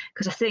service,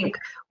 because I think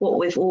what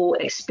we've all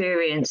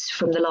experienced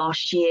from the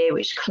last year,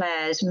 which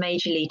Claire's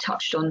majorly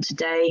touched on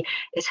today,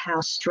 is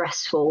how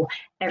stressful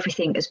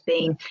everything has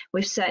been.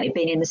 We've certainly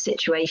been in the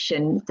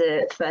situation,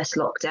 the first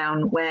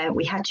lockdown, where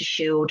we had to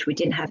shield, we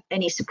didn't have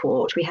any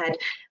support. We had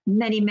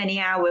many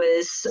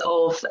hours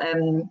of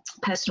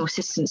personal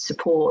assistance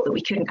support that we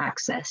couldn't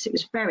access. It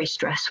was very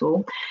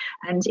stressful.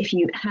 And if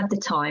you had the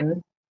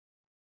time,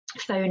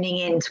 phoning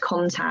in to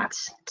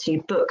contact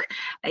to book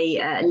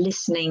a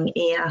listening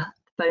ear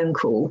phone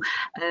call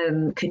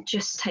could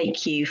just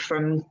take you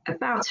from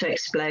about to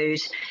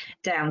explode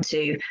down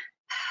to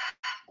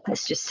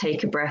let's just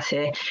take a breath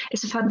here.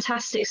 It's a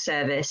fantastic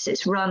service.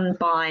 It's run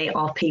by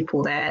our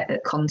people there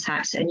at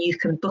Contact, and you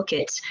can book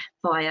it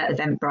via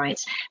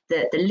Eventbrite.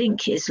 The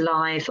link is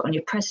live on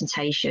your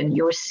presentation.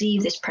 You'll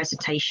receive this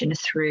presentation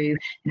through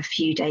in a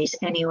few days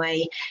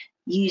anyway.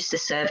 Use the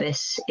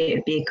service. It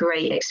would be a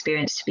great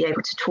experience to be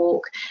able to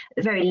talk. At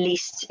the very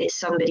least, it's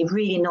somebody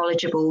really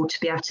knowledgeable to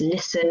be able to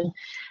listen,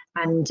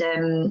 and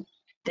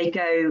they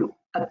go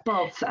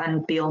above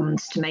and beyond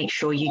to make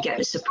sure you get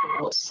the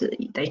support that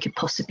they could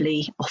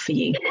possibly offer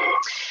you.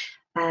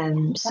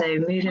 So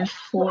moving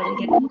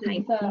forward again.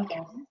 Thank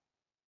you.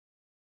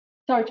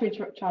 Sorry to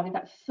interrupt, Charlie.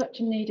 That's such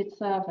a needed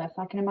service.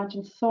 I can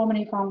imagine so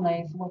many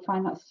families will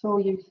find that so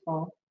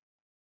useful.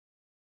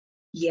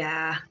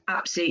 Yeah,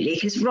 absolutely.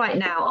 Because right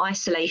now,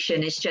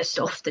 isolation is just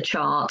off the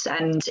chart.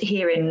 And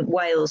here in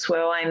Wales,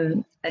 where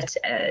I'm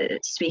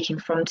speaking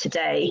from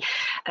today,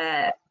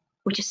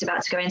 we're just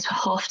about to go into a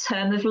half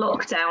term of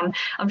lockdown.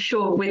 I'm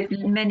sure with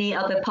many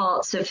other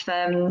parts of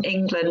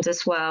England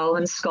as well,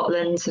 and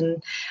Scotland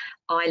and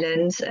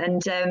Ireland.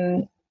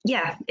 And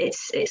yeah,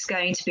 it's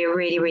going to be a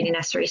really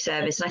necessary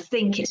service. And I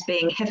think it's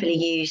being heavily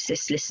used,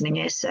 this listening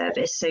ear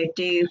service. So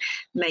do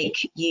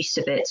make use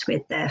of it.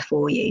 We're there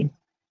for you.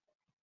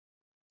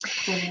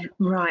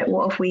 Right,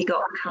 what have we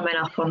got coming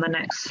up on the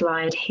next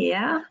slide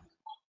here?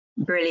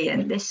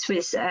 Brilliant. This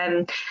was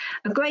a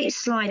great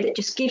slide that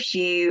just gives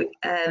you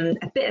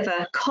a bit of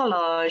a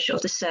collage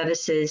of the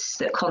services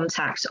that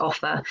Contact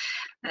offer.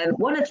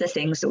 One of the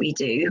things that we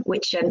do,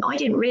 which I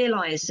didn't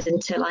realise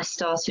until I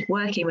started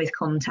working with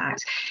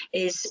Contact,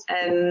 is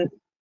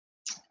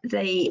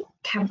they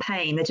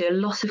do a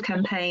lot of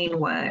campaign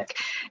work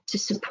to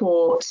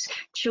support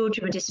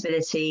children with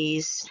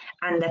disabilities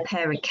and their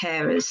parent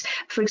carers.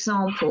 For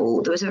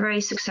example, there was a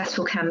very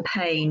successful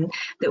campaign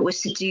that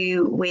was to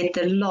do with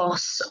the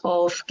loss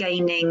of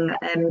gaining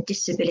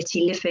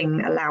disability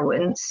living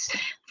allowance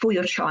for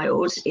your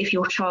child if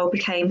your child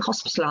became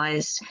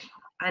hospitalised.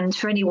 And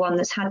for anyone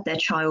that's had their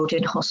child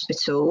in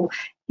hospital,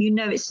 you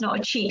know it's not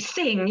a cheap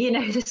thing. You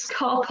know, there's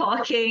car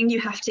parking,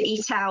 you have to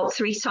eat out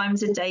 3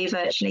 times a day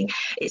virtually.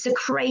 It's a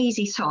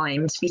crazy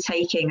time to be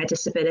taking a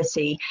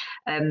disability,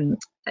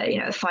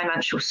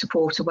 financial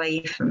support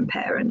away from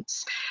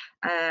parents.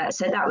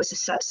 So that was a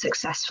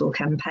successful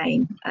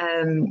campaign.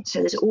 So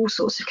there's all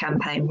sorts of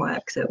campaign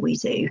work that we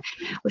do.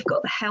 We've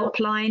got the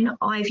helpline.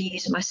 I've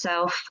used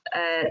myself,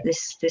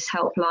 this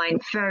helpline,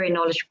 very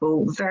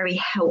knowledgeable, very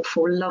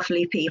helpful,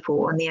 lovely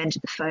people on the end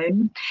of the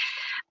phone.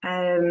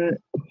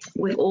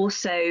 We've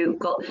also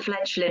got the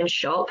fledgling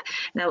shop.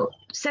 Now,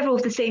 several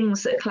of the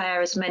things that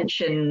Claire has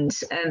mentioned,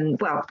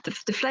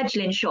 the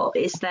fledgling shop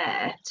is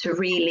there to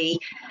really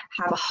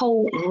have a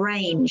whole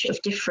range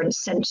of different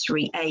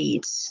sensory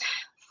aids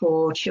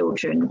for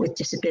children with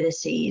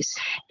disabilities.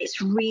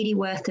 It's really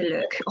worth a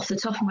look. Off the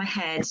top of my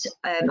head,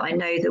 I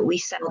know that we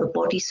sell the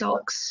body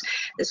socks.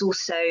 There's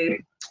also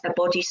a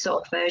body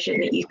sock version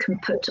that you can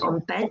put on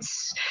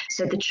beds,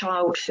 so the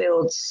child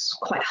feels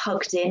quite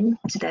hugged in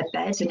to their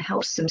bed and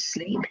helps them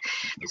sleep.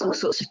 There's all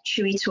sorts of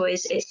chewy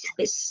toys.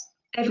 It's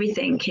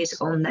everything is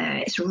on there.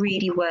 It's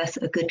really worth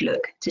a good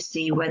look to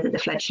see whether the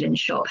fledgling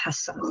shop has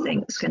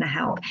something that's going to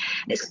help.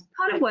 It's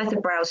kind of worth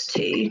a browse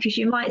too, because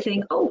you might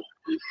think, oh,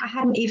 I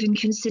hadn't even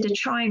considered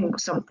trying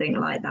something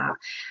like that.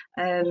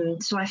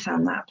 So I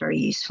found that very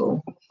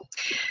useful.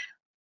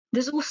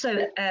 There's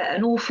also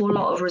an awful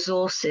lot of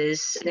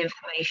resources and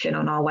information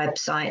on our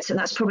website, and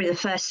that's probably the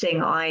first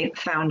thing I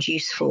found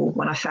useful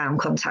when I found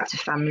Contact a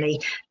Family.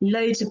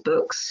 Loads of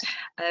books.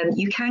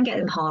 You can get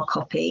them hard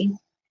copy.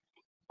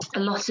 A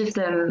lot of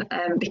them,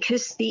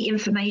 because the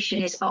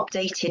information is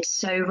updated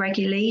so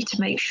regularly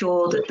to make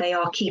sure that they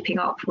are keeping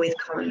up with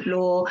current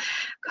law,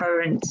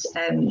 current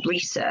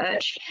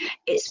research,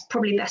 it's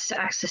probably best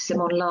to access them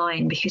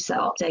online because they're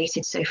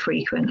updated so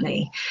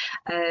frequently.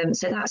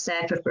 So that's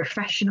there for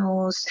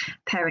professionals,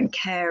 parent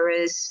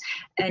carers,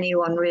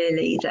 anyone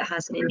really that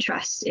has an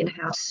interest in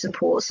how to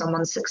support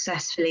someone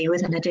successfully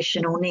with an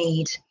additional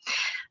need.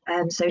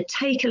 So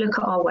take a look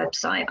at our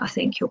website. I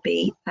think you'll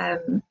be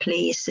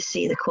pleased to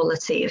see the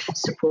quality of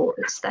support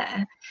that's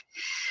there.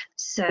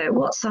 So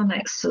what's our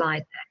next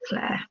slide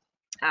there,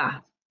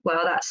 Claire?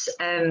 Well, that's,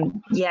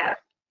 yeah,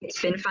 it's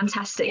been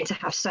fantastic to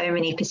have so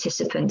many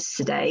participants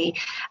today.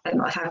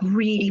 I've had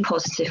really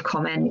positive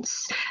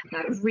comments,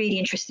 really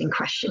interesting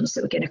questions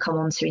that we're going to come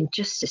on to in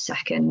just a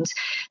second.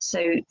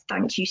 So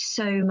thank you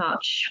so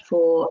much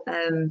for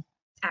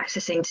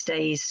accessing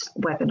today's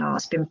webinar.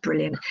 It's been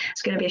brilliant.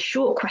 It's going to be a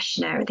short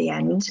questionnaire at the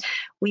end.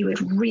 We would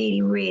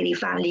really, really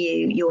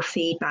value your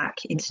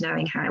feedback into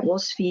knowing how it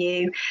was for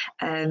you,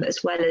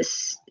 as well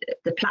as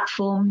the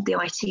platform, the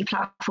IT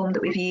platform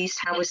that we've used.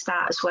 How was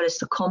that, as well as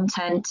the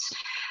content?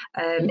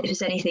 If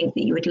there's anything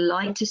that you would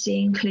like to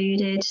see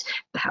included,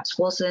 perhaps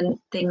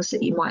wasn't, things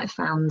that you might have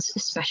found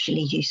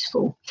especially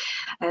useful.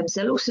 So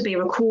there'll also be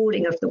a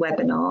recording of the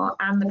webinar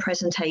and the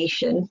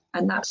presentation,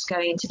 and that's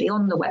going to be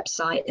on the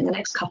website in the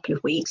next couple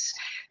of weeks.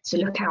 So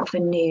look out for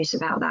news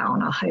about that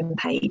on our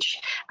homepage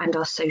and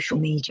our social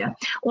media.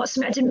 What's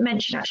something I didn't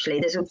mention actually,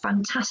 there's a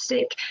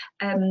fantastic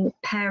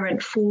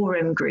parent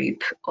forum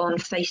group on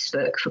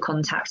Facebook for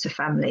Contact a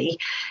Family.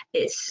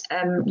 It's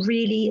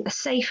really a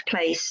safe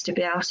place to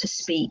be able to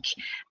speak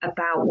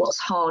about what's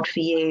hard for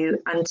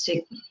you and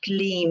to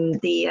glean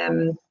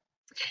the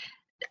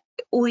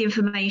all the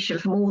information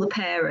from all the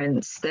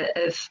parents that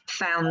have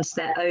found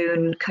their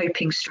own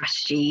coping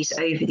strategies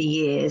over the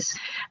years.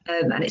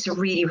 And it's a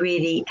really,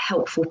 really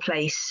helpful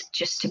place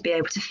just to be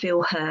able to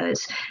feel heard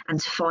and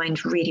to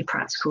find really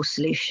practical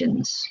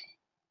solutions.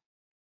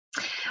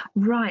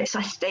 Right, so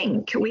I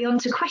think we're on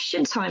to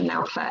question time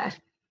now, Claire.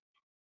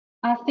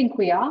 I think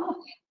we are.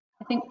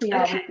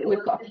 Okay.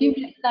 We've got a few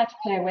minutes there to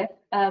play with.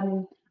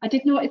 I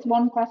did notice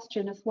one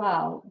question as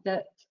well,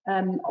 that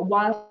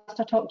whilst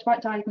I talked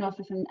about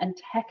diagnosis and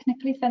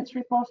technically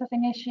sensory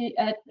processing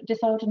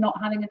disorder not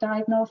having a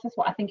diagnosis,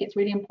 what I think it's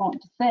really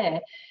important to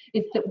say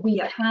is that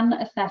we can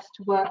assess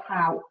to work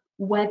out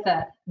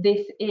whether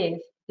this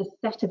is the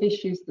set of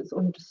issues that's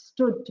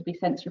understood to be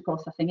sensory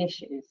processing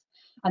issues.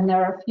 And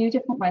there are a few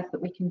different ways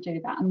that we can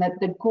do that. And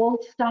the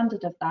gold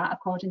standard of that,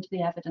 according to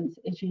the evidence,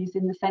 is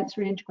using the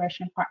sensory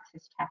integration and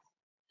praxis test.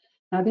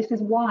 Now, this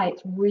is why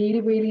it's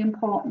really, really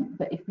important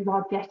that if you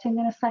are getting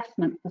an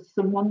assessment for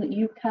someone that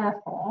you care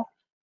for,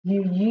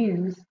 you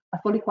use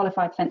a fully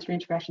qualified sensory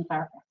integration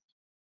therapist,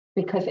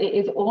 because it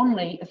is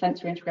only a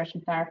sensory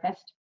integration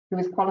therapist who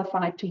is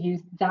qualified to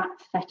use that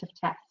set of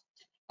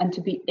tests and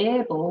to be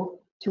able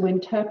to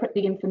interpret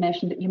the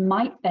information that you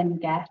might then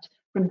get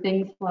from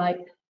things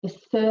like the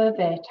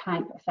survey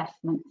type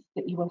assessments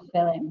that you will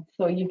fill in.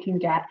 So you can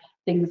get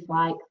things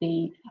like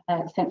the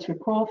sensory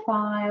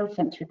profile,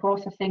 sensory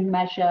processing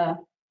measure,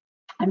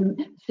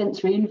 and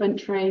sensory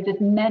inventory.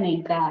 There's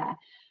many there.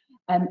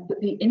 But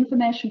the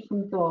information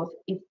from those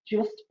is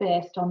just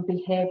based on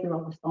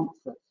behavioural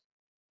responses.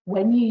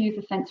 When you use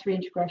a sensory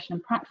integration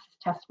and praxis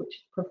test, which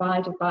is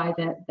provided by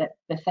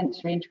the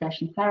sensory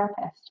integration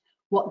therapist,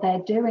 what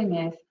they're doing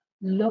is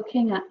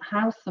looking at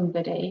how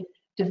somebody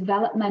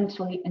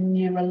developmentally and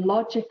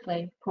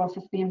neurologically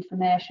process the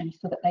information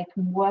so that they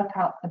can work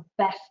out the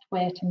best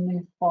way to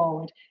move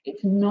forward.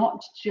 It's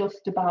not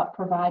just about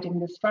providing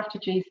the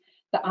strategies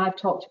that I've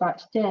talked about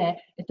today.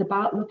 It's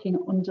about looking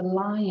at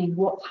underlying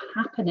what's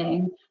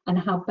happening and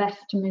how best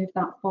to move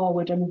that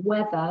forward, and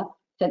whether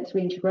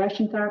sensory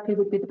integration therapy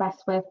would be the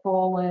best way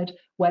forward,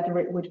 whether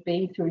it would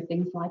be through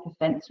things like a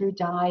sensory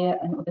diet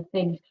and other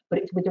things, but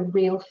it's with a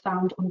real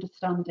sound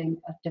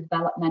understanding of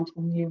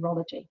developmental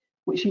neurology,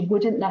 which you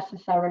wouldn't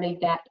necessarily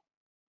get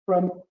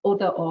from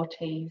other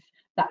OTs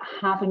that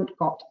haven't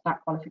got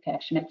that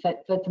qualification. It's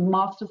a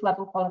master's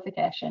level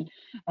qualification,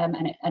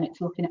 and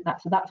it's looking at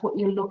that. So that's what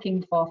you're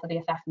looking for the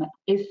assessment.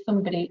 Is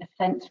somebody a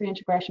sensory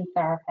integration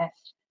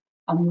therapist,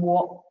 and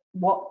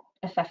what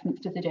assessments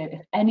do they do?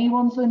 If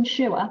anyone's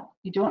unsure,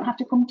 you don't have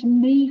to come to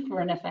me for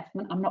an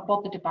assessment. I'm not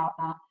bothered about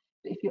that.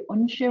 But if you're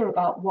unsure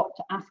about what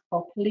to ask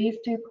for, please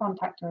do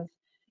contact us.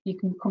 You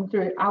can come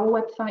through our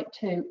website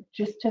too,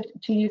 just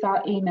to use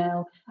our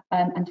email,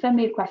 and send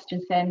me a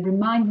question saying,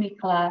 remind me,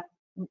 Claire,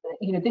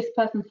 you know, this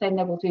person's saying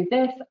they will do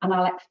this, and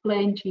I'll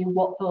explain to you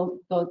what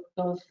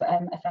those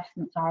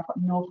assessments are. I've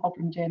got no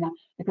problem doing that,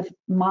 because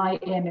my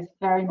aim is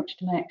very much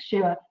to make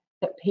sure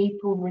that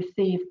people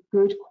receive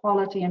good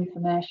quality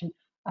information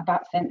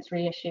about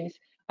sensory issues,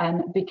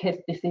 because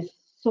this is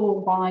so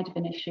wide of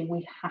an issue,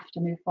 we have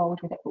to move forward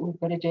with it, but we've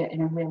got to do it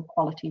in a real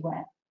quality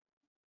way.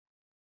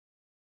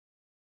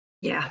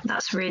 Yeah,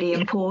 that's really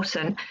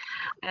important.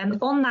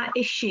 On that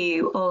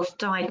issue of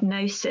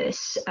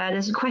diagnosis,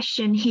 there's a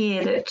question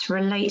here that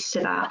relates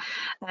to that.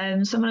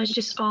 Someone is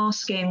just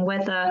asking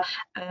whether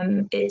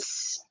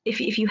it's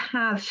if you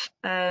have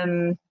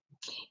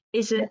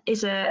is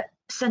a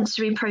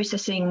sensory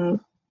processing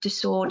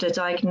disorder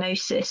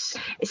diagnosis,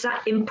 is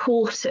that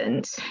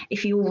important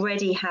if you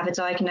already have a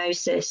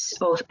diagnosis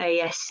of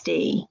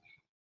ASD?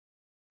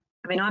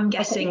 I mean, I'm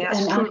guessing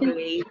that's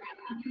probably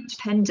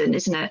dependent,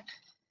 isn't it?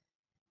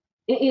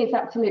 It is,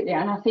 absolutely.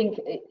 And I think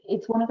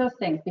it's one of those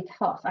things,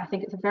 because I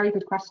think it's a very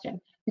good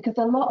question, because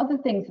a lot of the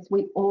things as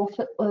we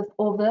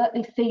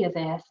overtly see as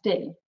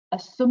ASD are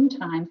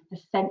sometimes the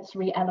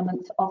sensory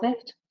elements of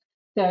it.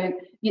 So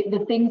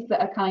the things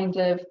that are kind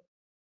of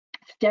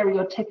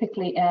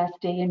stereotypically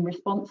ASD in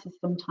responses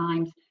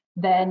sometimes,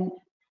 then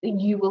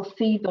you will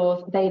see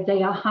those, they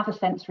have a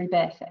sensory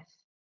basis.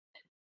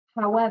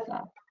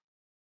 However,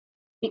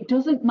 it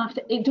doesn't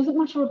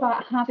matter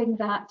about having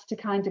that to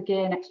kind of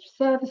gain extra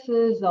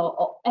services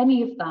or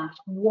any of that.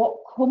 What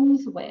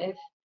comes with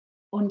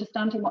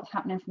understanding what's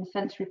happening from a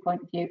sensory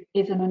point of view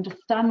is an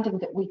understanding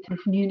that we can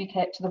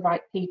communicate to the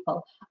right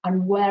people,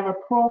 and where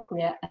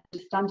appropriate,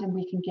 understanding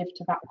we can give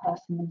to that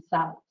person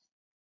themselves.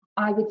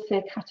 I would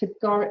say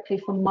categorically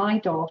for my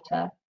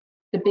daughter,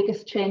 the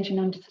biggest change in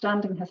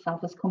understanding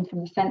herself has come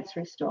from the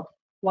sensory stuff.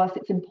 Whilst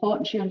it's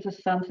important she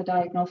understands the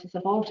diagnosis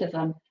of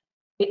autism,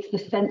 it's the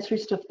sensory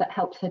stuff that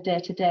helps her day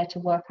to day to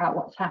work out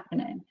what's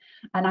happening.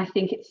 And I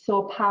think it's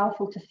so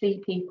powerful to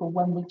see people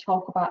when we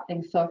talk about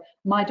things. So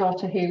my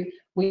daughter,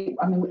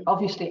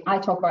 obviously I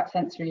talk about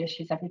sensory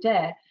issues every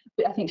day,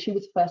 but I think she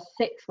was first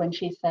 6 when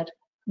she said,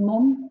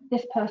 "Mum,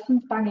 this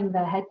person's banging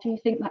their head. Do you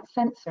think that's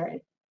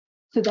sensory?"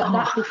 So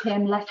that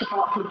became less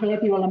about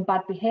behavioural and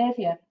bad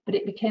behaviour, but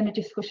it became a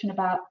discussion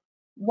about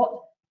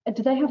what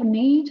do they have a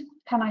need?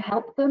 Can I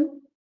help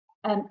them?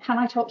 Can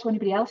I talk to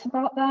anybody else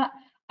about that?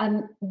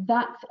 And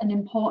that's an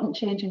important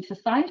change in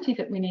society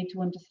that we need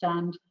to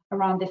understand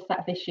around this set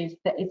of issues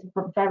that is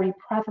very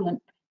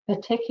prevalent,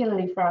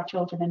 particularly for our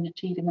children, and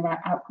achieving the right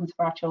outcomes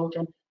for our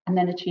children, and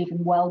then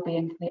achieving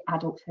well-being for the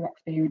adults who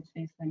experience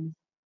these things.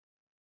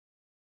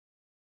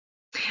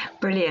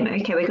 Brilliant.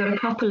 Okay, we've got a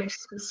couple of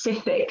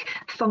specific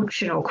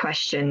functional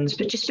questions,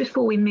 but just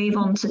before we move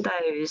on to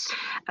those,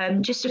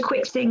 just a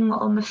quick thing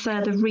on the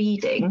further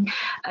reading.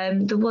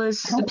 There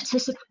was a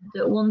participant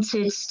that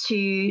wanted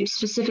to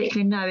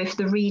specifically know if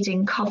the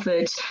reading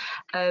covered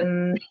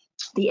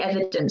the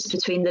evidence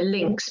between the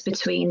links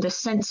between the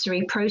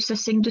sensory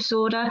processing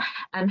disorder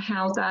and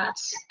how that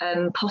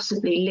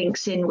possibly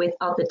links in with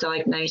other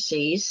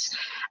diagnoses,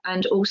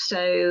 and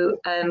also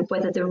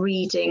whether the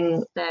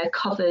reading there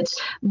covered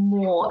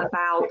more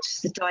about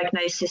the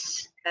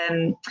diagnosis,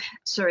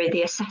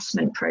 the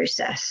assessment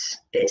process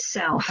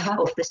itself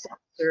of the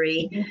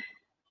sensory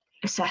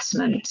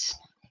assessment.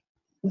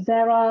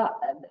 There are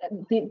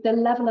the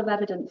level of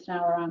evidence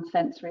now around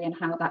sensory and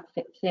how that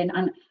fits in,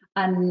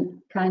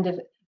 and kind of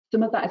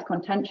some of that is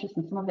contentious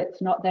and some of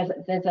it's not. There's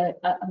a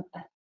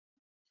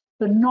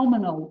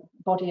phenomenal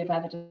body of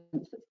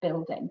evidence that's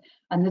building,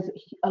 and there's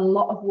a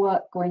lot of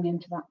work going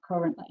into that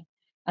currently,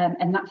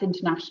 and that's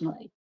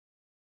internationally.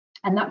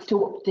 And that's to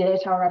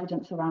update our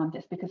evidence around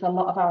this, because a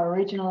lot of our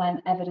original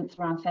evidence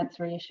around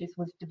sensory issues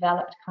was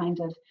developed kind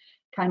of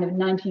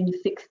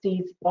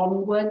 1960s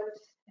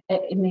onwards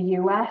in the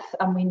US,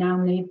 and we now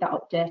need that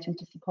updating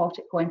to support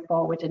it going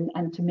forward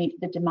and to meet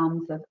the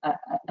demands of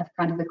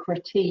kind of the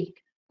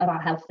critique of our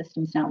health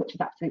systems now, which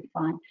is absolutely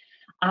fine.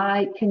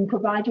 I can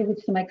provide you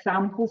with some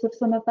examples of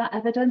some of that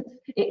evidence.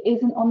 It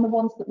isn't on the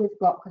ones that we've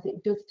got, because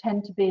it does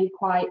tend to be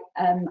quite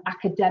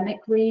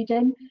academic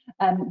reading.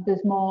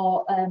 There's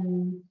more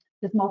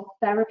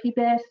therapy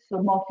based,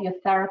 so more for your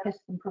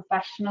therapists and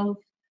professionals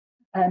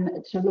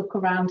to look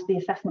around the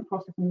assessment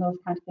process and those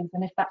kinds of things.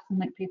 And if that's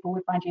something people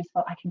would find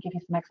useful, I can give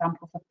you some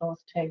examples of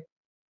those too.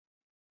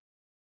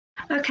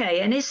 Okay,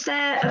 and is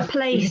there a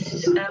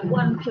place,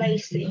 one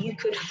place that you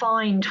could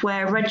find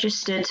where a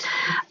registered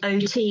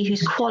OT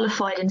who's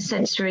qualified in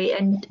sensory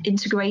and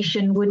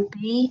integration would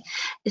be?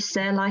 Is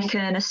there like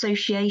an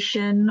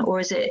association, or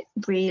is it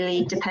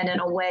really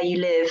dependent on where you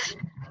live?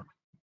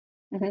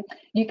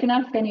 You can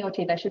ask any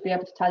OT, they should be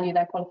able to tell you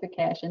their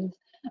qualifications.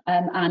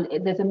 And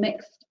there's a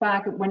mixed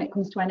bag when it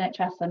comes to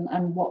NHS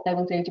and what they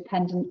will do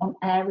dependent on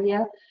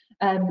area.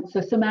 So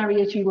some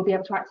areas you will be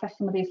able to access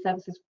some of these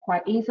services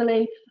quite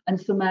easily, and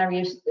some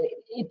areas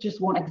it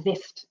just won't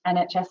exist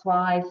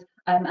NHS-wise,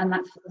 and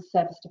that's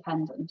service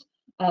dependent.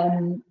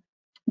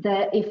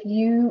 If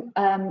you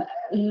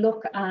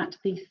look at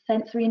the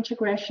Sensory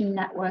Integration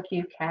Network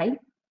UK,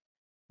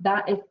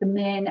 that is the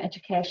main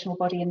educational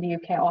body in the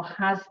UK, or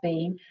has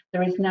been.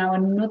 There is now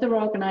another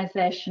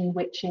organisation,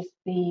 which is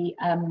the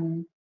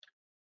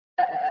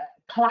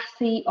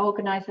Classy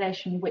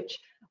organisation, which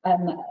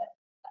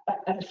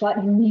a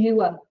slightly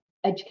newer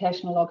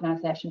educational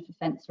organisation for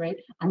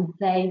sensory, and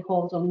they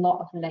hold a lot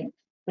of links.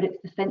 But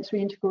it's the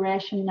Sensory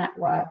Integration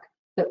Network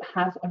that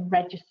has a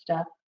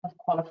register of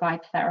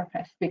qualified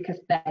therapists, because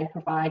they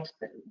provide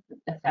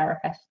the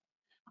therapists.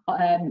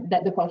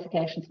 the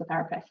qualifications for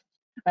therapists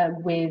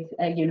with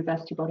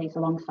university bodies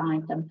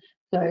alongside them.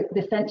 So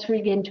the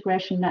Sensory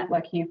Integration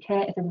Network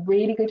UK is a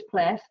really good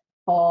place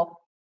for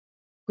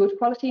good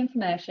quality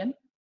information.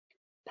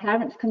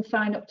 Parents can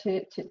sign up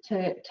to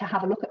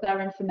have a look at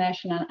their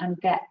information and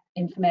get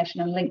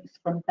information and links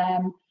from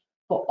them,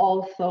 but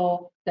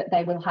also that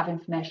they will have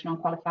information on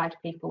qualified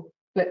people.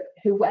 But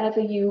whoever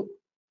you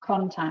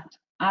contact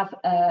as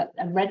a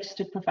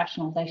registered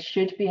professional, they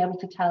should be able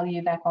to tell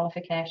you their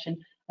qualification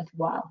as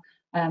well.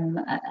 And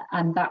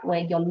that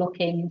way you're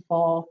looking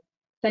for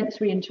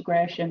sensory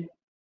integration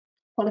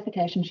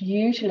qualifications,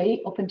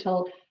 usually up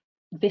until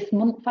this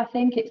month, I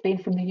think it's been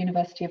from the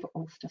University of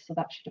Ulster, so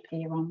that should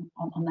appear on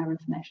their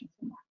information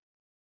somewhere.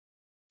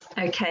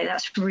 Okay,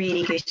 that's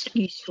really good,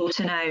 useful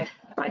to know.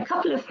 Right, a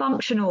couple of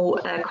functional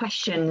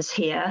questions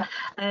here.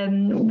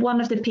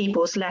 One of the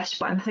people's left,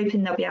 but I'm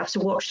hoping they'll be able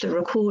to watch the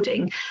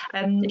recording.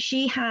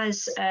 She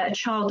has a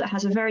child that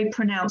has a very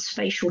pronounced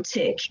facial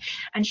tic,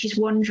 and she's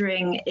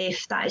wondering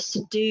if that is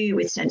to do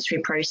with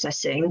sensory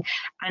processing,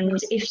 and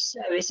if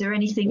so, is there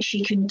anything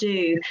she can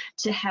do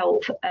to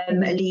help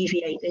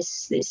alleviate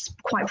this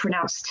quite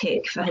pronounced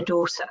tic for her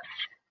daughter?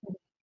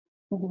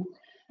 Mm-hmm.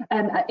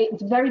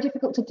 It's very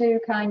difficult to do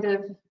kind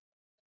of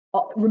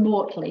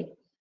remotely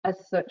as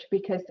such,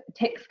 because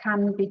tics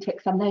can be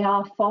tics, and they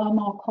are far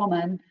more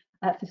common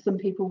for some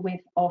people with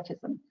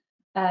autism.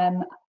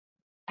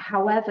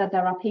 However,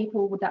 there are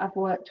people that I've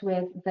worked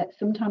with that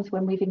sometimes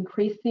when we've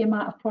increased the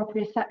amount of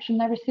proprioception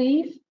they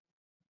receive,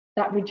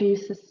 that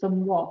reduces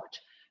somewhat.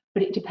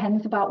 But it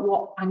depends about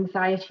what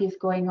anxiety is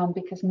going on,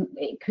 because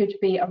it could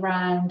be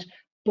around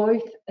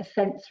both a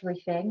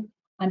sensory thing,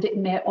 and it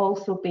may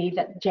also be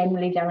that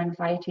generally their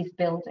anxiety is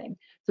building.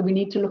 So we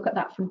need to look at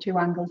that from two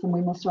angles, and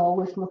we must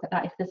always look at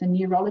that. If there's a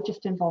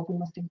neurologist involved, we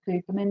must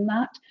include them in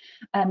that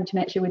to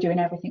make sure we're doing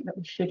everything that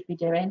we should be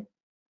doing.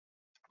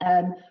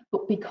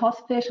 But because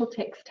facial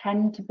tics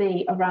tend to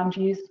be around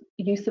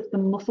use of the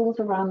muscles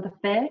around the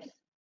face,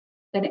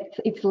 then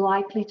it's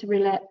likely to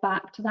relate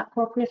back to that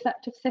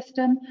proprioceptive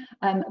system,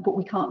 but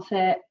we can't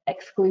say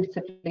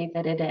exclusively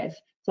that it is.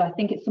 So I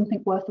think it's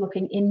something worth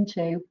looking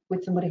into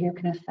with somebody who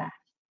can assess.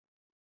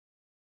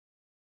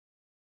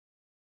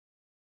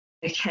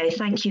 Okay,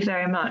 thank you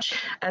very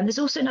much. There's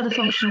also another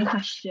functional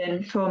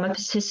question from a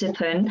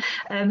participant.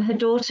 Her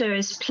daughter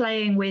is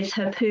playing with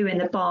her poo in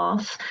the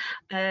bath,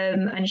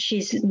 and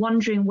she's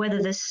wondering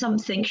whether there's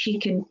something she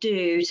can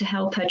do to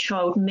help her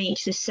child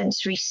meet this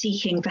sensory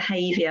seeking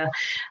behaviour.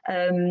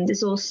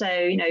 There's also,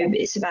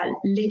 it's about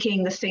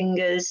licking the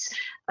fingers.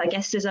 I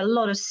guess there's a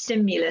lot of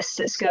stimulus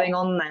that's going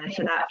on there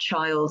for that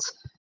child.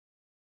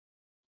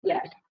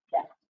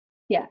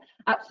 Yeah,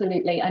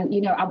 absolutely. And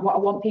what I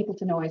want people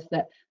to know is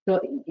that,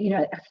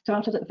 I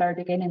started at the very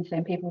beginning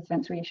saying people with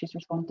sensory issues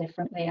respond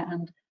differently,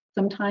 and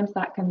sometimes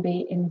that can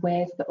be in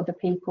ways that other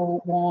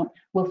people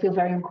will feel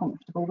very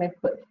uncomfortable with.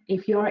 But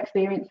if you're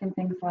experiencing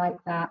things like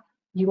that,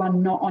 you are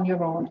not on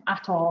your own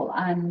at all.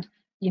 And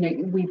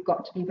we've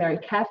got to be very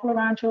careful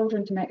around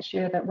children to make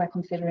sure that we're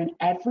considering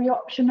every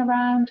option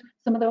around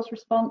some of those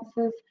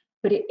responses.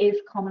 But it is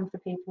common for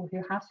people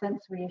who have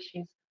sensory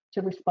issues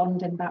to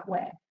respond in that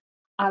way.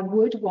 I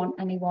would want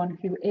anyone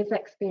who is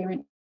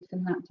experiencing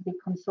that to be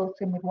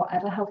consulting with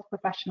whatever health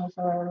professionals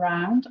are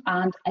around,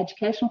 and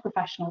educational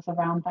professionals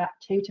around that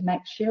too, to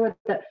make sure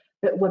that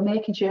we're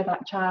making sure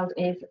that child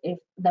is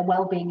their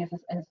well-being is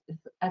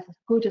as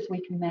good as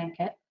we can make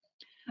it.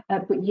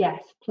 But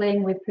yes,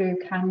 playing with poo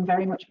can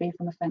very much be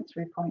from a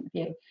sensory point of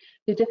view.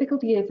 The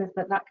difficulty is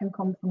that can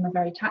come from a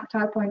very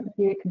tactile point of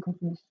view. It can come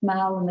from the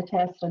smell and the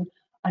taste,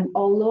 and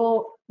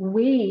although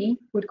we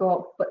would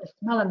go, but the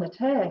smell and the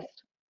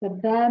taste, for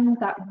them,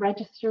 that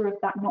register of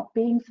that not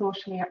being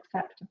socially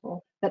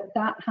acceptable, that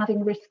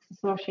having risks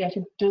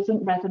associated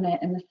doesn't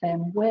resonate in the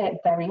same way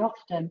very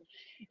often.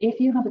 If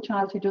you have a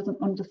child who doesn't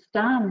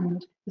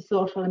understand the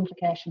social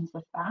implications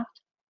of that,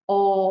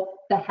 or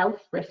the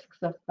health risks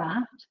of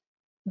that,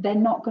 they're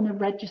not going to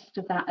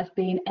register that as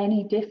being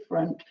any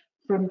different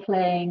from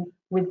playing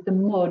with the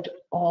mud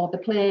or the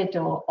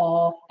Play-Doh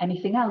or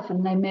anything else,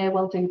 and they may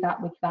well do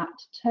that with that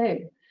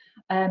too.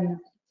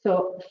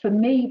 So for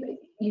me,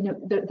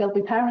 there'll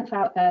be parents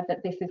out there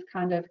that this is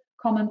kind of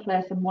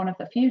commonplace and one of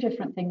the few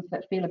different things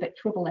that feel a bit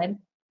troubling.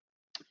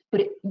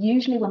 But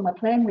usually when we're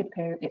playing with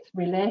poo, it's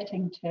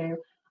relating to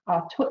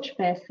our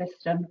touch-based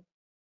system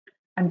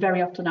and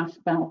very often our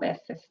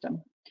smell-based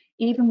system.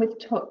 Even with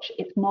touch,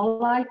 it's more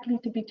likely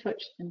to be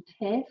touch than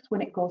taste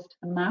when it goes to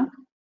the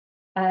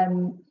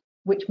mouth,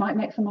 which might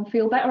make someone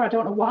feel better. I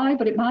don't know why,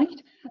 but it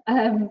might.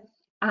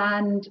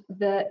 And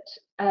that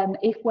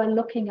if we're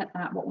looking at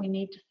that, what we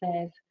need to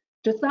say is,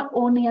 does that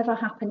only ever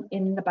happen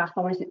in the bath,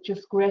 or is it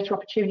just greater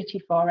opportunity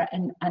for it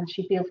and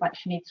she feels like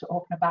she needs to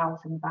open her bowels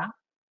in the bath?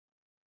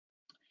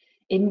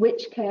 In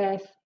which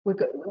case,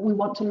 we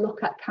want to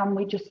look at, can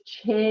we just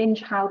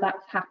change how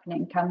that's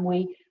happening? Can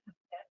we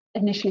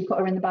initially put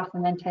her in the bath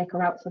and then take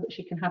her out so that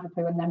she can have a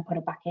poo and then put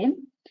her back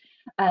in?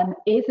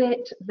 Is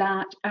it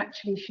that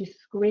actually she's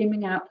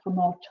screaming out for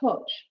more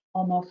touch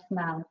or more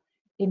smell?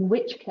 in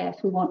which case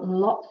we want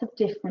lots of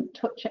different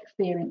touch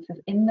experiences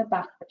in the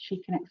bath that she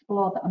can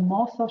explore that are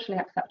more socially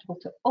acceptable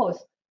to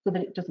us so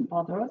that it doesn't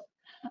bother us.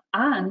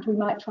 And we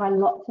might try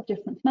lots of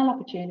different smell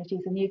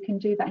opportunities, and you can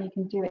do that, and you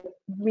can do it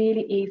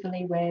really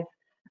easily with,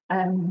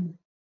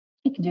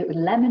 you can do it with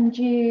lemon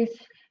juice,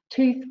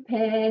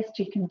 toothpaste,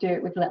 you can do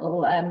it with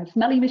little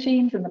smelly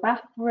machines in the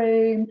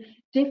bathroom,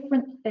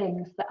 different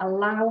things that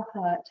allow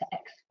her to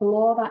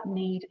explore that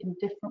need in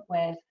different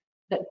ways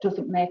that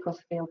doesn't make us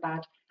feel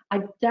bad. I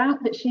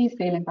doubt that she's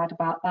feeling bad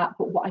about that,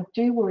 but what I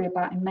do worry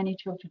about in many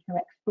children who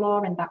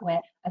explore in that way,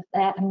 as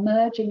their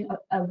emerging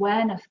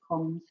awareness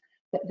comes,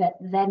 that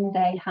then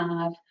they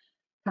have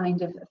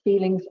kind of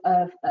feelings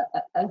of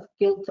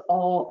guilt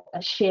or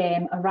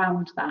shame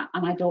around that,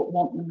 and I don't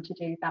want them to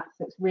do that.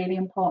 So it's really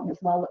important as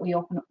well that we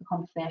open up the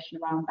conversation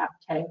around that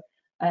too,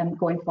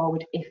 going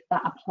forward, if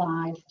that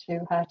applies to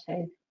her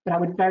too. But I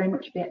would very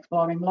much be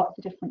exploring lots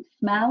of different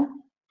smell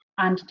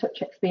and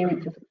touch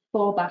experiences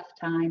for bath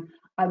time.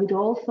 I would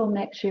also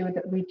make sure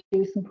that we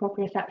do some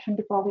proprioception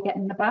before we get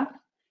in the bath,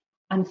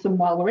 and some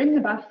while we're in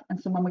the bath, and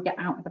some when we get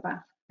out of the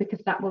bath, because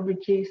that will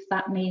reduce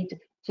that need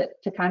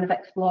to kind of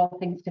explore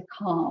things to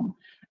calm.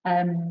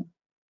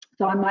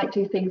 So I might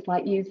do things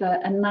like use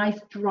a nice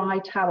dry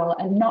towel,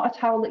 and not a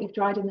towel that you've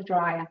dried in the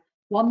dryer,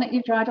 one that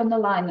you've dried on the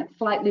line that's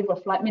slightly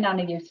rough, like my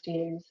nana used to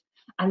use.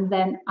 And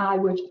then I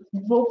would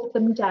rub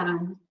them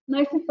down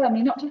nice and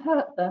firmly, not to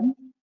hurt them,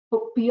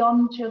 but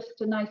beyond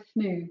just a nice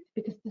smooth,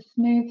 because the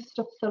smooth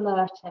stuff's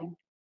alerting.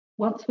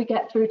 Once we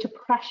get through to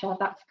pressure,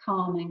 that's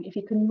calming. If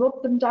you can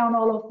rub them down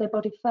all over their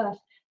body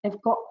first,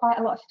 they've got quite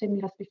a lot of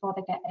stimulus before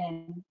they get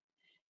in.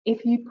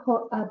 If you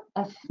put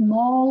a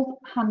small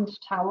hand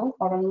towel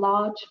or a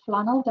large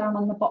flannel down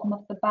on the bottom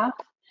of the bath,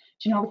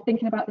 do you know, I was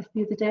thinking about this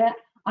the other day.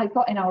 I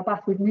got in our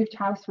bath, we've moved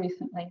house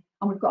recently,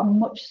 and we've got a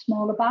much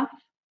smaller bath.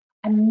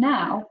 And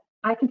now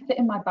I can sit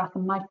in my bath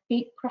and my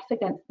feet press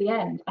against the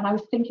end. And I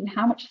was thinking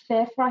how much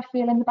safer I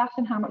feel in the bath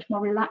and how much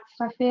more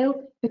relaxed I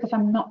feel because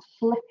I'm not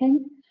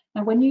slipping.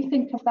 Now, when you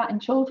think of that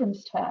in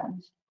children's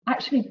terms,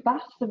 actually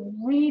baths are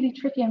really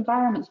tricky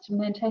environments to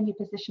maintain your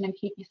position and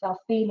keep yourself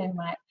feeling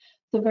right.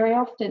 So very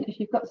often, if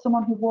you've got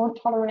someone who won't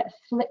tolerate a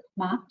slip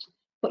mat,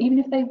 but even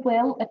if they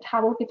will, a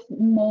towel gives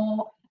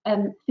more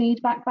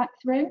feedback back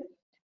through.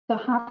 So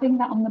having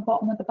that on the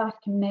bottom of the bath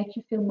can make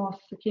you feel more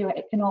secure.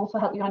 It can also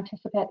help you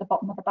anticipate the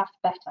bottom of the bath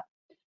better.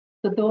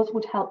 So those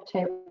would help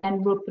too,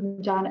 and rub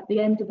them down at the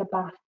end of the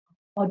bath,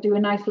 or do a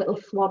nice little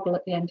swaddle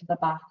at the end of the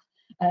bath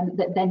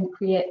that then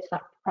creates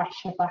that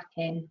pressure back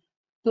in.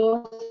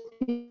 Those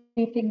two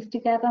things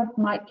together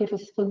might give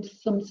us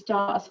some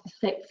starters for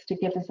 6 to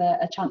give us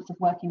a chance of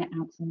working it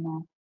out some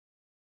more.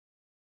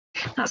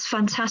 That's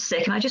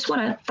fantastic. And I just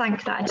want to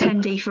thank that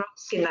attendee for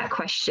asking that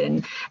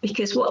question,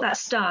 because what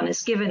that's done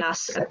is given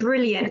us a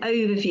brilliant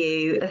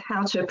overview of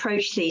how to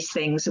approach these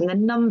things and the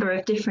number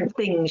of different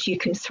things you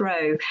can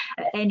throw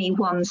at any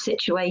one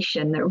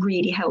situation that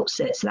really helps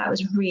it. So that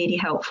was really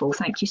helpful.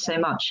 Thank you so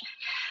much.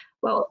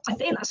 Well, I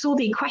think that's all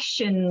the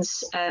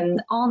questions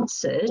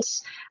answered.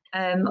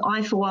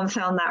 I, for one,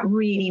 found that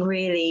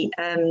really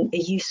a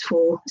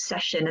useful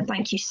session. And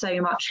thank you so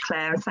much,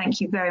 Claire. And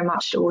thank you very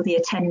much to all the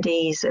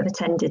attendees that have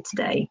attended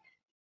today.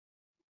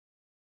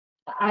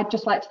 I'd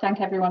just like to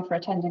thank everyone for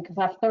attending, because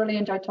I've thoroughly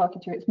enjoyed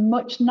talking to you. It's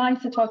much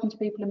nicer talking to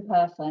people in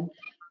person,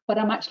 but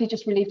I'm actually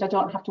just relieved I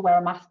don't have to wear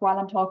a mask while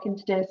I'm talking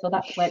today. So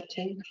that's great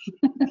too.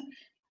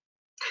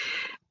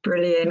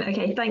 Brilliant.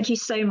 Okay, thank you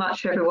so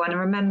much, everyone. And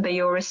remember,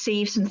 you'll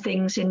receive some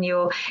things in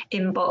your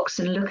inbox,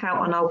 and look out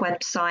on our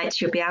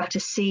website. You'll be able to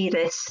see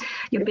this.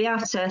 You'll be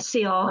able to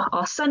see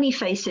our sunny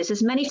faces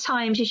as many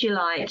times as you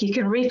like. You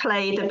can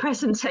replay the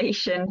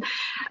presentation,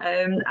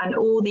 and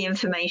all the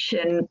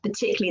information,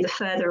 particularly the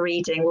further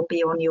reading, will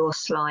be on your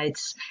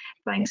slides.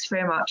 Thanks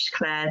very much,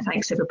 Claire.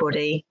 Thanks,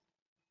 everybody.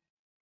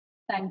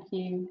 Thank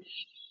you.